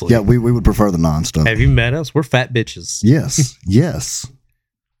 obviously. Yeah, we would prefer the non-stuck. Have you met us? We're fat bitches. Yes.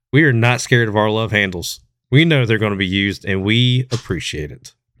 We are not scared of our love handles. We know they're going to be used, and we appreciate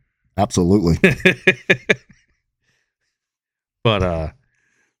it. Absolutely. But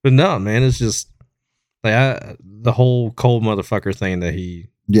no, man, it's just like the whole cold motherfucker thing that he.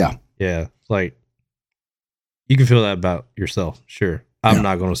 Yeah. Like you can feel that about yourself. Sure. I'm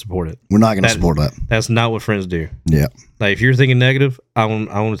not going to support it. We're not going to support that. That's not what friends do. Yeah. Like if you're thinking negative, I want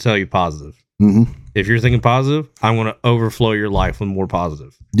to tell you positive. Mm-hmm. If you're thinking positive, I'm going to overflow your life with more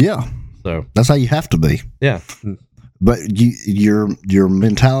positive. Yeah. So that's how you have to be. Yeah. But your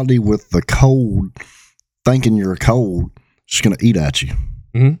mentality with the cold, thinking you're cold, just going to eat at you.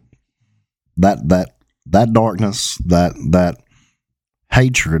 Mm-hmm. That darkness, that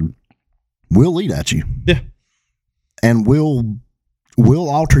hatred will eat at you. Yeah. And will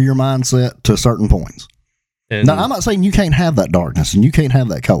alter your mindset to certain points. And now, I'm not saying you can't have that darkness and you can't have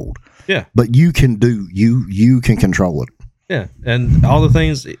that cold. Yeah. But you can control it. Yeah. And all the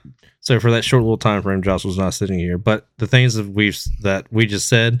things. So for that short little time frame, Josh was not sitting here. But the things that we just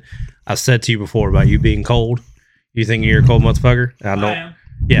said, I said to you before about you being cold. You think you're a cold motherfucker? I don't.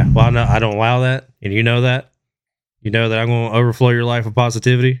 Yeah. Well, I don't allow that, and you know that. You know that I'm going to overflow your life with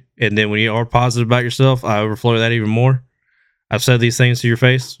positivity, and then when you are positive about yourself, I overflow that even more. I've said these things to your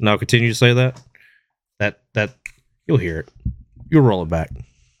face, and I'll continue to say that. That you'll hear it. You'll roll it back. I'm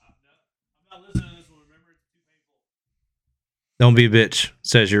not listening to this one. Remember, it's too painful. Don't be a bitch,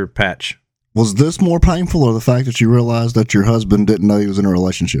 says your patch. Was this more painful, or the fact that you realized that your husband didn't know he was in a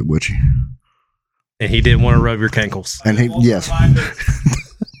relationship with you? And he didn't want to rub your cankles. And yes.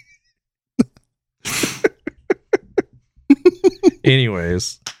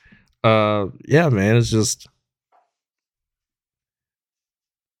 Anyways, yeah, man, it's just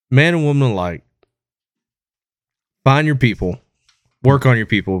man and woman alike. Find your people, work on your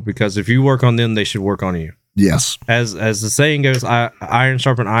people, because if you work on them, they should work on you. Yes. As the saying goes, iron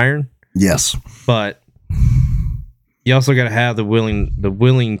sharpen iron. Yes. But you also got to have the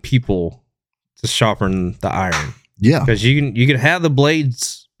willing people to sharpen the iron. Yeah. Because you can have the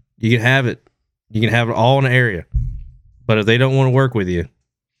blades, you can have it all in the area. But if they don't want to work with you,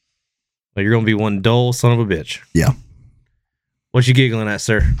 well, you're going to be one dull son of a bitch. Yeah. What you giggling at,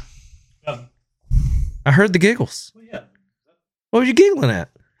 sir? I heard the giggles. Well, yeah. What was you giggling at?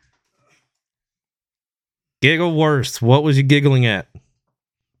 Giggle worse. What was you giggling at?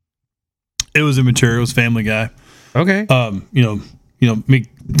 It was immature. It was Family Guy. Okay. Me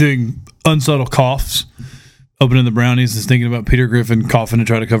doing unsubtle coughs, opening the brownies, and thinking about Peter Griffin coughing to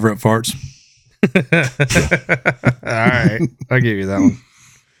try to cover up farts. All right, I'll give you that one.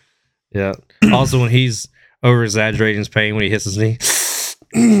 Yeah. Also, when he's over exaggerating his pain when he hits his knee,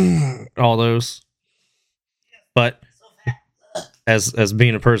 all those. But as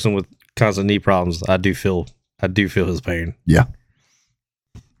being a person with constant knee problems, I do feel his pain. Yeah.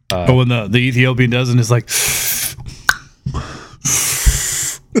 But when the Ethiopian doesn't, it's like,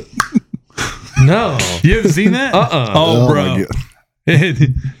 no, you haven't seen that? Oh, bro,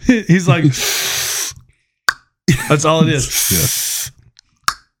 he's like. That's all it is.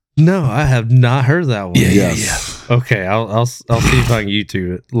 Yeah. No, I have not heard that one. Yeah. Okay, I'll see if I can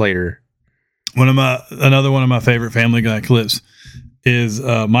YouTube it later. Another one of my favorite Family Guy clips is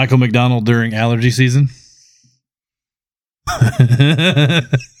Michael McDonald during allergy season.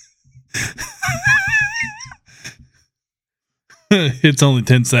 It's only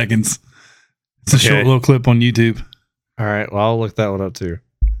 10 seconds. It's a short little clip on YouTube. All right, well, I'll look that one up too.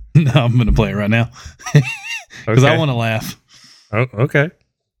 No, I'm going to play it right now. Because I want to laugh. Oh, okay.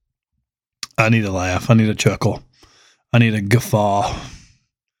 I need a laugh. I need a chuckle. I need a guffaw.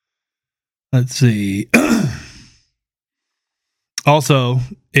 Let's see. Also,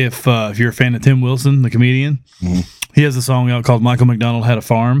 if you're a fan of Tim Wilson, the comedian, he has a song out called Michael McDonald Had a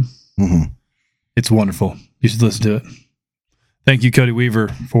Farm. Mm-hmm. It's wonderful. You should listen to it. Thank you, Cody Weaver,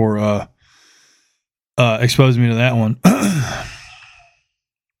 for exposing me to that one.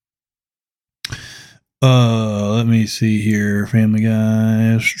 Let me see here. Family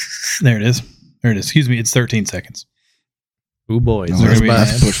Guy. There it is. Excuse me. It's 13 seconds. Oh boy. No, there's an ad.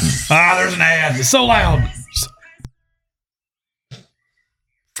 There's an ad. It's so loud.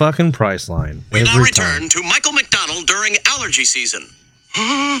 Fucking Priceline. We now return to Michael McDonald during allergy season.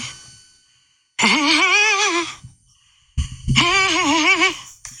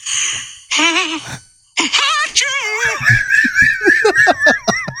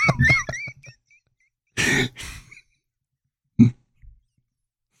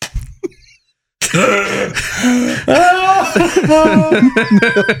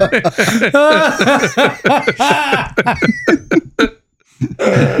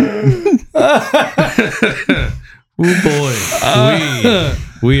 Oh boy,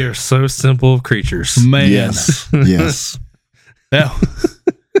 we are so simple of creatures, man. Yes. that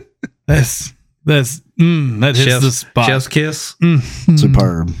hits the spot. Chef's kiss.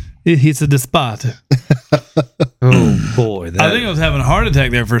 Superb. It hits the spot. Oh boy, I think I was having a heart attack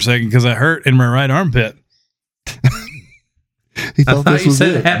there for a second because I hurt in my right armpit. I thought you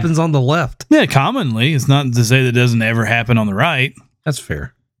said it happens on the left. Yeah, commonly. It's not to say that it doesn't ever happen on the right. That's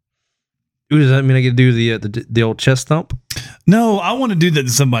fair. Ooh, does that mean I get to do the old chest thump? No, I want to do that to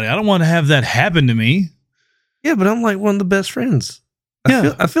somebody. I don't want to have that happen to me. Yeah, but I'm like one of the best friends.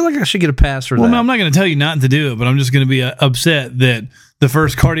 Yeah. I feel like I should get a pass for that. Well, I'm not going to tell you not to do it, but I'm just going to be upset that the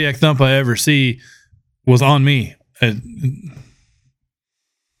first cardiac thump I ever see was on me.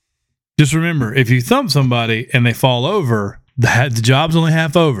 Just remember, if you thump somebody and they fall over, the job's only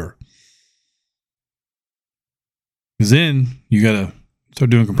half over. Because then you got to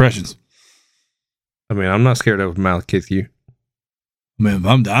start doing compressions. I mean, I'm not scared to mouth kiss you. I mean, if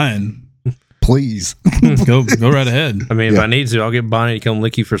I'm dying, please go right ahead. I mean, if I need to, I'll get Bonnie to come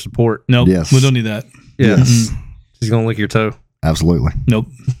lick you for support. Nope. Yes. We don't need that. Yeah. Yes. She's going to lick your toe. Absolutely. Nope.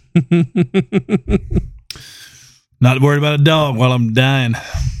 Not worried about a dog while I'm dying.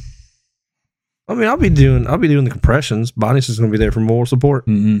 I mean, I'll be doing the compressions. Bonnie's just going to be there for more support.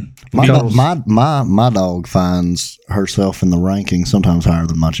 My dog finds herself in the ranking sometimes higher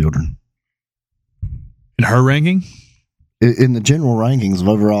than my children. In her ranking? In the general rankings of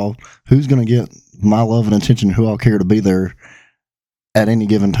overall, who's going to get my love and attention, who I'll care to be there at any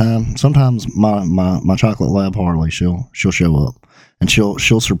given time. Sometimes my chocolate lab Harley, she'll show up and she'll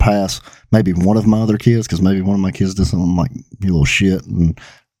surpass maybe one of my other kids, because maybe one of my kids did something like you little shit, and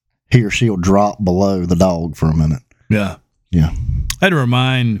he or she'll drop below the dog for a minute. Yeah. Yeah. I had to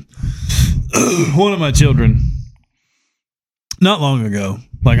remind one of my children not long ago,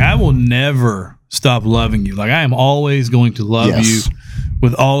 like, I will never stop loving you. Like, I am always going to love you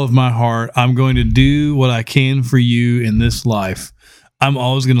with all of my heart. I'm going to do what I can for you in this life. I'm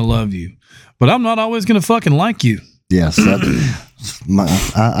always going to love you, but I'm not always going to fucking like you. Yes.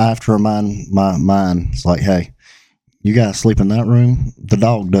 I have to remind my mind. It's like, hey, you guys sleep in that room. The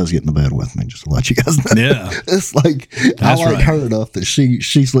dog does get in the bed with me, just to let you guys know. Yeah. It's like, I like her enough that she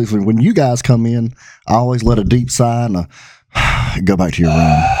sleeps with me. When you guys come in, I always let a deep sigh and go back to your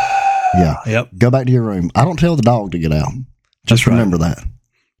room. Yeah. Yep. Go back to your room. I don't tell the dog to get out. Just remember that.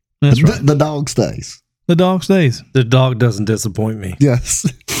 That's right. The dog stays. The dog stays. The dog doesn't disappoint me. Yes.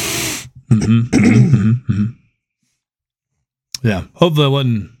 Yeah. Hopefully I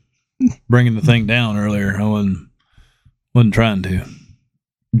wasn't bringing the thing down earlier. I wasn't trying to.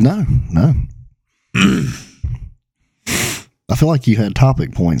 No. I feel like you had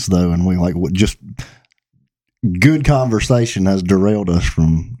topic points though, and we just good conversation has derailed us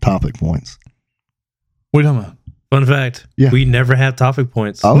from topic points. What are you talking about? Fun fact: we never have topic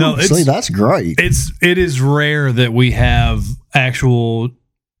points. Oh, no, see, that's great. It is rare that we have actual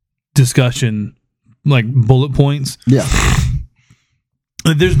discussion, like bullet points. Yeah.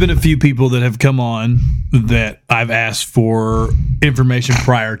 There's been a few people that have come on that I've asked for information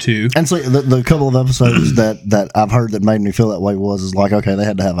prior to. And so the couple of episodes that I've heard that made me feel that way is like, okay, they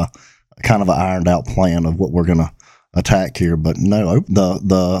had to have a kind of an ironed out plan of what we're going to attack here. But no, I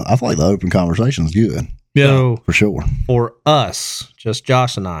feel like the open conversation is good. Yeah, so for sure. For us, just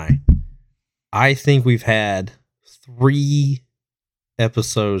Josh and I think we've had 3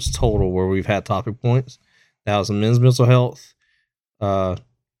 episodes total where we've had topic points. That was men's mental health. What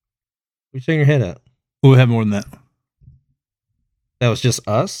you shaking your head at? We'll have more than that. That was just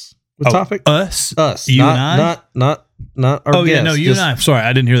us with topic? Us? You and I? Not our guests. Yeah, no, you and I. Sorry,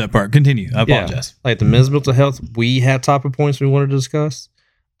 I didn't hear that part. Continue. I apologize. Like the men's mental health, we had topic points we wanted to discuss.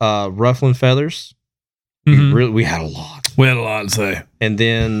 Ruffling feathers. Mm-hmm. We had a lot. We had a lot to say. And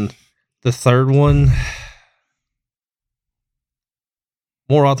then the third one,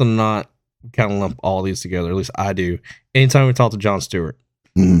 more often than not, we kind of lump all these together. At least I do. Anytime we talk to John Stewart,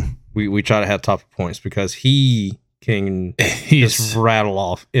 we try to have topic points because he can just rattle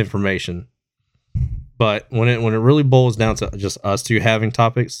off information. But when it really boils down to just us two having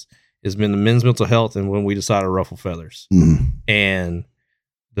topics, it's been the men's mental health and when we decided to ruffle feathers. And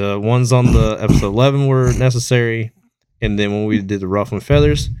the ones on the episode 11 were necessary. And then when we did the ruffling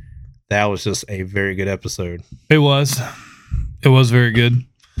feathers, that was just a very good episode. It was very good.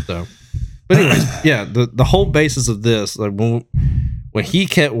 So, but anyways, yeah, the whole basis of this, like when he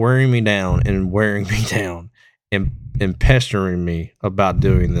kept wearing me down and pestering me about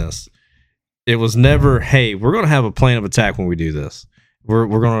doing this, it was never, hey, we're going to have a plan of attack when we do this. We're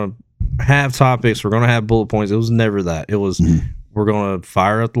going to have topics. We're going to have bullet points. It was never that. It was, we're going to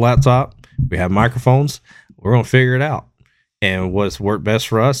fire up the laptop. We have microphones. We're going to figure it out. And what's worked best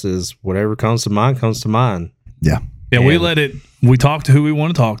for us is whatever comes to mind, comes to mind. Yeah. Yeah, we talk to who we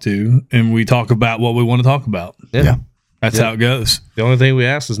want to talk to, and we talk about what we want to talk about. Yeah. That's how it goes. The only thing we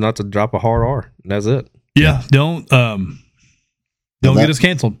ask is not to drop a hard R. And that's it. Yeah. Don't get us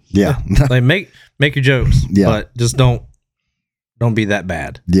canceled. Yeah. Like make your jokes, but just don't be that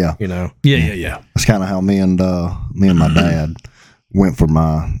bad. Yeah. You know? Yeah. That's kind of how me and my dad went for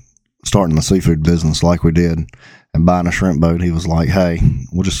my starting the seafood business like we did and buying a shrimp boat. He was like, hey,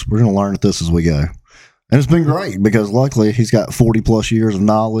 we're going to learn at this as we go. And it's been great because luckily he's got 40 plus years of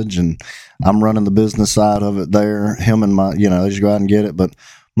knowledge and I'm running the business side of it there. Him and they just go out and get it. But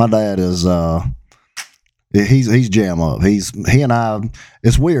my dad is, he's jam up. He and I,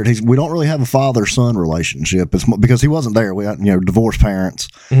 it's weird. We don't really have a father-son relationship. It's because he wasn't there. We had, divorced parents,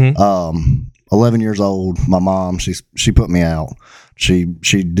 11 years old. My mom, she put me out. She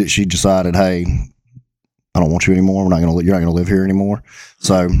decided, hey, I don't want you anymore. You're not going to live here anymore.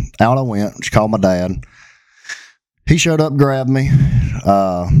 So out I went. She called my dad. He showed up, grabbed me,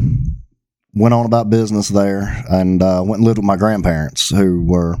 went on about business there, and went and lived with my grandparents, who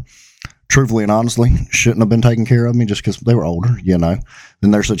were, truthfully and honestly, shouldn't have been taking care of me just because they were older,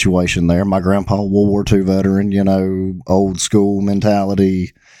 than their situation there. My grandpa, World War II veteran, old school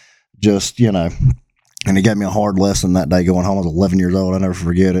mentality, just, and he gave me a hard lesson that day going home. I was 11 years old. I'll never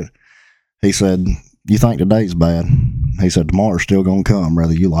forget it. He said, "You think today's bad?" He said, "Tomorrow's still going to come,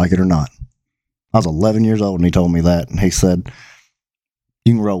 whether you like it or not." I was 11 years old and he told me that. And he said,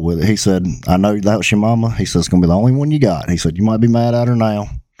 "You can roll with it." He said, "I know that was your mama." He said, "It's going to be the only one you got." He said, "You might be mad at her now."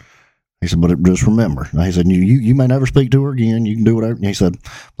 He said, "But just remember." He said, you may never speak to her again. You can do whatever. He said,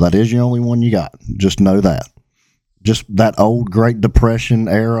 "That is the only one you got. Just know that." Just that old Great Depression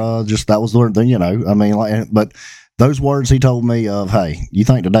era, just that was the thing, but those words he told me of, "Hey, you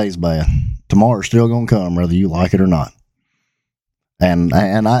think today's bad, tomorrow's still going to come, whether you like it or not." And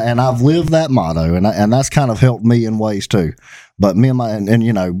I've lived that motto, and that's kind of helped me in ways too. But me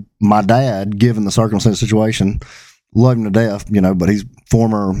and my dad, given the circumstance situation, love him to death, but he's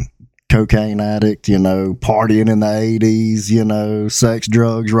former cocaine addict, partying in the 80s, sex,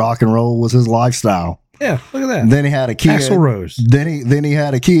 drugs, rock and roll was his lifestyle. Yeah, look at that. Then he had a kid. Axl Rose. Then he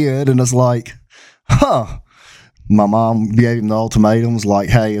had a kid, and it's like, my mom gave him the ultimatums, like,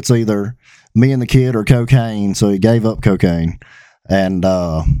 "Hey, it's either me and the kid or cocaine." So he gave up cocaine, and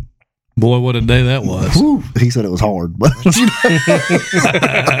boy, what a day that was. Whew, he said it was hard, but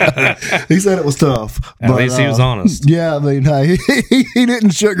he said it was tough. At least he was honest. Yeah, hey, he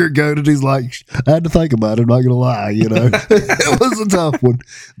didn't sugarcoat it. He's like, "I had to think about it. I'm not gonna lie, it was a tough one."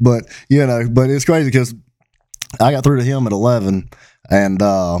 But but it's crazy because I got through to him at 11, and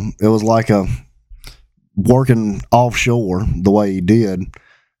it was like working offshore the way he did.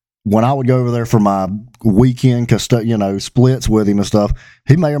 When I would go over there for my weekend, splits with him and stuff,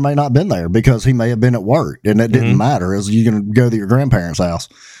 he may or may not have been there because he may have been at work, and it didn't matter. As you can go to your grandparents' house.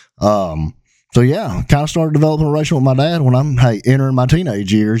 So yeah, kind of started developing a relationship with my dad when I'm entering my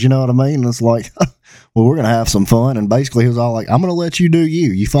teenage years. You know what I mean? And it's like, well, we're gonna have some fun. And basically, he was all like, "I'm gonna let you do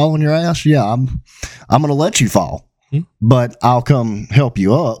you. You fall on your ass, yeah. I'm gonna let you fall, but I'll come help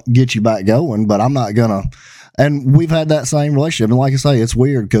you up, get you back going. But I'm not gonna." And we've had that same relationship. And like I say, it's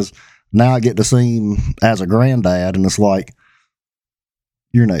weird because now I get to see him as a granddad, and it's like,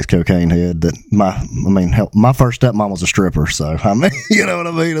 "You're an ex-cocaine head." That my first stepmom was a stripper, so you know what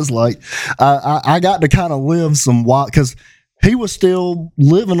I mean. It's like I got to kind of live some wild, because he was still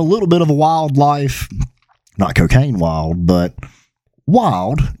living a little bit of a wild life, not cocaine wild, but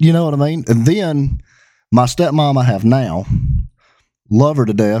wild. You know what I mean. And then my stepmom I have now, love her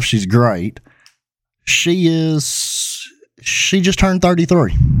to death. She's great. She just turned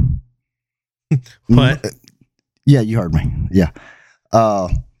 33. What? Yeah, you heard me. Yeah.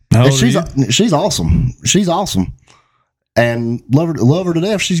 She's awesome. She's awesome. And love her to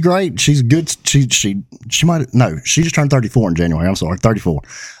death. She's great. She's good. She just turned 34 in January. I'm sorry, 34.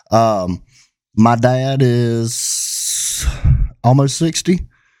 My dad is almost 60,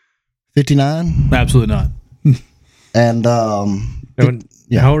 59. Absolutely not. And how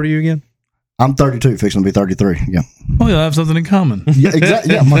old are you again? I'm 32, fixing to be 33. Yeah. Well, you'll have something in common. Yeah,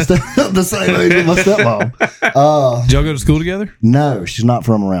 exactly. Yeah, the same age as my stepmom. Did y'all go to school together? No, she's not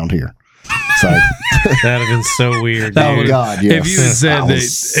from around here. So that'd have been so weird. Oh God, yes. If you had said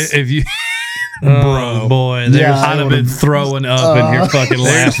that, if you, bro, boy, I'd have been throwing up in here, fucking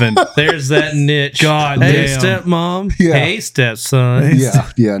laughing. There's that niche. God hey, damn. stepmom. Yeah. Hey, stepson. Yeah.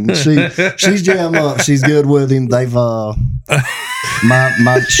 She's jam up. She's good with him. They've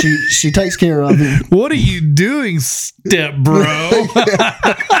she takes care of him. What are you doing, step bro?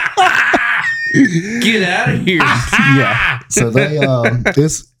 Get out of here. Yeah. So they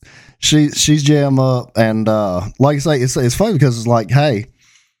she's jam up, and like I say, it's funny because it's like, hey,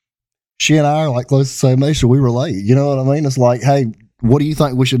 she and I are like close to the same age, so we relate. You know what I mean? It's like, hey, what do you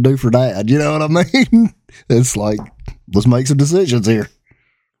think we should do for Dad? You know what I mean? It's like, let's make some decisions here.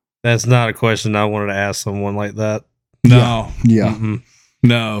 That's not a question I wanted to ask someone like that. No. Yeah. Mm-hmm.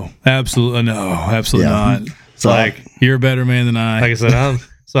 No. Absolutely not. So, like, you're a better man than I. Like I said,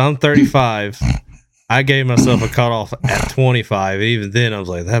 I'm 35. I gave myself a cutoff at 25. Even then, I was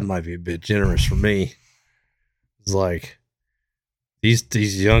like, that might be a bit generous for me. It's like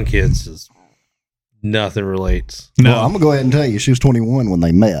these young kids, just nothing relates. No, well, I'm gonna go ahead and tell you, she was 21 when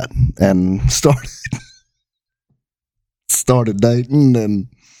they met and started dating, and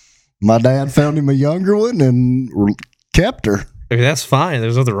my dad found him a younger one and kept her. I mean, that's fine.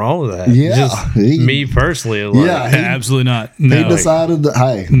 There's nothing wrong with that. Yeah, Just me personally. Like, absolutely not. No. He decided that,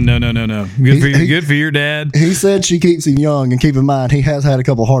 hey. No. Good for your dad. He said she keeps him young, and keep in mind, he has had a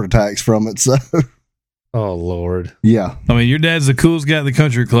couple heart attacks from it, so. Oh, Lord. Yeah. I mean, your dad's the coolest guy at the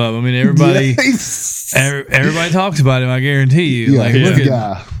country club. I mean, everybody talks about him, I guarantee you.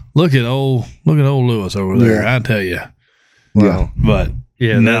 Yeah, look at old Lewis over there, I tell you. Well, but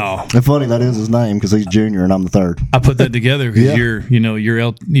yeah, no. It's funny that is his name because he's junior and I'm the third. I put that together because you're God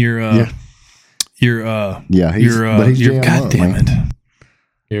damn it.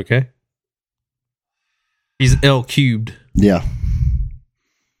 You okay? He's L cubed. Yeah.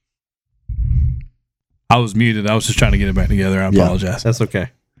 I was muted. I was just trying to get it back together. I apologize. That's okay.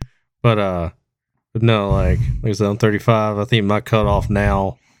 But no, like I said, I'm 35. I think my cutoff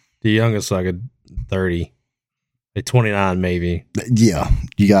now, the youngest like a 30. Like 29 maybe. Yeah,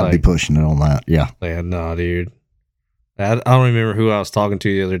 you got to be pushing it on that. Yeah. Like, no, dude. I don't remember who I was talking to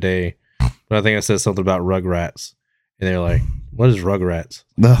the other day, but I think I said something about Rugrats, and they're like, "What is Rugrats?"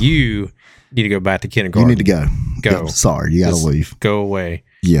 You need to go back to kindergarten. You need to go. Go. Sorry, you got to leave. Go away.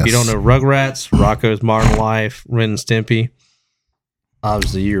 Yes. You don't know Rugrats, Rocco's Modern Life, Ren and Stimpy.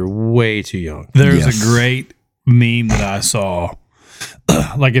 Obviously, you're way too young. There's a great meme that I saw.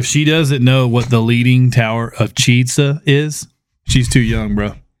 Like, if she doesn't know what the leaning tower of Cheetah is, she's too young,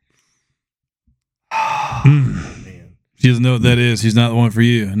 bro. Man. She doesn't know what that is. She's not the one for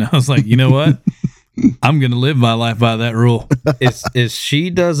you. And I was like, you know what? I'm going to live my life by that rule. If she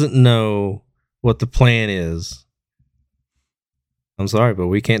doesn't know what the plan is, I'm sorry, but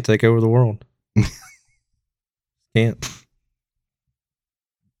we can't take over the world. Can't.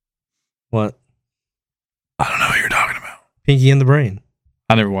 What? I don't know what you're talking about. Pinky and the Brain.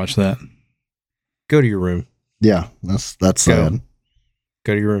 I never watched that. Go to your room. Yeah, that's sad.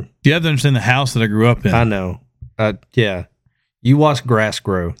 Go to your room. You have to understand the house that I grew up in. I know. Yeah. You watched grass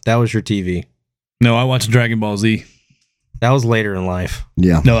grow. That was your TV. No, I watched Dragon Ball Z. That was later in life.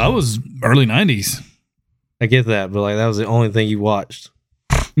 Yeah. No, that was early 90s. I get that, but like that was the only thing you watched.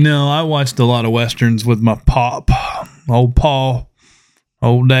 No, I watched a lot of Westerns with my pop. Old Paul.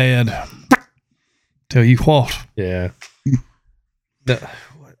 Old Dad. Tell you what. Yeah.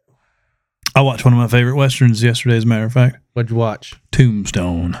 I watched one of my favorite Westerns yesterday, as a matter of fact. What'd you watch?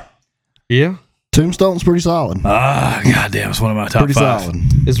 Tombstone. Yeah? Tombstone's pretty solid. Goddamn, it's one of my top pretty 5. Solid.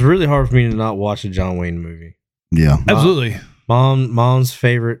 It's really hard for me to not watch a John Wayne movie. Yeah. Absolutely. Mom's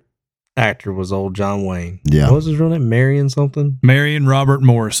favorite actor was old John Wayne. Yeah. What was his real name? Marion something? Marion Robert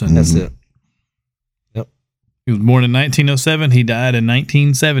Morrison. That's it. Yep. He was born in 1907. He died in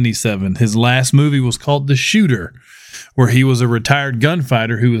 1977. His last movie was called The Shooter, where he was a retired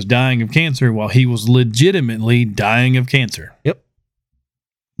gunfighter who was dying of cancer while he was legitimately dying of cancer. Yep.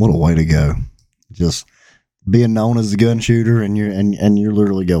 What a way to go. Just being known as a gun shooter and you're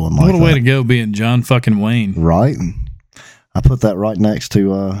literally going like that. What a way to go being John fucking Wayne. Right. I put that right next to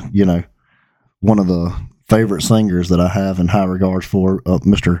one of the favorite singers that I have in high regards for,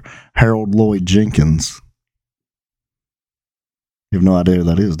 Mr. Harold Lloyd Jenkins. You have no idea who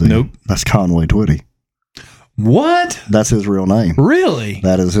that is, do you? Nope. That's Conway Twitty. What? That's his real name. Really?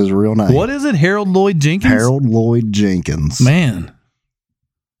 That is his real name. What is it? Harold Lloyd Jenkins? Harold Lloyd Jenkins. Man.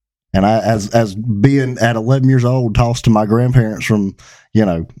 And I, as being at 11 years old, tossed to my grandparents from,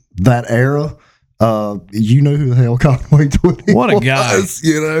 that era, you know who the hell Conway Twitty What a was,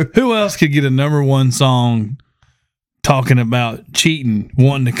 guy. Who else could get a number one song talking about cheating,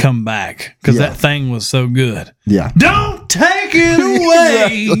 wanting to come back? Because that thing was so good. Yeah. Don't take it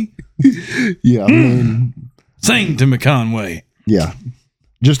away. Yeah. I mean, sing to me, Conway. Yeah.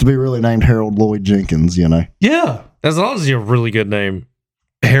 Just to be really named Harold Lloyd Jenkins, Yeah. As long as you have a really good name.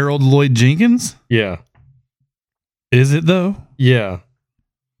 Harold Lloyd Jenkins? Yeah. Is it though? Yeah.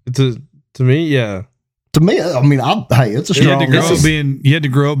 To me, yeah. To me, I mean, it's a strong. You had to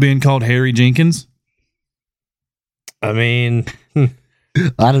grow up being called Harry Jenkins. I mean,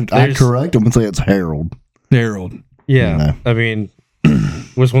 I'd correct him and say it's Harold. Harold. Yeah. I mean,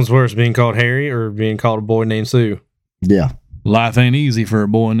 which one's worse, being called Harry or being called a boy named Sue? Yeah. Life ain't easy for a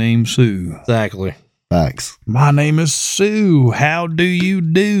boy named Sue. Exactly. Facts. My name is Sue. How do you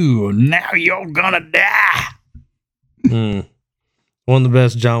do? Now you're gonna die. One of the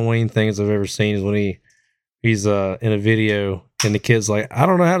best John Wayne things I've ever seen is when he's in a video and the kid's like, I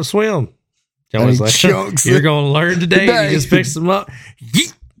don't know how to swim. John Wayne's like, you're going to learn today. He just picks him up,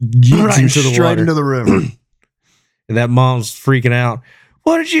 right into the straight water. into the river. And that mom's freaking out.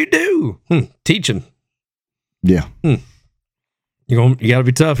 What did you do? Teaching. Yeah. You got to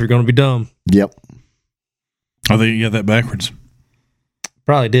be tough. You're going to be dumb. Yep. I think you got that backwards.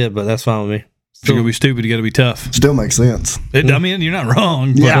 Probably did, but that's fine with me. If you're gonna be stupid, you got to be tough. Still makes sense. I mean, you're not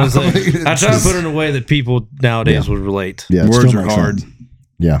wrong. But Yeah. I try to put it in a way that people nowadays would relate. Yeah, it words still are makes hard. sense.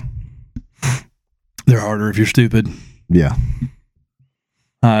 Yeah. They're harder if you're stupid. Yeah.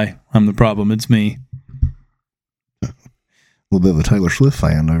 Hi, I'm the problem. It's me. A little bit of a Taylor Swift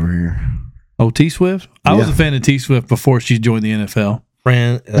fan over here. Oh, T Swift. I was Yeah. a fan of T Swift before she joined the NFL.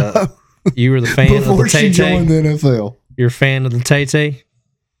 Friend, you were the fan of Before the she joined Tay-Tay. the NFL. You're a fan of the Tay-Tay,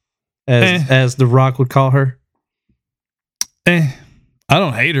 as The Rock would call her. I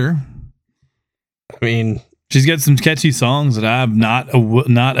don't hate her. I mean, She's got some catchy songs that I'm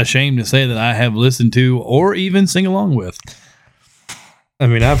not ashamed to say that I have listened to or even sing along with.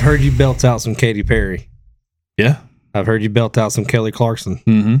 I've heard you belt out some Katy Perry. Yeah. I've heard you belt out some Kelly Clarkson.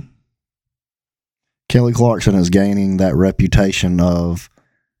 Mm-hmm. Kelly Clarkson is gaining that reputation of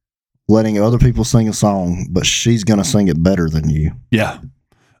letting other people sing a song, but she's going to sing it better than you. Yeah.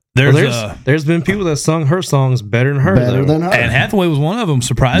 There's been people that sung her songs better than her. Better than her. Anne Hathaway was one of them,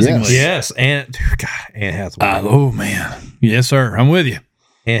 surprisingly. Yes, Anne Hathaway. Oh, man. Yes, sir. I'm with you.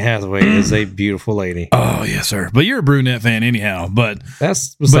 Anne Hathaway is a beautiful lady. Oh, yes, sir. But you're a brunette fan anyhow. But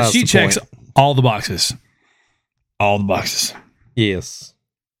she checks all the boxes. All the boxes. Yes.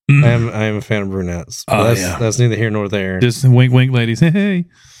 Mm. I am a fan of brunettes. Oh, That's neither here nor there. Just wink, wink, ladies. Hey.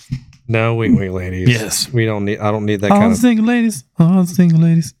 No, wink, ladies. Yes. I don't need that All kind the of. single ladies. All the single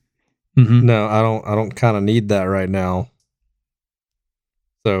ladies. Mm-hmm. No, I don't kind of need that right now.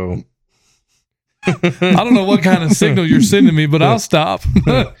 So I don't know what kind of signal you're sending me, but I'll stop.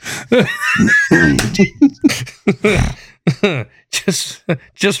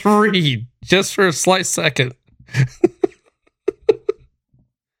 just read just for a slight second.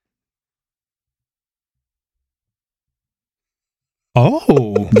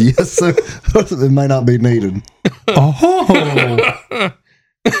 Oh. Yes, sir. It may not be needed. Oh.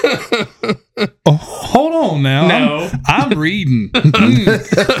 Oh, hold on now. No. I'm reading. You're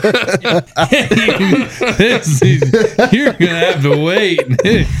gonna have to wait.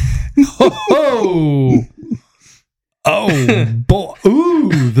 Oh boy.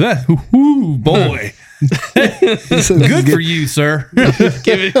 Ooh, boy. Good for you, sir.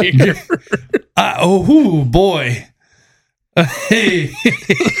 Give it here. Oh boy. Hey.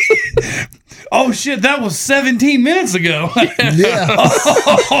 Oh shit, that was 17 minutes ago. Yeah.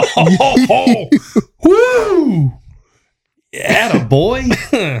 Woo! Atta boy.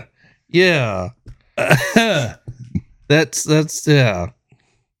 Yeah. That's yeah.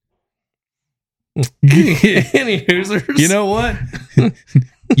 Any hoosers. You know what?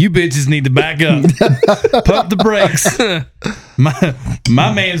 You bitches need to back up. Pump the brakes.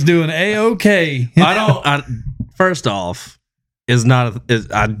 My man's doing A-OK. First off, is not a, is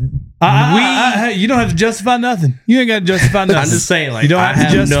I you don't have to justify nothing. You ain't got to justify nothing. I'm just saying, like, you don't I have to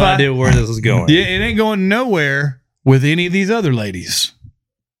have no justify. idea where this is going. Yeah, it ain't going nowhere with any of these other ladies.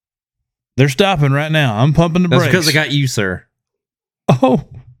 They're stopping right now. I'm pumping the That's brakes. because I got you, sir. Oh,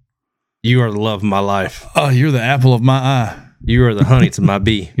 You are the love of my life. oh, you're the apple of my eye. You are the honey to my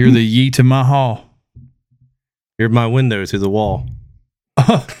bee. You're the ye to my haw. You're my window to the wall.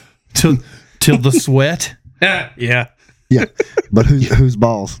 Till the sweat. Yeah. Yeah. But whose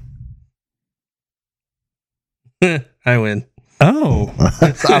balls? I win. Oh,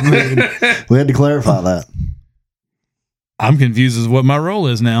 I mean, we had to clarify that. I'm confused as what my role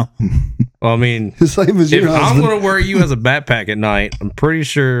is now. Well, I mean, Same as if your I'm husband. going to wear you as a backpack at night, I'm pretty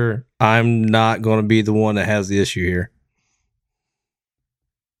sure I'm not going to be the one that has the issue here.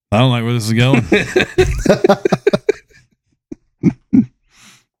 I don't like where this is going.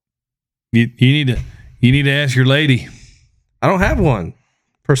 You need to ask your lady. I don't have one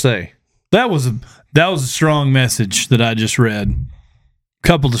per se. That was a strong message that I just read.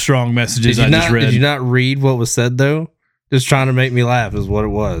 Couple of strong messages I just read. Did you not read what was said though? Just trying to make me laugh is what it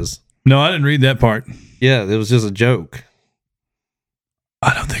was. No, I didn't read that part. Yeah, it was just a joke.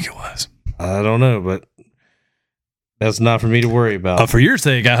 I don't think it was. I don't know, but that's not for me to worry about. For your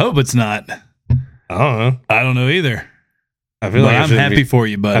sake, I hope it's not. I don't know. I don't know either. I feel But like I'm happy for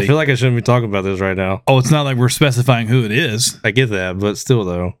you, buddy. I feel like I shouldn't be talking about this right now. Oh, it's not like we're specifying who it is. I get that, but still,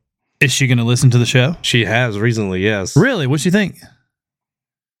 though, Is she going to listen to the show? she has recently. Yes. Really? What'd she think?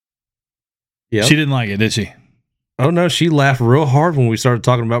 Yeah. She didn't like it, did she? Oh no, she laughed real hard when we started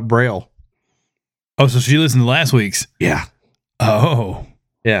talking about Braille. Oh, so she listened to last week's. Yeah. Oh,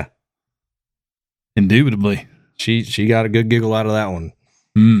 Yeah. indubitably. She got a good giggle out of that one.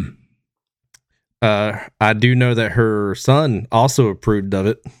 Mm. I do know that her son also approved of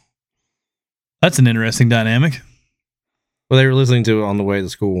it. That's an interesting dynamic. Well, they were listening to it on the way to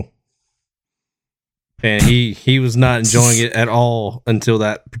school. And he was not enjoying it at all until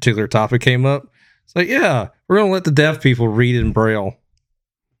that particular topic came up. It's like, yeah, we're going to let the deaf people read in Braille.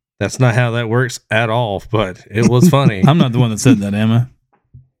 That's not how that works at all, but it was funny. I'm not the one that said that, am I?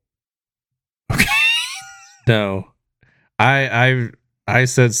 Okay. No. I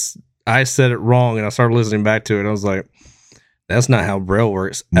said it wrong, and I started listening back to it, and I was like, that's not how Braille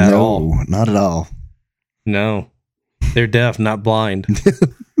works at all. No, not at all. No. They're deaf, not blind.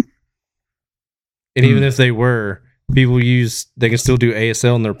 And even if they were, they can still do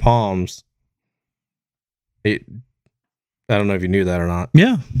ASL in their palms. I don't know if you knew that or not.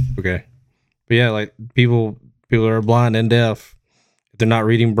 Yeah. Okay. But yeah, like people that are blind and deaf, if they're not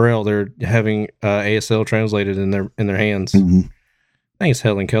reading Braille, they're having ASL translated in their hands. Mm-hmm. I think it's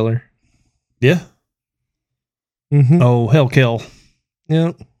Helen Keller. Yeah. Mm-hmm. Oh, hell, Kel.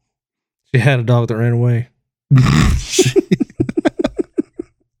 Yeah. She had a dog that ran away.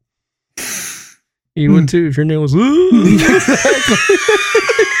 You would too if your name was.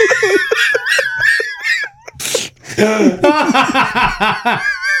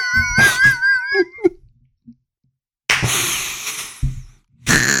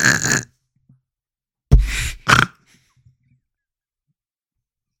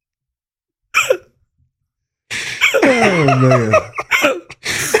 Oh man.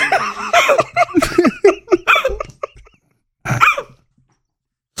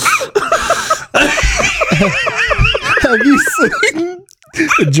 Have you seen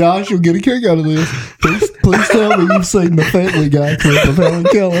Josh? You'll get a kick out of this. Please tell me you've seen the Family Guy clip of Helen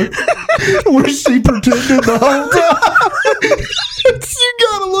Keller where she pretended the whole time. You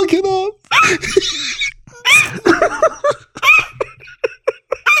gotta look it up.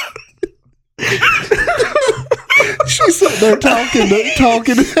 She's sitting there talking. You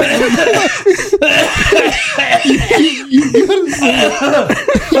gotta see it.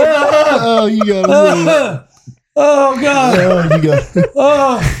 Oh, you gotta see it. Oh, God. Oh, you got.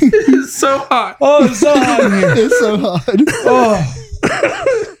 Oh, It's so hot. oh, it's so hot in here. It's so hot. Oh.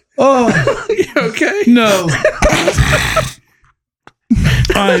 Oh, You okay? no.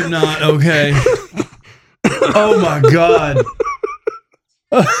 I am not okay. Oh, my God.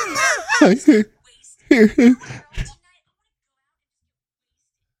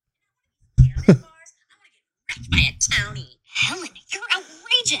 By a townie. Helen, you're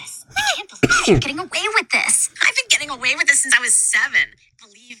outrageous. I can't believe you're getting away with this. I've been getting away with this since I was 7.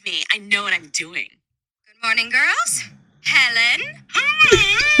 Believe me, I know what I'm doing. Good morning, girls. Helen.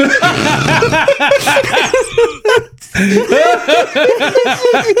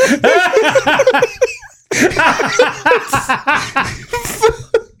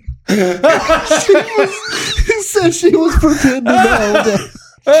 He said she was pretending the whole time.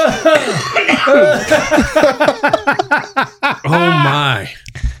 Oh my.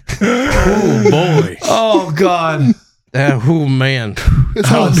 Oh boy. Oh, God. Oh man. It's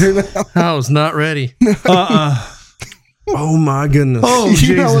hot here now. I was not ready. Uh-uh. Oh my goodness. Oh,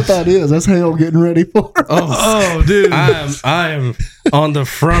 You know what Jesus. that is? That's hell getting ready for. Oh, dude. I am on the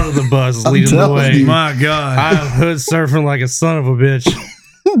front of the bus I'm leading the telling way. you. My God. I am hood surfing like a son of a bitch.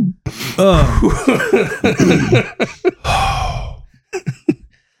 Oh.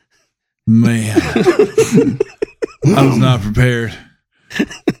 Man. I was not prepared.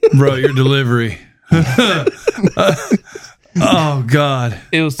 Bro, your delivery. Oh, God.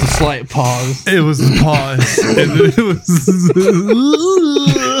 It was the slight pause. It was the pause. And then it was.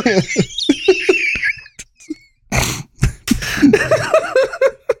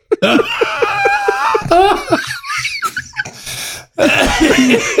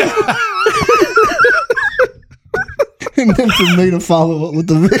 And then for me to follow up with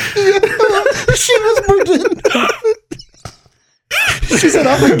the video, she was pretending. She said,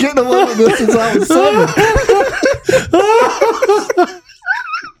 I've been getting away with this since I was 7.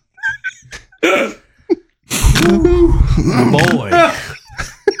 Boy.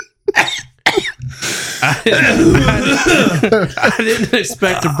 I didn't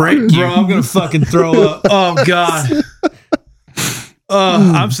expect to break you. Bro, I'm going to fucking throw up. Oh, God.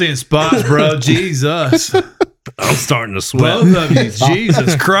 I'm seeing spots, bro. Jesus. I'm starting to sweat. Both of you.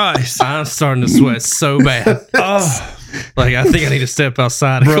 Jesus Christ. I'm starting to sweat so bad. Oh, Like, I think I need to step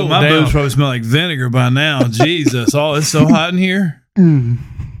outside and bro, cool my down. boobs probably smell like vinegar by now. Jesus. Oh, it's so hot in here. Mm.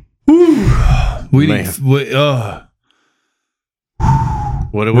 We Man. need.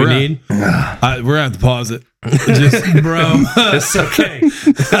 What do we We're need? we're gonna have to pause it. Just, bro. It's okay.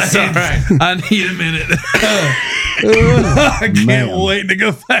 It's all right. I need a minute. I can't Man. wait to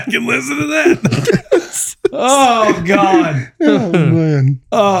go back and listen to that. Oh, God. Oh, man.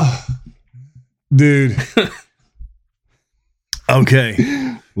 Oh, dude. Okay.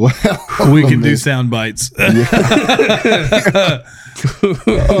 Well, We can do sound bites. Oh,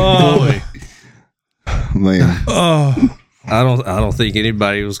 boy. Man. Oh, I don't think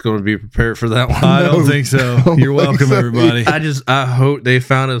anybody was going to be prepared for that one. I don't think so. You're welcome, everybody. I hope they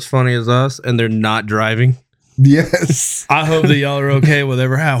found it as funny as us and they're not driving. Yes. I hope that y'all are okay with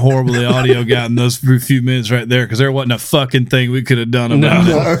how horrible the audio got in those few minutes right there, because there wasn't a fucking thing we could have done about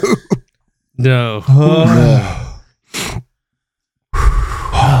it. No. Oh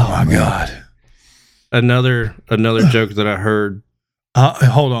my God. Another joke that I heard.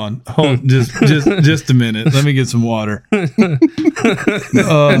 Hold on. Just a minute. Let me get some water.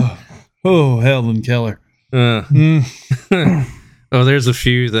 Helen Keller. Oh, there's a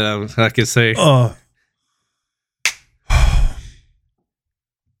few that I could say.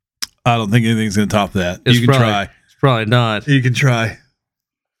 I don't think anything's going to top that. It's you can try. It's probably not. You can try.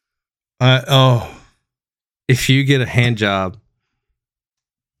 If you get a hand job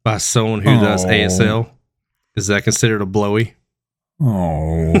by someone who does ASL, is that considered a blowy?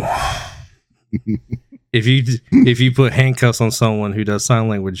 Oh. If you put handcuffs on someone who does sign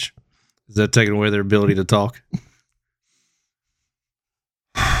language, is that taking away their ability to talk?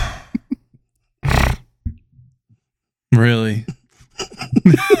 Really?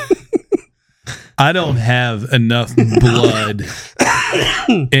 I don't have enough blood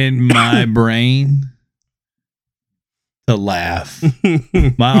in my brain to laugh.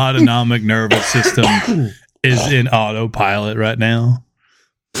 My autonomic nervous system is in autopilot right now.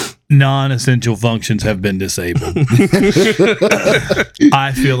 Non-essential functions have been disabled.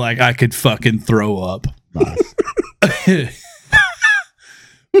 I feel like I could fucking throw up. Nice.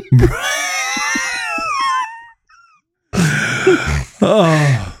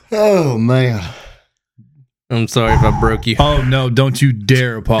 Oh man. I'm sorry if I broke you. Oh no, don't you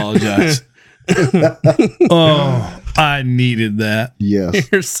dare apologize. Oh, I needed that. Yes.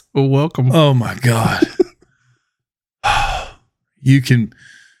 You're so welcome. Oh my God. You can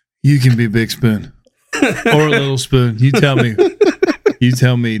be Big Spoon or Little Spoon. You tell me. You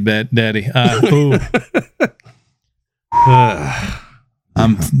tell me, Daddy.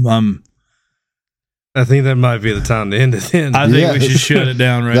 I think that might be the time to end it then. I think we should shut it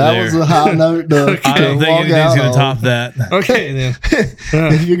down right that there. That was a high note to I don't think anything's going to top that. Okay, then.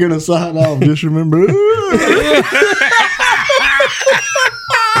 If you're going to sign off, just remember.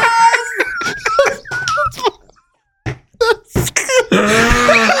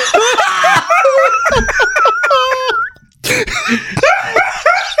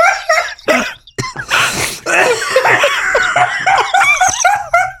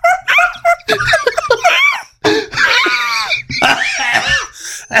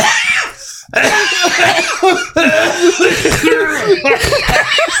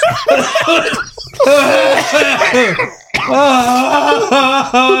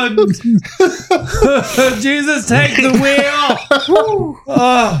 Jesus, take the wheel.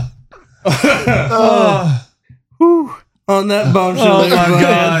 On that bombshell. Oh my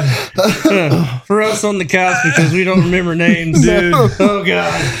God. For us on the couch, because we don't remember names, Dude. Oh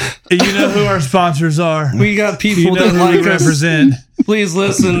God. You know who our sponsors are. We got people You know that who like we us. represent. Please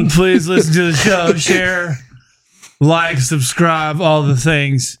listen. Please listen to the show, share, like, subscribe, all the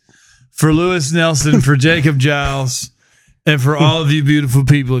things. For Lewis Nelson, for Jacob Giles, and for all of you beautiful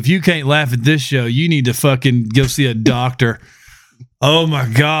people. If you can't laugh at this show, you need to fucking go see a doctor. Oh my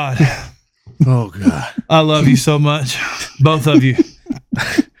God. Oh God. I love you so much. Both of you.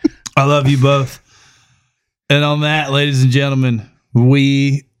 I love you both. And on that, ladies and gentlemen,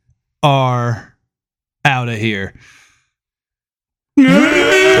 we are out of here.